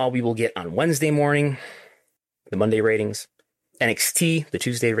 Raw we will get on Wednesday morning, the Monday ratings. NXT, the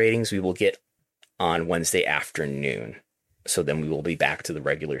Tuesday ratings, we will get on Wednesday afternoon. So then we will be back to the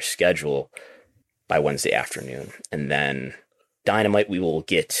regular schedule by Wednesday afternoon. And then Dynamite we will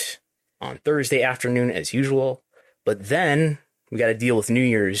get on Thursday afternoon as usual. But then we got to deal with New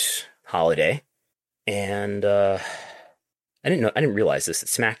Year's holiday. And I didn't realize this, that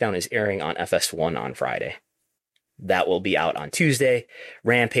SmackDown is airing on FS1 on Friday. That will be out on Tuesday.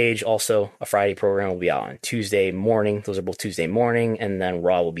 Rampage, also a Friday program, will be out on Tuesday morning. Those are both Tuesday morning. And then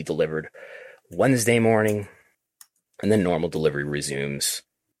Raw will be delivered Wednesday morning. And then normal delivery resumes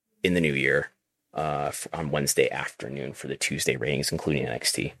in the new year on Wednesday afternoon for the Tuesday ratings, including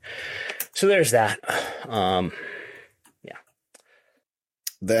NXT. So there's that. Yeah.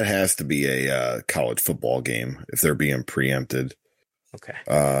 That has to be a college football game if they're being preempted. Okay.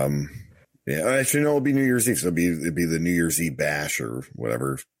 Yeah, actually, no, it'll be New Year's Eve. So it'd be the New Year's Eve bash or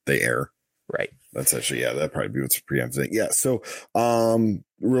whatever they air. Right. That's actually, yeah, that'd probably be what's preempting. Yeah. So,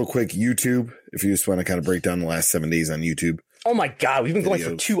 real quick, YouTube, if you just want to kind of break down the last 7 days on YouTube. Oh my God. We've been going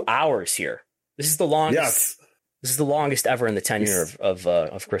for 2 hours here. This is the longest. Yes. This is the longest ever in the tenure of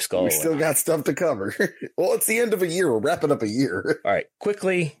Chris Gullo. We still got stuff to cover. Well, it's the end of a year. We're wrapping up a year. All right.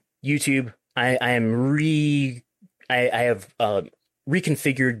 Quickly, YouTube. I have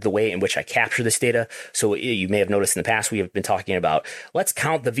reconfigured the way in which I capture this data. So you may have noticed in the past, we have been talking about, let's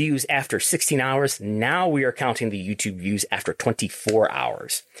count the views after 16 hours. Now we are counting the YouTube views after 24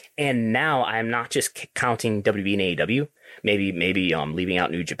 hours. And now I'm not just counting WB and AEW. Maybe leaving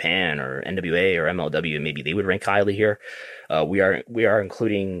out New Japan or NWA or MLW. Maybe they would rank highly here. We are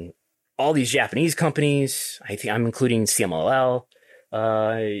including all these Japanese companies. I think I'm including CMLL.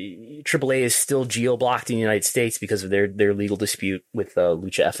 AAA is still geo-blocked in the United States because of their legal dispute with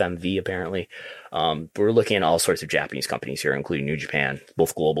Lucha FMV, apparently. We're looking at all sorts of Japanese companies here, including New Japan,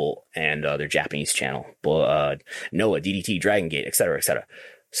 both global and their Japanese channel, Noah, DDT, Dragon Gate, etc., etc.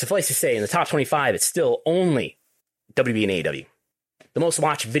 Suffice to say, in the top 25, it's still only WB and AEW. The most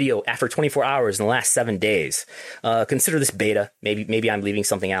watched video after 24 hours in the last 7 days. Consider this beta. Maybe I'm leaving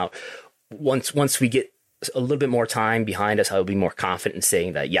something out. Once we get a little bit more time behind us, I'll be more confident in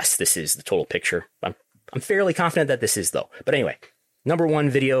saying that, yes, this is the total picture. I'm fairly confident that this is, though. But anyway, number one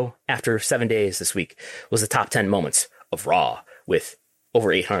video after 7 days this week was the top 10 moments of Raw with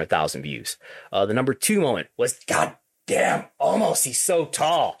over 800,000 views. The number 2 moment was, God damn, almost, he's so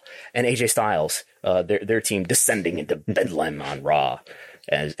tall. And AJ Styles, their team descending into bedlam on Raw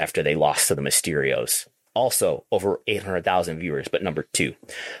after they lost to the Mysterios. Also over 800,000 viewers, but number 2.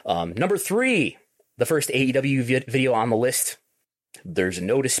 Number 3, the first AEW video on the list. There's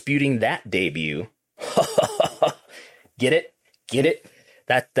no disputing that debut. Get it?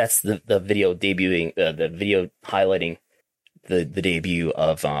 That's the video debuting, the video highlighting the debut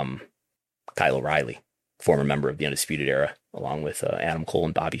of Kyle O'Reilly, former member of the Undisputed Era, along with Adam Cole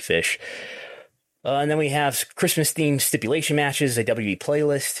and Bobby Fish. And then we have Christmas-themed stipulation matches, a WWE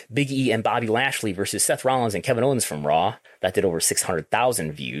playlist, Big E and Bobby Lashley versus Seth Rollins and Kevin Owens from Raw. That did over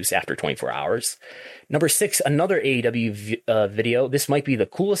 600,000 views after 24 hours. Number 6, another AEW video. This might be the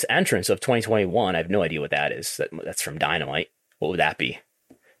coolest entrance of 2021. I have no idea what that is. That's from Dynamite. What would that be?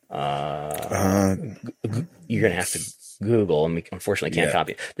 You're going to have to Google, and we unfortunately can't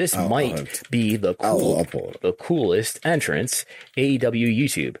copy it. This might be the coolest entrance AEW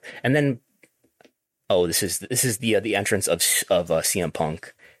YouTube. And then, this is the entrance of CM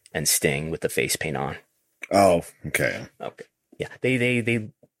Punk and Sting with the face paint on. Oh, okay. Okay. Yeah.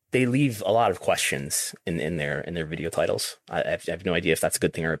 They leave a lot of questions in their video titles. I have no idea if that's a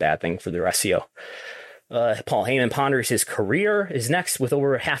good thing or a bad thing for their SEO. Paul Heyman ponders his career is next with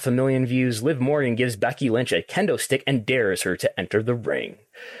over 500,000 views. Liv Morgan gives Becky Lynch a kendo stick and dares her to enter the ring.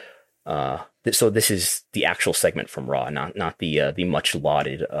 So this is the actual segment from Raw, not the much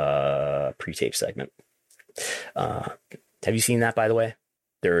lauded pre-tape segment. Have you seen that, by the way?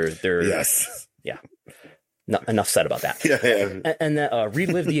 They're yes. Yeah. Enough said about that. Yeah. And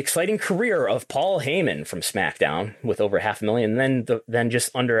relive the exciting career of Paul Heyman from SmackDown with over 500,000. Then just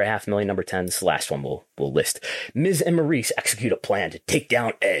under 500,000, number 10. This last one we'll list. Miz and Maurice execute a plan to take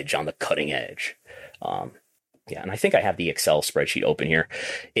down Edge on the cutting edge. And I think I have the Excel spreadsheet open here.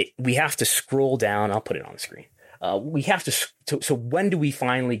 We have to scroll down. I'll put it on the screen. We have to. So when do we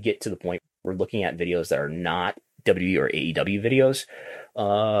finally get to the point where we're looking at videos that are not WWE or AEW videos?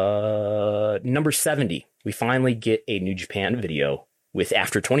 Number 70 we finally get a New Japan video with,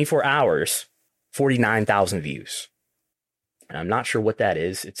 after 24 hours, 49,000 views. And I'm not sure what that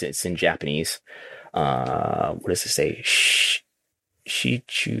is. It's in Japanese. What does it say?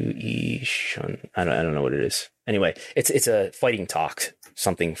 Shichu Shun. I don't know what it is. Anyway, it's a Fighting Talk,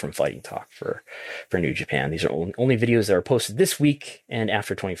 something from Fighting Talk for New Japan. These are only videos that are posted this week and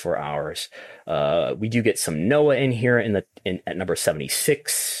after 24 hours. We do get some Noah in here at number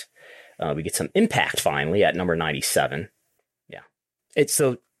 76. We get some Impact finally at number 97. Yeah, it's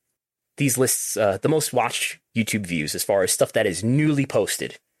so these lists, the most watched YouTube views as far as stuff that is newly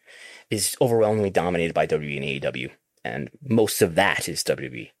posted, is overwhelmingly dominated by WWE and AEW. And most of that is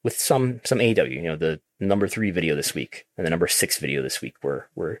WWE, with some AEW. You know, the number 3 video this week and the number 6 video this week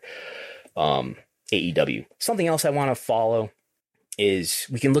were AEW. Something else I want to follow is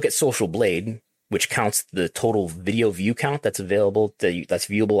we can look at Social Blade, which counts the total video view count that's available, that's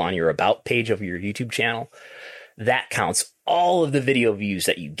viewable on your About page of your YouTube channel. That counts all of the video views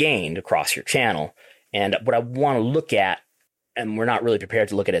that you gained across your channel. And what I want to look at, and we're not really prepared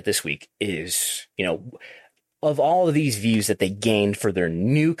to look at it this week, is, you know, of all of these views that they gained for their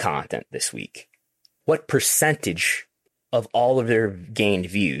new content this week, what percentage of all of their gained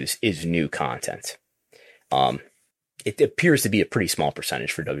views is new content? It appears to be a pretty small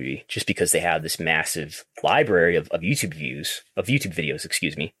percentage for WWE, just because they have this massive library of YouTube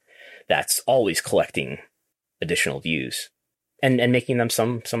videos, that's always collecting additional views and making them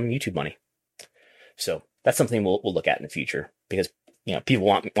some YouTube money. So that's something we'll look at in the future, because, you know, people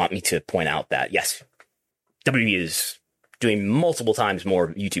want me to point out that, yes, WWE is doing multiple times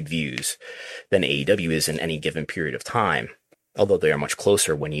more YouTube views than AEW is in any given period of time, although they are much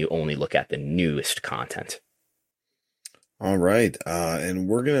closer when you only look at the newest content. All right. And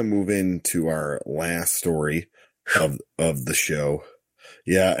we're going to move into our last story of the show.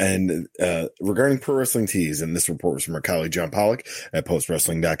 Yeah. And regarding Pro Wrestling Tees, and this report was from our colleague John Pollock at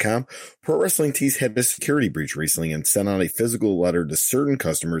postwrestling.com. Pro Wrestling Tees had a security breach recently and sent out a physical letter to certain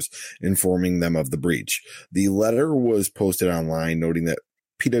customers informing them of the breach. The letter was posted online noting that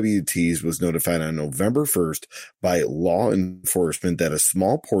PWTs was notified on November 1st by law enforcement that a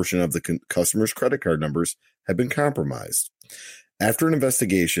small portion of the customer's credit card numbers had been compromised. After an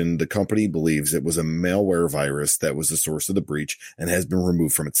investigation, the company believes it was a malware virus that was the source of the breach and has been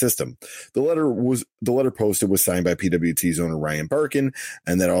removed from its system. The letter posted was signed by PWT's owner Ryan Barkin,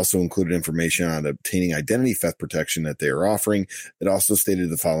 and that also included information on obtaining identity theft protection that they are offering. It also stated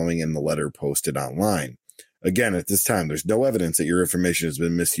the following in the letter posted online. Again, at this time, there's no evidence that your information has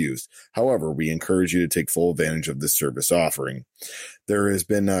been misused. However, we encourage you to take full advantage of this service offering. There has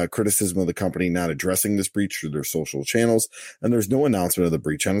been criticism of the company not addressing this breach through their social channels, and there's no announcement of the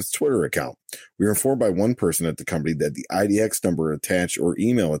breach on its Twitter account. We were informed by one person at the company that the IDX number attached or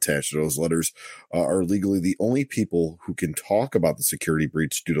email attached to those letters are legally the only people who can talk about the security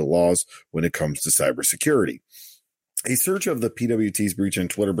breach due to laws when it comes to cybersecurity. A search of the PWT's breach on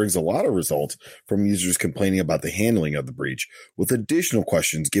Twitter brings a lot of results from users complaining about the handling of the breach, with additional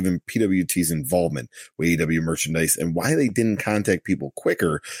questions given PWT's involvement with AEW merchandise and why they didn't contact people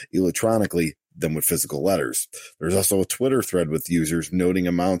quicker electronically than with physical letters. There's also a Twitter thread with users noting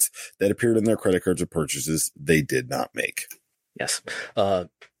amounts that appeared in their credit cards of purchases they did not make. Yes. Do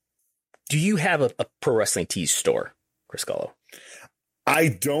you have a Pro Wrestling Tees store, Chris Gullo? I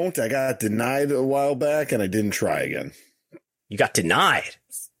don't. I got denied a while back and I didn't try again. You got denied?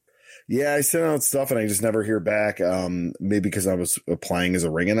 Yeah, I sent out stuff and I just never hear back. Maybe because I was applying as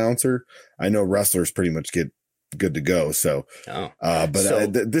a ring announcer. I know wrestlers pretty much get good to go. So,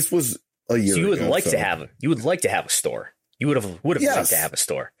 this was a year ago. You would like to have a store. You would have liked to have a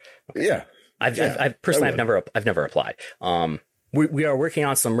store. Okay. Yeah. I've personally, I've never applied. We are working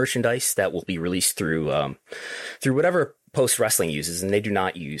on some merchandise that will be released through whatever Post Wrestling uses, and they do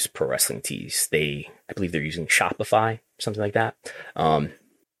not use Pro Wrestling Tees. I believe they're using Shopify, something like that.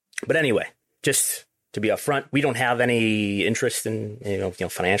 But anyway, just to be upfront, we don't have any interest in,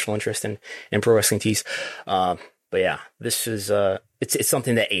 financial interest in Pro Wrestling Tees. But yeah, this is, it's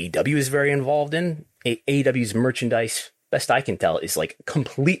something that AEW is very involved in. AEW's merchandise, best I can tell, is like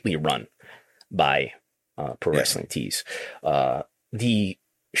completely run by Pro Wrestling Tees. The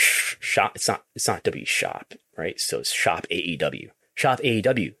shop, it's not W Shop, right? So it's Shop AEW. Shop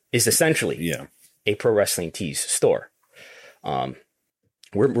AEW is essentially a Pro Wrestling Tees store.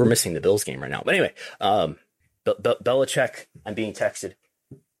 We're missing the Bills game right now. But anyway, Belichick, I'm being texted.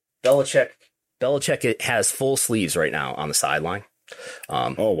 Belichick it has full sleeves right now on the sideline.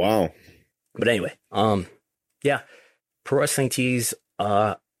 Oh wow. But anyway, Pro Wrestling Tees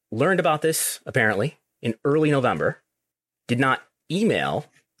learned about this apparently in early November, did not email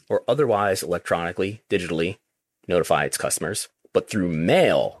or otherwise electronically, digitally notify its customers, but through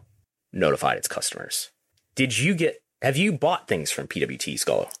mail notified its customers. Have you bought things from PWT,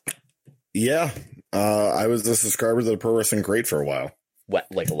 Scullo? Yeah. I was a subscriber to the Pro Wrestling Crate for a while. What,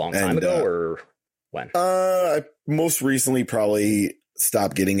 like a long time ago, or when? I most recently probably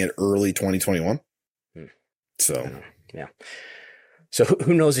stopped getting it early 2021. So, yeah. So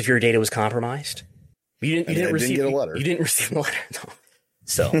who knows if your data was compromised? You didn't receive get a letter. You didn't receive a letter. No.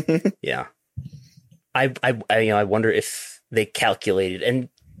 So, yeah. I wonder if they calculated, and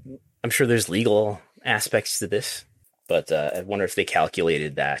I'm sure there's legal aspects to this, but I wonder if they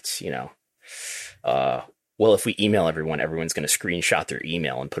calculated that, well, if we email everyone, everyone's going to screenshot their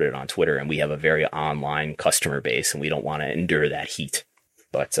email and put it on Twitter, and we have a very online customer base, and we don't want to endure that heat.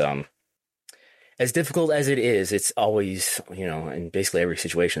 But as difficult as it is, it's always, in basically every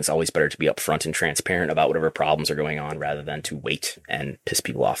situation, it's always better to be upfront and transparent about whatever problems are going on rather than to wait and piss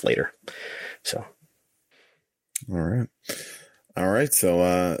people off later. So. All right.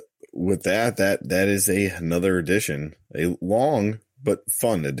 So with that is another edition, a long but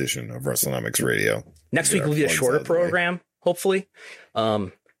fun edition of WrestleNomics Radio. Next week will be a shorter program, hopefully.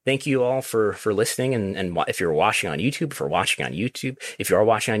 Thank you all for listening, and if you're watching on YouTube, if you are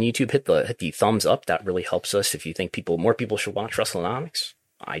watching on YouTube, hit the thumbs up. That really helps us. If you think more people should watch WrestleNomics,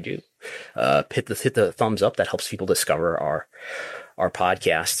 I do. Hit the thumbs up. That helps people discover our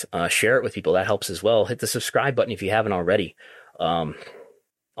podcast. Share it with people. That helps as well. Hit the subscribe button if you haven't already.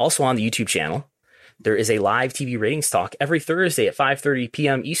 Also on the YouTube channel, there is a live TV ratings talk every Thursday at 5:30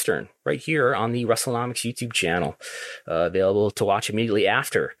 p.m. Eastern, right here on the WrestleNomics YouTube channel, available to watch immediately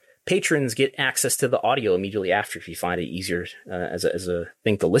after. Patrons get access to the audio immediately after if you find it easier as a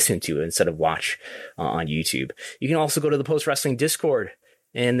thing to listen to instead of watch on YouTube. You can also go to the Post Wrestling Discord,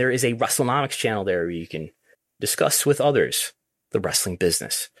 and there is a WrestleNomics channel there where you can discuss with others the wrestling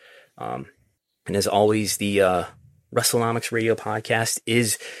business. And as always, the WrestleNomics Radio podcast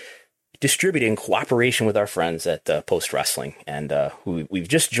is distributed in cooperation with our friends at Post Wrestling, and who we've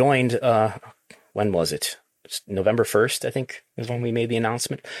just joined. When was it? November 1st, I think, is when we made the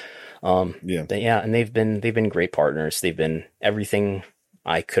announcement. And they've been great partners. They've been everything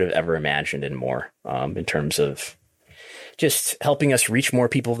I could have ever imagined and more, in terms of just helping us reach more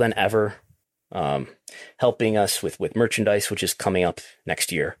people than ever, helping us with merchandise, which is coming up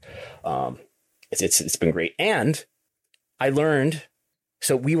next year. It's been great, and I learned.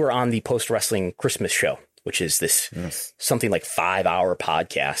 So we were on the Post Wrestling Christmas show, which is this something like 5-hour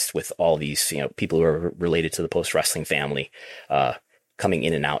podcast with all these, people who are related to the Post Wrestling family, coming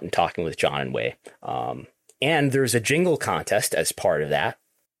in and out and talking with John and Wai. And there's a jingle contest as part of that.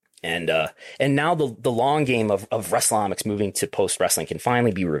 And now the long game of WrestleNomics moving to Post Wrestling can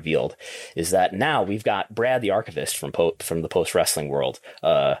finally be revealed, is that now we've got Brad, the archivist from the Post Wrestling world,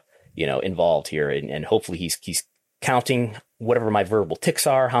 involved here. And hopefully he's counting whatever my verbal tics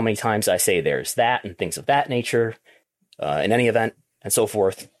are, how many times I say there's that and things of that nature, in any event, and so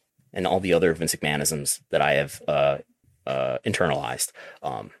forth, and all the other Vince McMahonisms that I have internalized.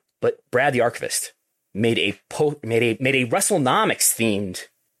 But Brad the Archivist made a WrestleNomics themed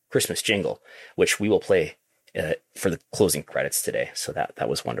Christmas jingle, which we will play for the closing credits today. So that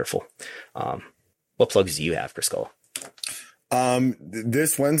was wonderful. What plugs do you have, Chris Skull?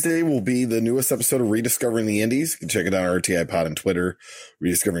 This Wednesday will be the newest episode of Rediscovering the Indies. You can check it out on RTI Pod on Twitter,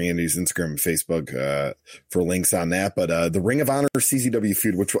 Rediscovering Indies, Instagram, and Facebook, for links on that. But, the Ring of Honor CZW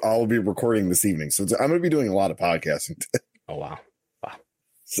feud, which I'll be recording this evening. So I'm going to be doing a lot of podcasting. Oh, wow.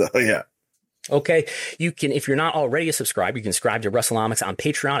 So, yeah. Okay. You can, if you're not already a subscriber, you can subscribe to WrestleNomics on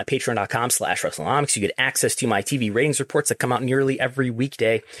Patreon at patreon.com/WrestleNomics. You get access to my TV ratings reports that come out nearly every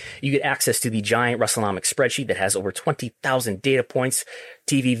weekday. You get access to the giant WrestleNomics spreadsheet that has over 20,000 data points,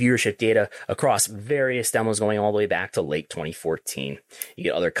 TV viewership data across various demos going all the way back to late 2014. You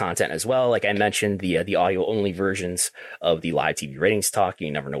get other content as well. Like I mentioned, the audio only versions of the live TV ratings talk. You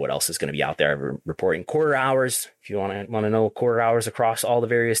never know what else is going to be out there. We're reporting quarter hours. If you want to know quarter hours across all the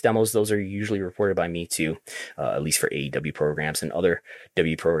various demos, those are usually reported by me too, at least for AEW programs and other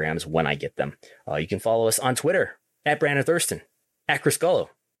W programs when I get them. You can follow us on Twitter at Brandon Thurston, at Chris Gullo,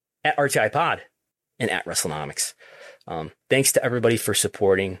 at RTI Pod, and at WrestleNomics. Thanks to everybody for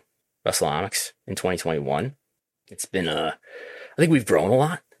supporting WrestleNomics in 2021. It's been I think we've grown a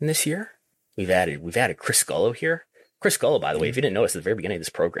lot in this year. We've added Chris Gullo here. Chris Gullo, by the way, if you didn't notice at the very beginning of this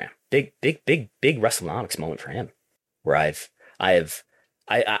program, big WrestleNomics moment for him, where I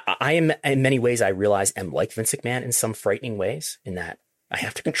am in many ways, I realize, am like Vince McMahon in some frightening ways, in that I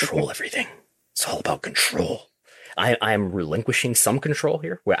have to control everything. It's all about control. I am relinquishing some control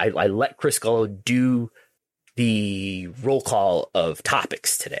here, where I let Chris Gullo do the roll call of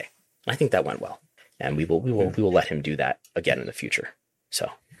topics today. I think that went well, and we will let him do that again in the future. So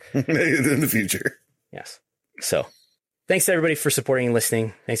in the future, yes. So thanks to everybody for supporting and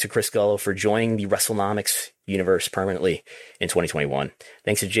listening. Thanks to Chris Gullo for joining the WrestleNomics universe permanently in 2021.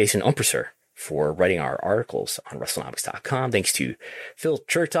 Thanks to Jason Umpresser for writing our articles on WrestleNomics.com. Thanks to Phil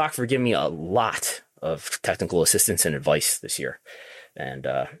Chertok for giving me a lot of technical assistance and advice this year. And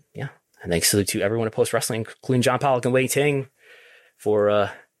and thanks to everyone at Post Wrestling, including John Pollock and Wei Ting, for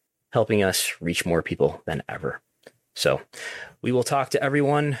helping us reach more people than ever. So we will talk to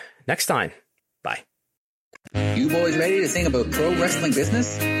everyone next time. Bye. You boys ready to sing about pro wrestling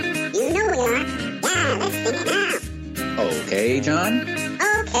business? You know we are. Yeah, let's sing it now. Okay, John.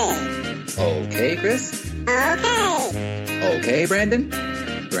 Okay. Okay, Chris. Okay. Okay, Brandon.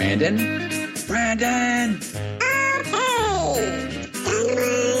 Brandon. Okay.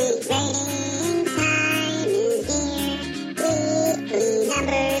 Dynamite rating time is here. Weekly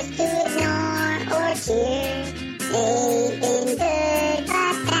numbers to ignore or cheer. They've been good,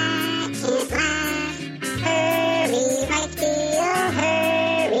 but that can't last. Hurry, right, Theo,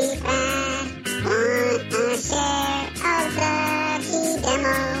 hurry fast. Want a share of the key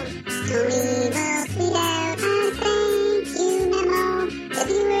demo? Tony will tweet out a thank you memo. The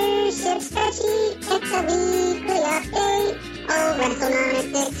viewership spreadsheet, it's a weekly update. Oh,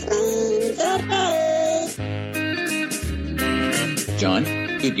 WrestleNomics explains it great. John,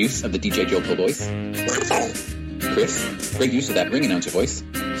 good use of the DJ Joe voice. Naturally. Chris, great use of that ring announcer voice.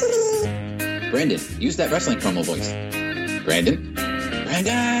 Brandon, use that wrestling promo voice. Brandon.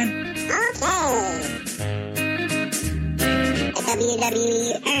 Brandon! Okay. The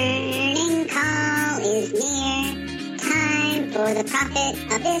WWE earning call is near. Time for the profit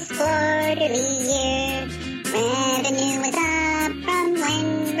of this quarterly year. Revenue is up from when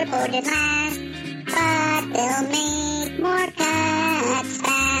reported last, but they'll make more cuts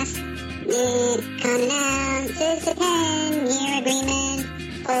fast. Midcon announces a 10-year agreement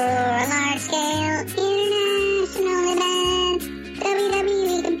for a large-scale international event.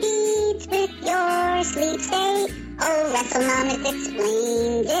 WWE competes with your sleep state. Oh, WrestleNomics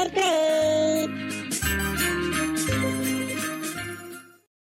explains it great.